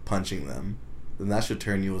from the punching them? Then that should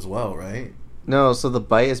turn you as well, right? No, so the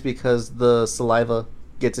bite is because the saliva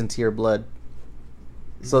gets into your blood.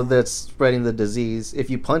 So that's spreading the disease. If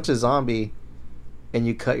you punch a zombie and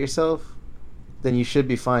you cut yourself, then you should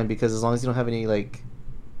be fine because as long as you don't have any like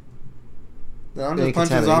Then I'm Any just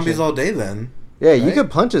punching contamination. zombies all day then. yeah, you Right?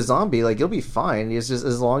 could punch a zombie like you'll be fine. It's just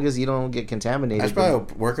as long as you don't get I contaminated. should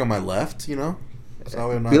probably work on my left, you know?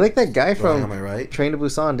 So I'm not Be like that guy relying from on my right. Train to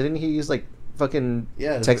Busan. Didn't he use like fucking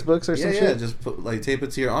Yeah, textbooks or some yeah, shit? just put like tape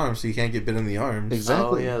it to your arm so you can't get bit in the arms.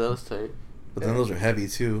 Exactly. Oh yeah, that was tight. But then those are heavy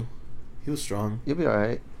too. He was strong. You'll be all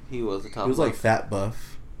right. He was a top. He was like buff. fat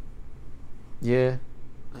buff. Yeah,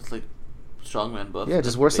 That's like strongman buff. yeah.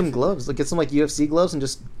 Just wear some Basically. gloves. Like get some like UFC gloves and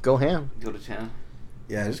just go ham. Go to town.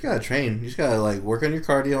 Yeah, you just gotta train. You just gotta like work on your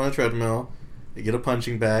cardio on a treadmill. You get a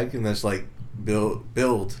punching bag and just like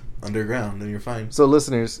build underground, and you're fine. So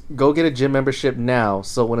listeners, go get a gym membership now.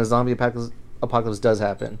 So when a zombie apocalypse does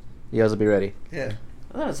happen, you guys will be ready. Yeah.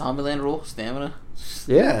 Isn't that a Zombieland rule? Stamina.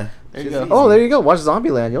 Yeah. There you Shit's go. easy. Oh, there you go. Watch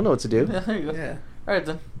Zombieland. You'll know what to do. Yeah, there you go. Yeah. All right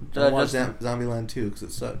then. I watched Justin. Zombieland 2 because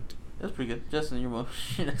it sucked. That's pretty good. Justin, your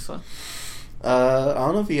next one. I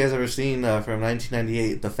don't know if you guys ever seen from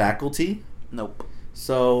 1998 The Faculty. Nope.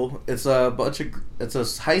 So it's it's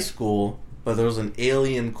a high school, but there was an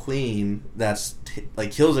alien queen that's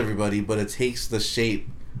like kills everybody, but it takes the shape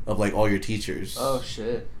of like all your teachers. Oh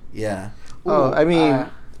shit. Yeah. Oh, I mean, uh,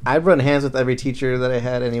 I'd run hands with every teacher that I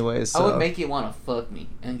had, anyways. So. I would make it want to fuck me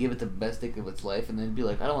and give it the best dick of its life, and then be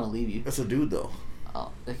like, I don't want to leave you. That's a dude though.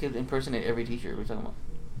 Oh, it could impersonate every teacher. We're talking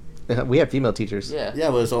about. We have female teachers. Yeah.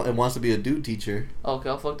 Yeah, but it wants to be a dude teacher. Oh, okay,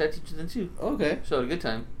 I'll fuck that teacher then too. Okay. Show it a good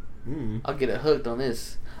time. Mm. I'll get it hooked on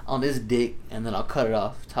this dick, and then I'll cut it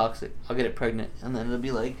off. Toxic. I'll get it pregnant, and then it'll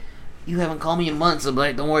be like, you haven't called me in months. I'm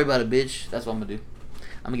like, don't worry about it, bitch. That's what I'm gonna do.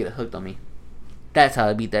 I'm gonna get it hooked on me. That's how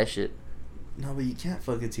I beat that shit. No, but you can't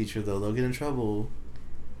fuck a teacher though. They'll get in trouble.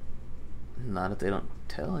 Not if they don't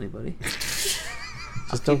tell anybody.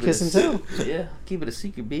 Just don't kiss and tell. Yeah, keep it a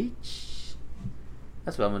secret, bitch.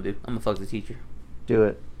 That's what I'm gonna do. I'm gonna fuck the teacher. Do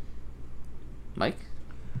it. Mike,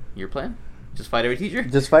 your plan? Just fight every teacher?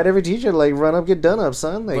 Just fight every teacher. Like, run up, get done up,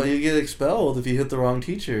 son. Like, But you get expelled if you hit the wrong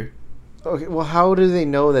teacher. okay, well, how do they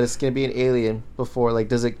know that it's gonna be an alien before? Like,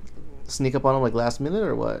 does it sneak up on them like last minute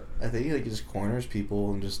or what? I think he just corners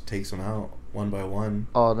people and just takes them out one by one.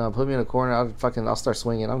 Oh no, put me in a corner. I'll start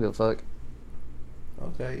swinging. I don't give a fuck.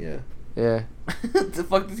 Okay, yeah. Yeah. To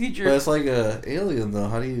fuck the teacher. But it's like a alien though.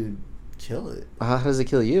 How do you kill it? How does it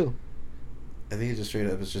kill you? I think it just straight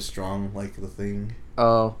up is just strong like the thing.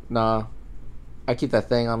 Oh nah, I keep that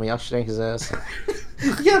thing on me. I'll shank his ass.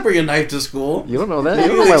 You can't bring a knife to school. You don't know that.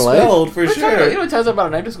 You You know get my life. expelled for You know sure. what I'm talking about a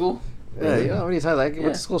night to school? Yeah, you know how many times I went Yeah.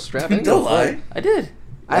 to school strapped. I ain't Don't gonna lie. fuck. I did.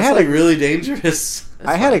 I That's had like a really dangerous.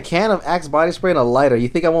 I had a can of Axe body spray and a lighter. You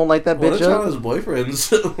think I won't light that Well, bitch that's how up? his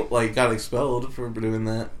boyfriends like got expelled for doing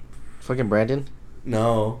that. Fucking Brandon.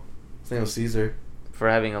 No, his name was Caesar. For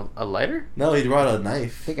having a lighter? No, he brought a I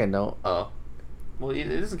knife. think I know. Oh. Well, it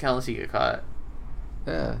doesn't count unless you get caught.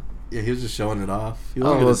 Yeah. Yeah, he was just showing it off. He Oh,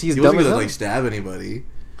 wasn't well, gonna, he's he dumb wasn't as gonna hell. like stab anybody.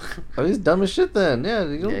 Oh, he's dumb as shit then. Yeah.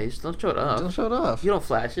 You don't, Yeah, you just don't show it off. don't show it off. You don't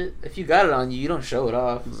flash it. If you got it on you, you don't show it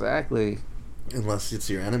off. Exactly. Unless it's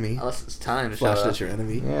your enemy. Unless it's time to Flash show it at off. your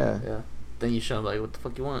enemy. Yeah. Yeah. Then you show them, like, what the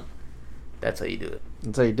fuck you want. That's how you do it.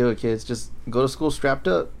 That's how you do it, kids. Just go to school strapped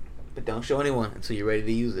up. But don't show anyone until you're ready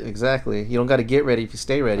to use it. Exactly. You don't got to get ready if you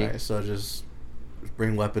stay ready. Alright, so just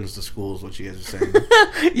bring weapons to school is what you guys are saying.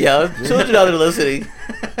 Yeah, children out there listening,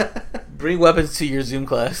 bring weapons to your Zoom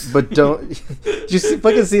class. But don't. Did you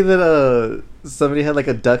fucking see that somebody had like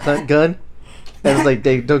a duck hunt gun? And it's like,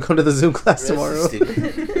 they don't come to the Zoom class That's tomorrow.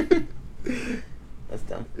 stupid. That's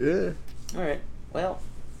dumb. Yeah. All right. Well,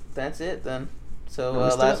 that's it then. So No,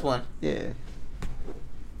 we still last got- one. Yeah.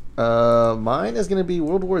 Mine is gonna be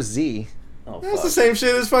World War Z. Oh, That's fuck. the same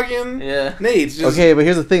shit as fucking Yeah. Nate's. Just, Okay, but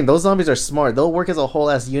here's the thing: those zombies are smart. They'll work as a whole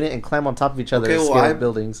ass unit and climb on top of each other Okay, and well, scale I- up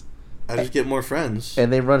buildings. I just get more friends.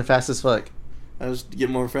 And they run fast as fuck. I just get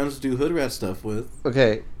more friends to do hood rat stuff with.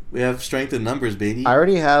 Okay, We have strength in numbers, baby. I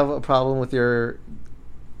already have a problem with your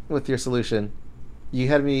solution. You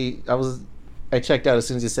had me. I checked out as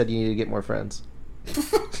soon as you said you need to get more friends.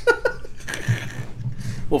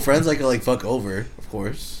 Well, friends I can like fuck over, of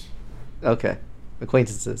course. Okay,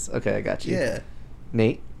 acquaintances. Okay, I got you. Yeah.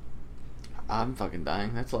 Nate. I'm fucking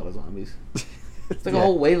dying. That's a lot of zombies. It's like Yeah. a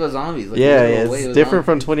whole wave of zombies. Like Yeah, a yeah, wave it's of different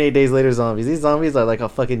from zombies. 28 Days Later zombies. These zombies are like a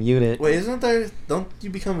fucking unit. Wait, isn't there? Don't you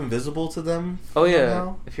become invisible to them? Oh yeah,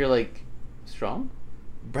 somehow? if you're like strong.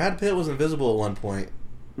 Brad Pitt was invisible at one point.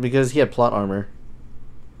 Because he had plot armor.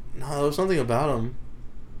 No, there was something about him.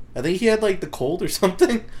 I think he had like the cold or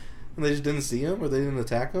something, and they just didn't see him or they didn't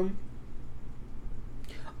attack him.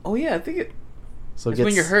 Oh yeah, I think So it's it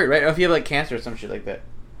when gets- you're hurt, right? Or if you have like cancer or some shit like that.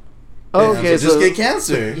 Oh, Yeah, okay, so just get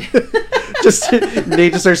cancer. just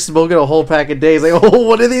Nate just starts smoking a whole pack a day. He's like, oh,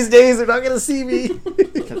 one of these days they're not gonna see me.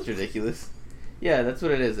 That's ridiculous. Yeah, that's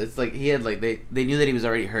what it is. It's like he had like they knew that he was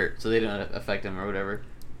already hurt, so they didn't affect him or whatever.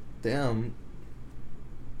 Damn,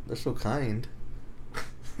 they're so kind.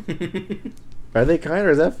 Are they kind,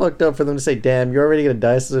 or is that fucked up for them to say, "Damn, you're already gonna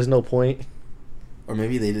die, so there's no point"? Or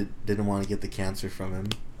maybe they didn't want to get the cancer from him.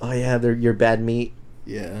 Oh yeah, you're bad meat.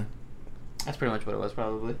 Yeah, That's pretty much what it was,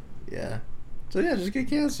 probably. yeah. So yeah, just get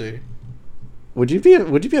cancer. Would you be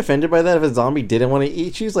offended by that if a zombie didn't want to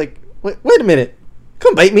eat you? He's like, wait a minute,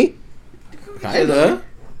 come bite me. Kinda.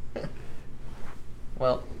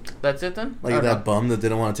 Well, that's it then. Like Or that no? bum that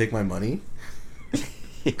didn't want to take my money.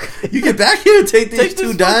 You get back here and take these Take two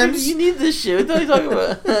this dimes. fucking- You need this shit. What are you talking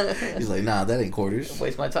about? He's like, nah, that ain't quarters.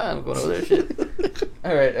 Waste my time going over there. Shit.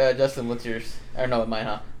 All right, Justin, what's yours? Or no, mine,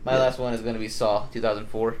 huh? My Yeah. last one is gonna be Saw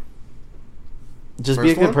 2004. Just be a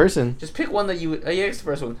First good one? person. Just pick one that you would. Yeah, it's the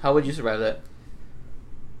first one. How would you survive that?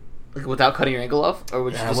 Like without cutting your ankle off, or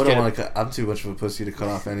would you I just wouldn't get want to cut. I'm too much of a pussy to cut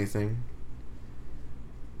off anything.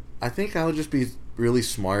 I think I would just be really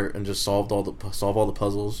smart and just solve all the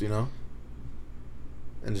puzzles, you know,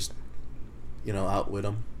 and just outwit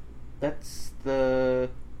them. That's the.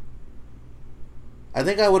 I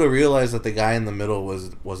think I would have realized that the guy in the middle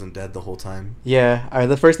wasn't dead the whole time. Yeah,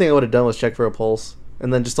 the first thing I would have done was check for a pulse,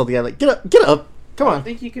 and then just told the guy like, get up, come I don't on.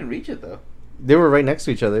 think you can reach it though. They were right next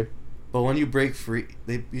to each other. But when you break free,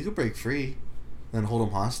 you could break free, then hold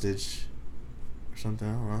him hostage, or something.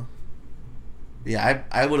 I don't know. Yeah,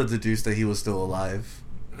 I would have deduced that he was still alive.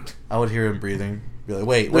 I would hear him breathing. Be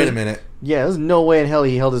like, wait a minute. Yeah, there's no way in hell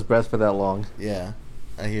he held his breath for that long. Yeah,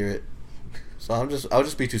 I hear it. So I would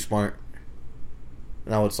just be too smart,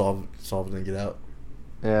 and I would solve it and get out.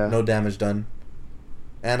 Yeah. No damage done,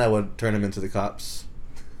 and I would turn him into the cops.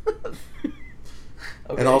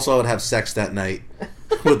 Okay. And also I would have sex that night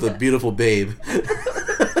with a beautiful babe.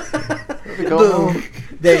 Boom.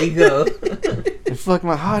 There you go. And fuck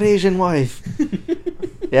my hot Asian wife.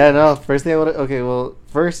 Yeah, no. First thing I would. Okay, well,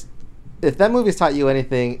 first, if that movie's taught you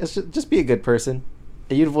anything, it's just be a good person,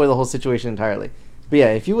 and you'd avoid the whole situation entirely. But yeah,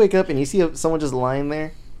 if you wake up and you see someone just lying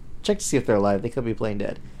there, check to see if they're alive. They could be playing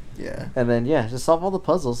dead. Yeah. And then yeah, just solve all the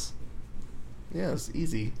puzzles. Yeah, it's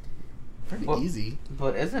easy. Pretty Well, easy.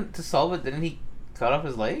 But isn't to solve it? Didn't he cut off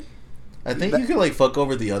his leg? I think you could like fuck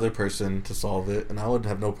over the other person to solve it, and I would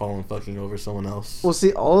have no problem fucking over someone else. Well,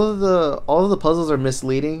 see, all of the puzzles are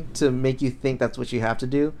misleading to make you think that's what you have to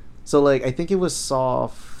do. So like, I think it was Saw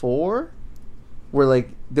 4, where like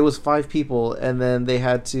there was 5 people, and then they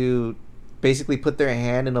had to basically put their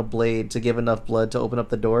hand in a blade to give enough blood to open up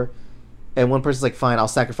the door. And one person's like, "Fine, I'll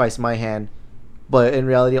sacrifice my hand." But in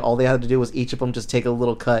reality, all they had to do was each of them just take a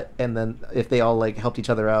little cut, and then if they all like helped each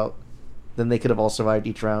other out, then they could have all survived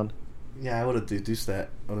each round. Yeah, I would have deduced that.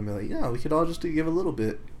 I would have been like, yeah, we could all just give a little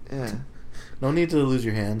bit. Yeah. No need to lose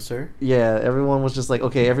your hand, sir. Yeah, everyone was just like,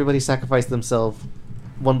 okay, everybody sacrifice themselves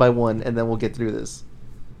one by one, and then we'll get through this.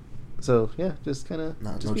 So, yeah, just kind of...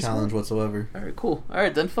 No challenge whatsoever. All right, cool. All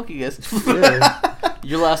right, then fuck you guys. Yeah.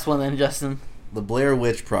 Your last one, then, Justin. The Blair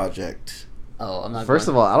Witch Project. Oh, I'm not. First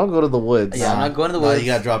of all, I don't go to the woods. Yeah, I'm not going to the No, woods. you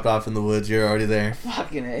got dropped off in the woods. You're already there.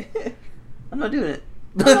 Fucking A. I'm not doing it.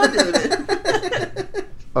 I'm not doing it.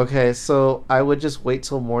 Okay, so I would just wait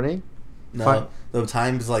till morning. No, Fine. the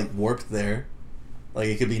time's like warped there. Like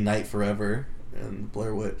it could be night forever in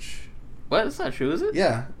Blair Witch. What? That's not true, is it?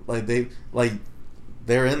 Yeah,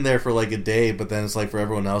 they're in there for like a day, but then it's like for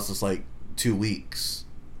everyone else, it's like 2 weeks.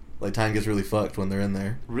 Like time gets really fucked when they're in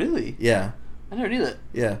there. Really? Yeah, I never knew that.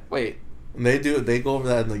 yeah. Wait, And they go over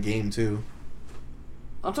that in the game too.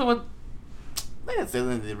 I'm talking about. I think that's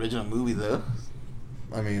in the original movie, though.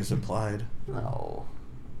 I mean, it's implied. No.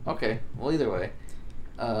 Okay. Well, either way.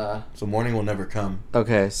 So morning will never come.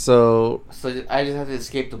 Okay, so... So I just have to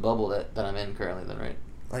escape the bubble that I'm in currently, then, right?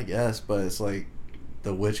 I guess, but it's like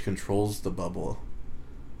the witch controls the bubble.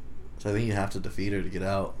 So I think you have to defeat her to get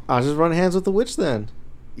out. I'll just run hands with the witch then.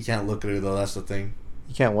 You can't look at her though. That's the thing.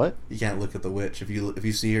 You can't what? You can't look at the witch. If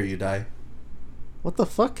you see her, you die. What the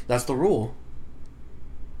fuck? That's the rule.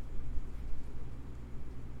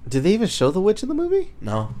 Did they even show the witch in the movie?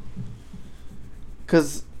 No.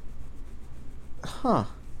 Because... Huh.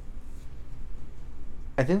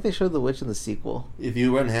 I think they showed the witch in the sequel. If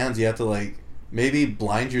you run hands, you have to like maybe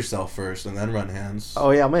blind yourself first and then run hands. Oh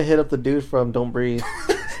yeah, I'm gonna hit up the dude from Don't Breathe.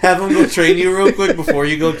 Have him go train you real quick before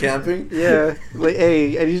you go camping. Yeah. Like,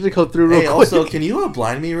 hey, I need you to go through real Hey, quick. also, can you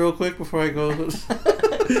blind me real quick before I go?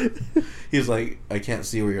 He's like, I can't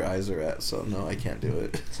see where your eyes are at, so no, I can't do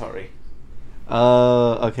it. Sorry.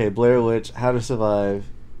 Okay, Blair Witch, How to Survive.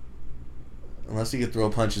 Unless you could throw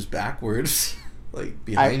punches backwards, like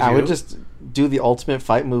behind you. I would just do the ultimate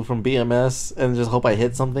fight move from BMS and just hope I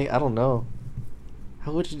hit something. I don't know.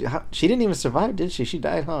 How would you? She didn't even survive, did she? She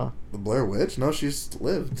died, huh? The Blair Witch? No, she's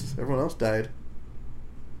lived. Everyone else died.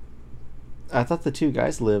 I thought the 2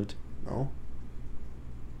 guys lived. No.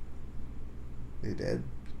 They did.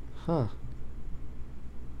 Huh.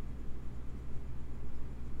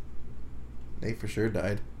 Nate for sure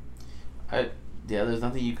died. Yeah, there's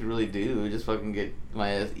nothing you could really do. Just fucking get my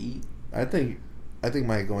ass eat. I think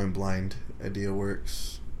my going blind idea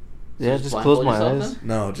works. Yeah, just just close blindfold my yourself eyes. then?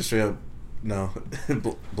 No, just straight up. No,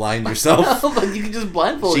 blind yourself. But you can just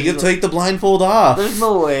blindfold She can yourself. take the blindfold off. There's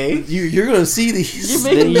no way. You're gonna see these. You're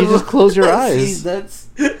making Then you just close your See, eyes. that's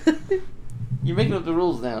you're making up the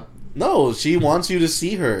rules now. No, she wants you to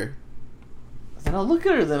see her. Then I'll look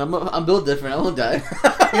at her. Then I'm built different. I won't die.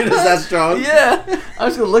 You're just that strong. Yeah, I'm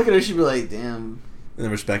just gonna look at her. She'll be like, "Damn." And then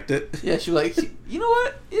respect it. Yeah, she'll be like, "You know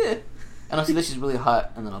what? Yeah." And I'll see that she's really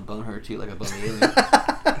hot, and then I'll bone her too, like I bone the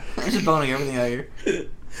alien. I'm just boning everything out here.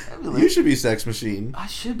 You should be sex machine. I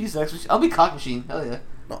should be sex machine. I'll be cock machine. Hell yeah.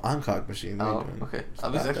 No, I'm cock machine. What are you Oh, doing? okay. I'll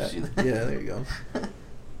be Stop sex that. machine. Yeah, there you go.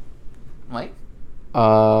 Mike?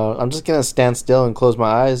 I'm just gonna stand still and close my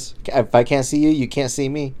eyes. If I can't see you, you can't see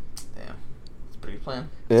me. Damn. It's a pretty good plan.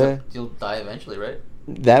 Yeah. Except you'll die eventually, right?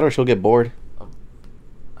 That or she'll get bored.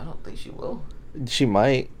 I don't think she will. She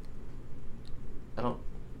might. I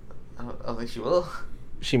don't think she will.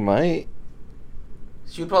 She might.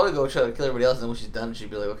 She would probably go try to kill everybody else, and then when she's done, she'd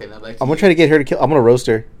be like, "Okay, now back to I'm you." gonna try to get her to kill. I'm gonna roast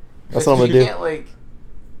her. That's what I'm gonna She do. can't, like...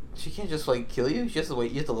 She can't just, like, kill you? She has to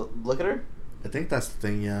wait. You have to look at her? I think that's the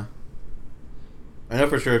thing, yeah. I know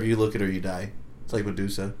for sure if you look at her, you die. It's like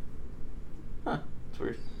Medusa. Huh. It's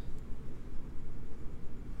weird.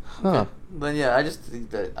 Huh. Okay. Then, yeah, I just think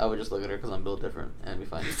that I would just look at her because I'm built different, and it'd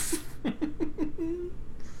be fine.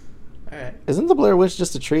 Alright. Isn't the Blair Witch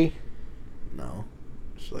just a tree? No.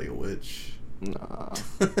 She's like a witch. Nah.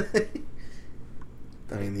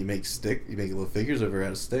 I mean, you make little figures of her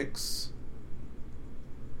out of sticks.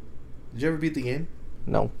 Did you ever beat the game?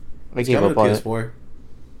 No. I It's gave got up on it. PS4.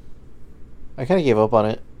 I kind of gave up on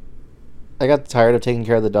it. I got tired of taking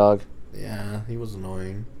care of the dog. Yeah, he was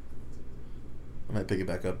annoying. I might pick it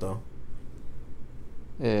back up though.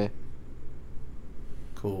 Yeah.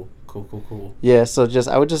 Cool. Yeah, so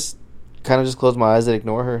I would just kind of just close my eyes and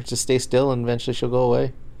ignore her. Just stay still and eventually she'll go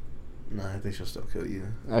away. Nah, I think she'll still kill you.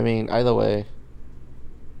 I mean, either way.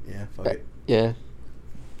 Yeah, fuck it. Yeah.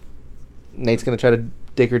 Nate's going to try to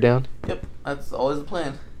dig her down. Yep, that's always the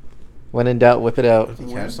plan. When in doubt, whip it What out. if you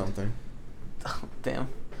catch something? Oh, damn.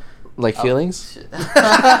 Like feelings? Shit. That's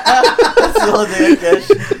the only thing I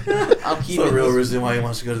catch. I'll keep It's the it real this- reason why he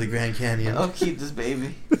wants to go to the Grand Canyon. I'll keep this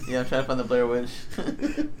baby. Yeah, I'm trying to find the Blair Witch.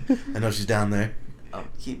 I know she's down there. I'm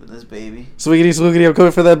keeping this baby. Swiggity, swoogity, I'm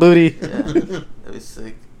coming for that booty. Yeah, that'd be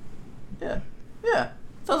sick. Yeah,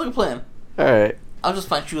 sounds like a plan. Alright. I'll just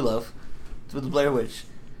find true love with the Blair Witch.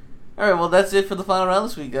 Alright, well, that's it for the final round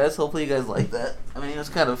this week, guys. Hopefully you guys like that. I mean, it was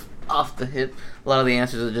kind of off the hip. A lot of the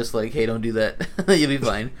answers are just like, hey, don't do that. You'll be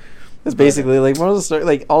fine. It's basically like moral of the story.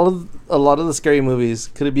 Like a lot of the scary movies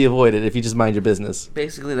could be avoided if you just mind your business.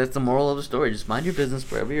 Basically, that's the moral of the story. Just mind your business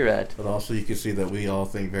wherever you're at. But also, you can see that we all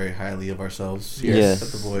think very highly of ourselves here Yes. at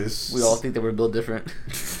the Boys. We all think that we're built different.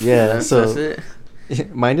 Yeah, that's so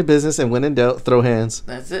it. mind your business and when in doubt, throw hands.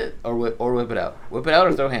 That's it. Or whip it out. Whip it out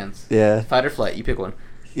or throw hands. Yeah, Fight or flight. You pick one.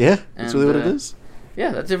 yeah, that's And, really what it is. Yeah,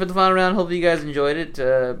 that's it for the final round. Hopefully you guys enjoyed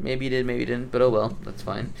it. Maybe you did, maybe you didn't, but oh well, that's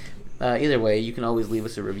fine. Either way, you can always leave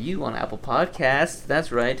us a review on Apple Podcasts.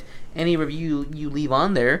 That's right. Any review you leave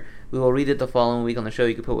on there, we will read it the following week on the show.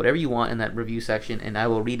 You can put whatever you want in that review section, and I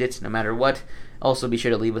will read it no matter what. Also, be sure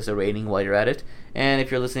to leave us a rating while you're at it. And if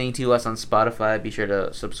you're listening to us on Spotify, be sure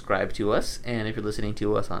to subscribe to us. And if you're listening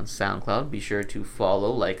to us on SoundCloud, be sure to follow,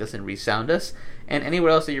 like us, and resound us. And anywhere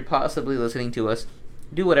else that you're possibly listening to us,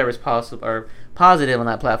 do whatever's possible or positive on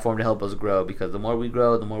that platform to help us grow, because the more we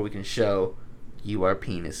grow, the more we can show you our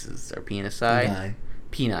penises, our penisi,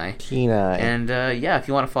 peni. Kenai. And yeah, if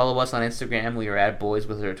you want to follow us on Instagram, we are at Boys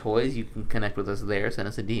With Their Toys. You can connect with us there. Send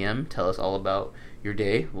us a DM. Tell us all about your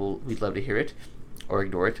day. We'd love to hear it, or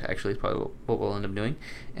ignore it. Actually, is probably what we'll end up doing.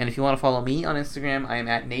 And if you want to follow me on Instagram, I am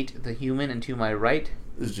at Nate the Human, and to my right.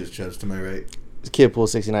 This is just Chubbs to my right. Kidpool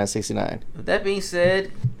 6969. With that being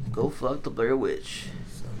said, go fuck the Blair Witch.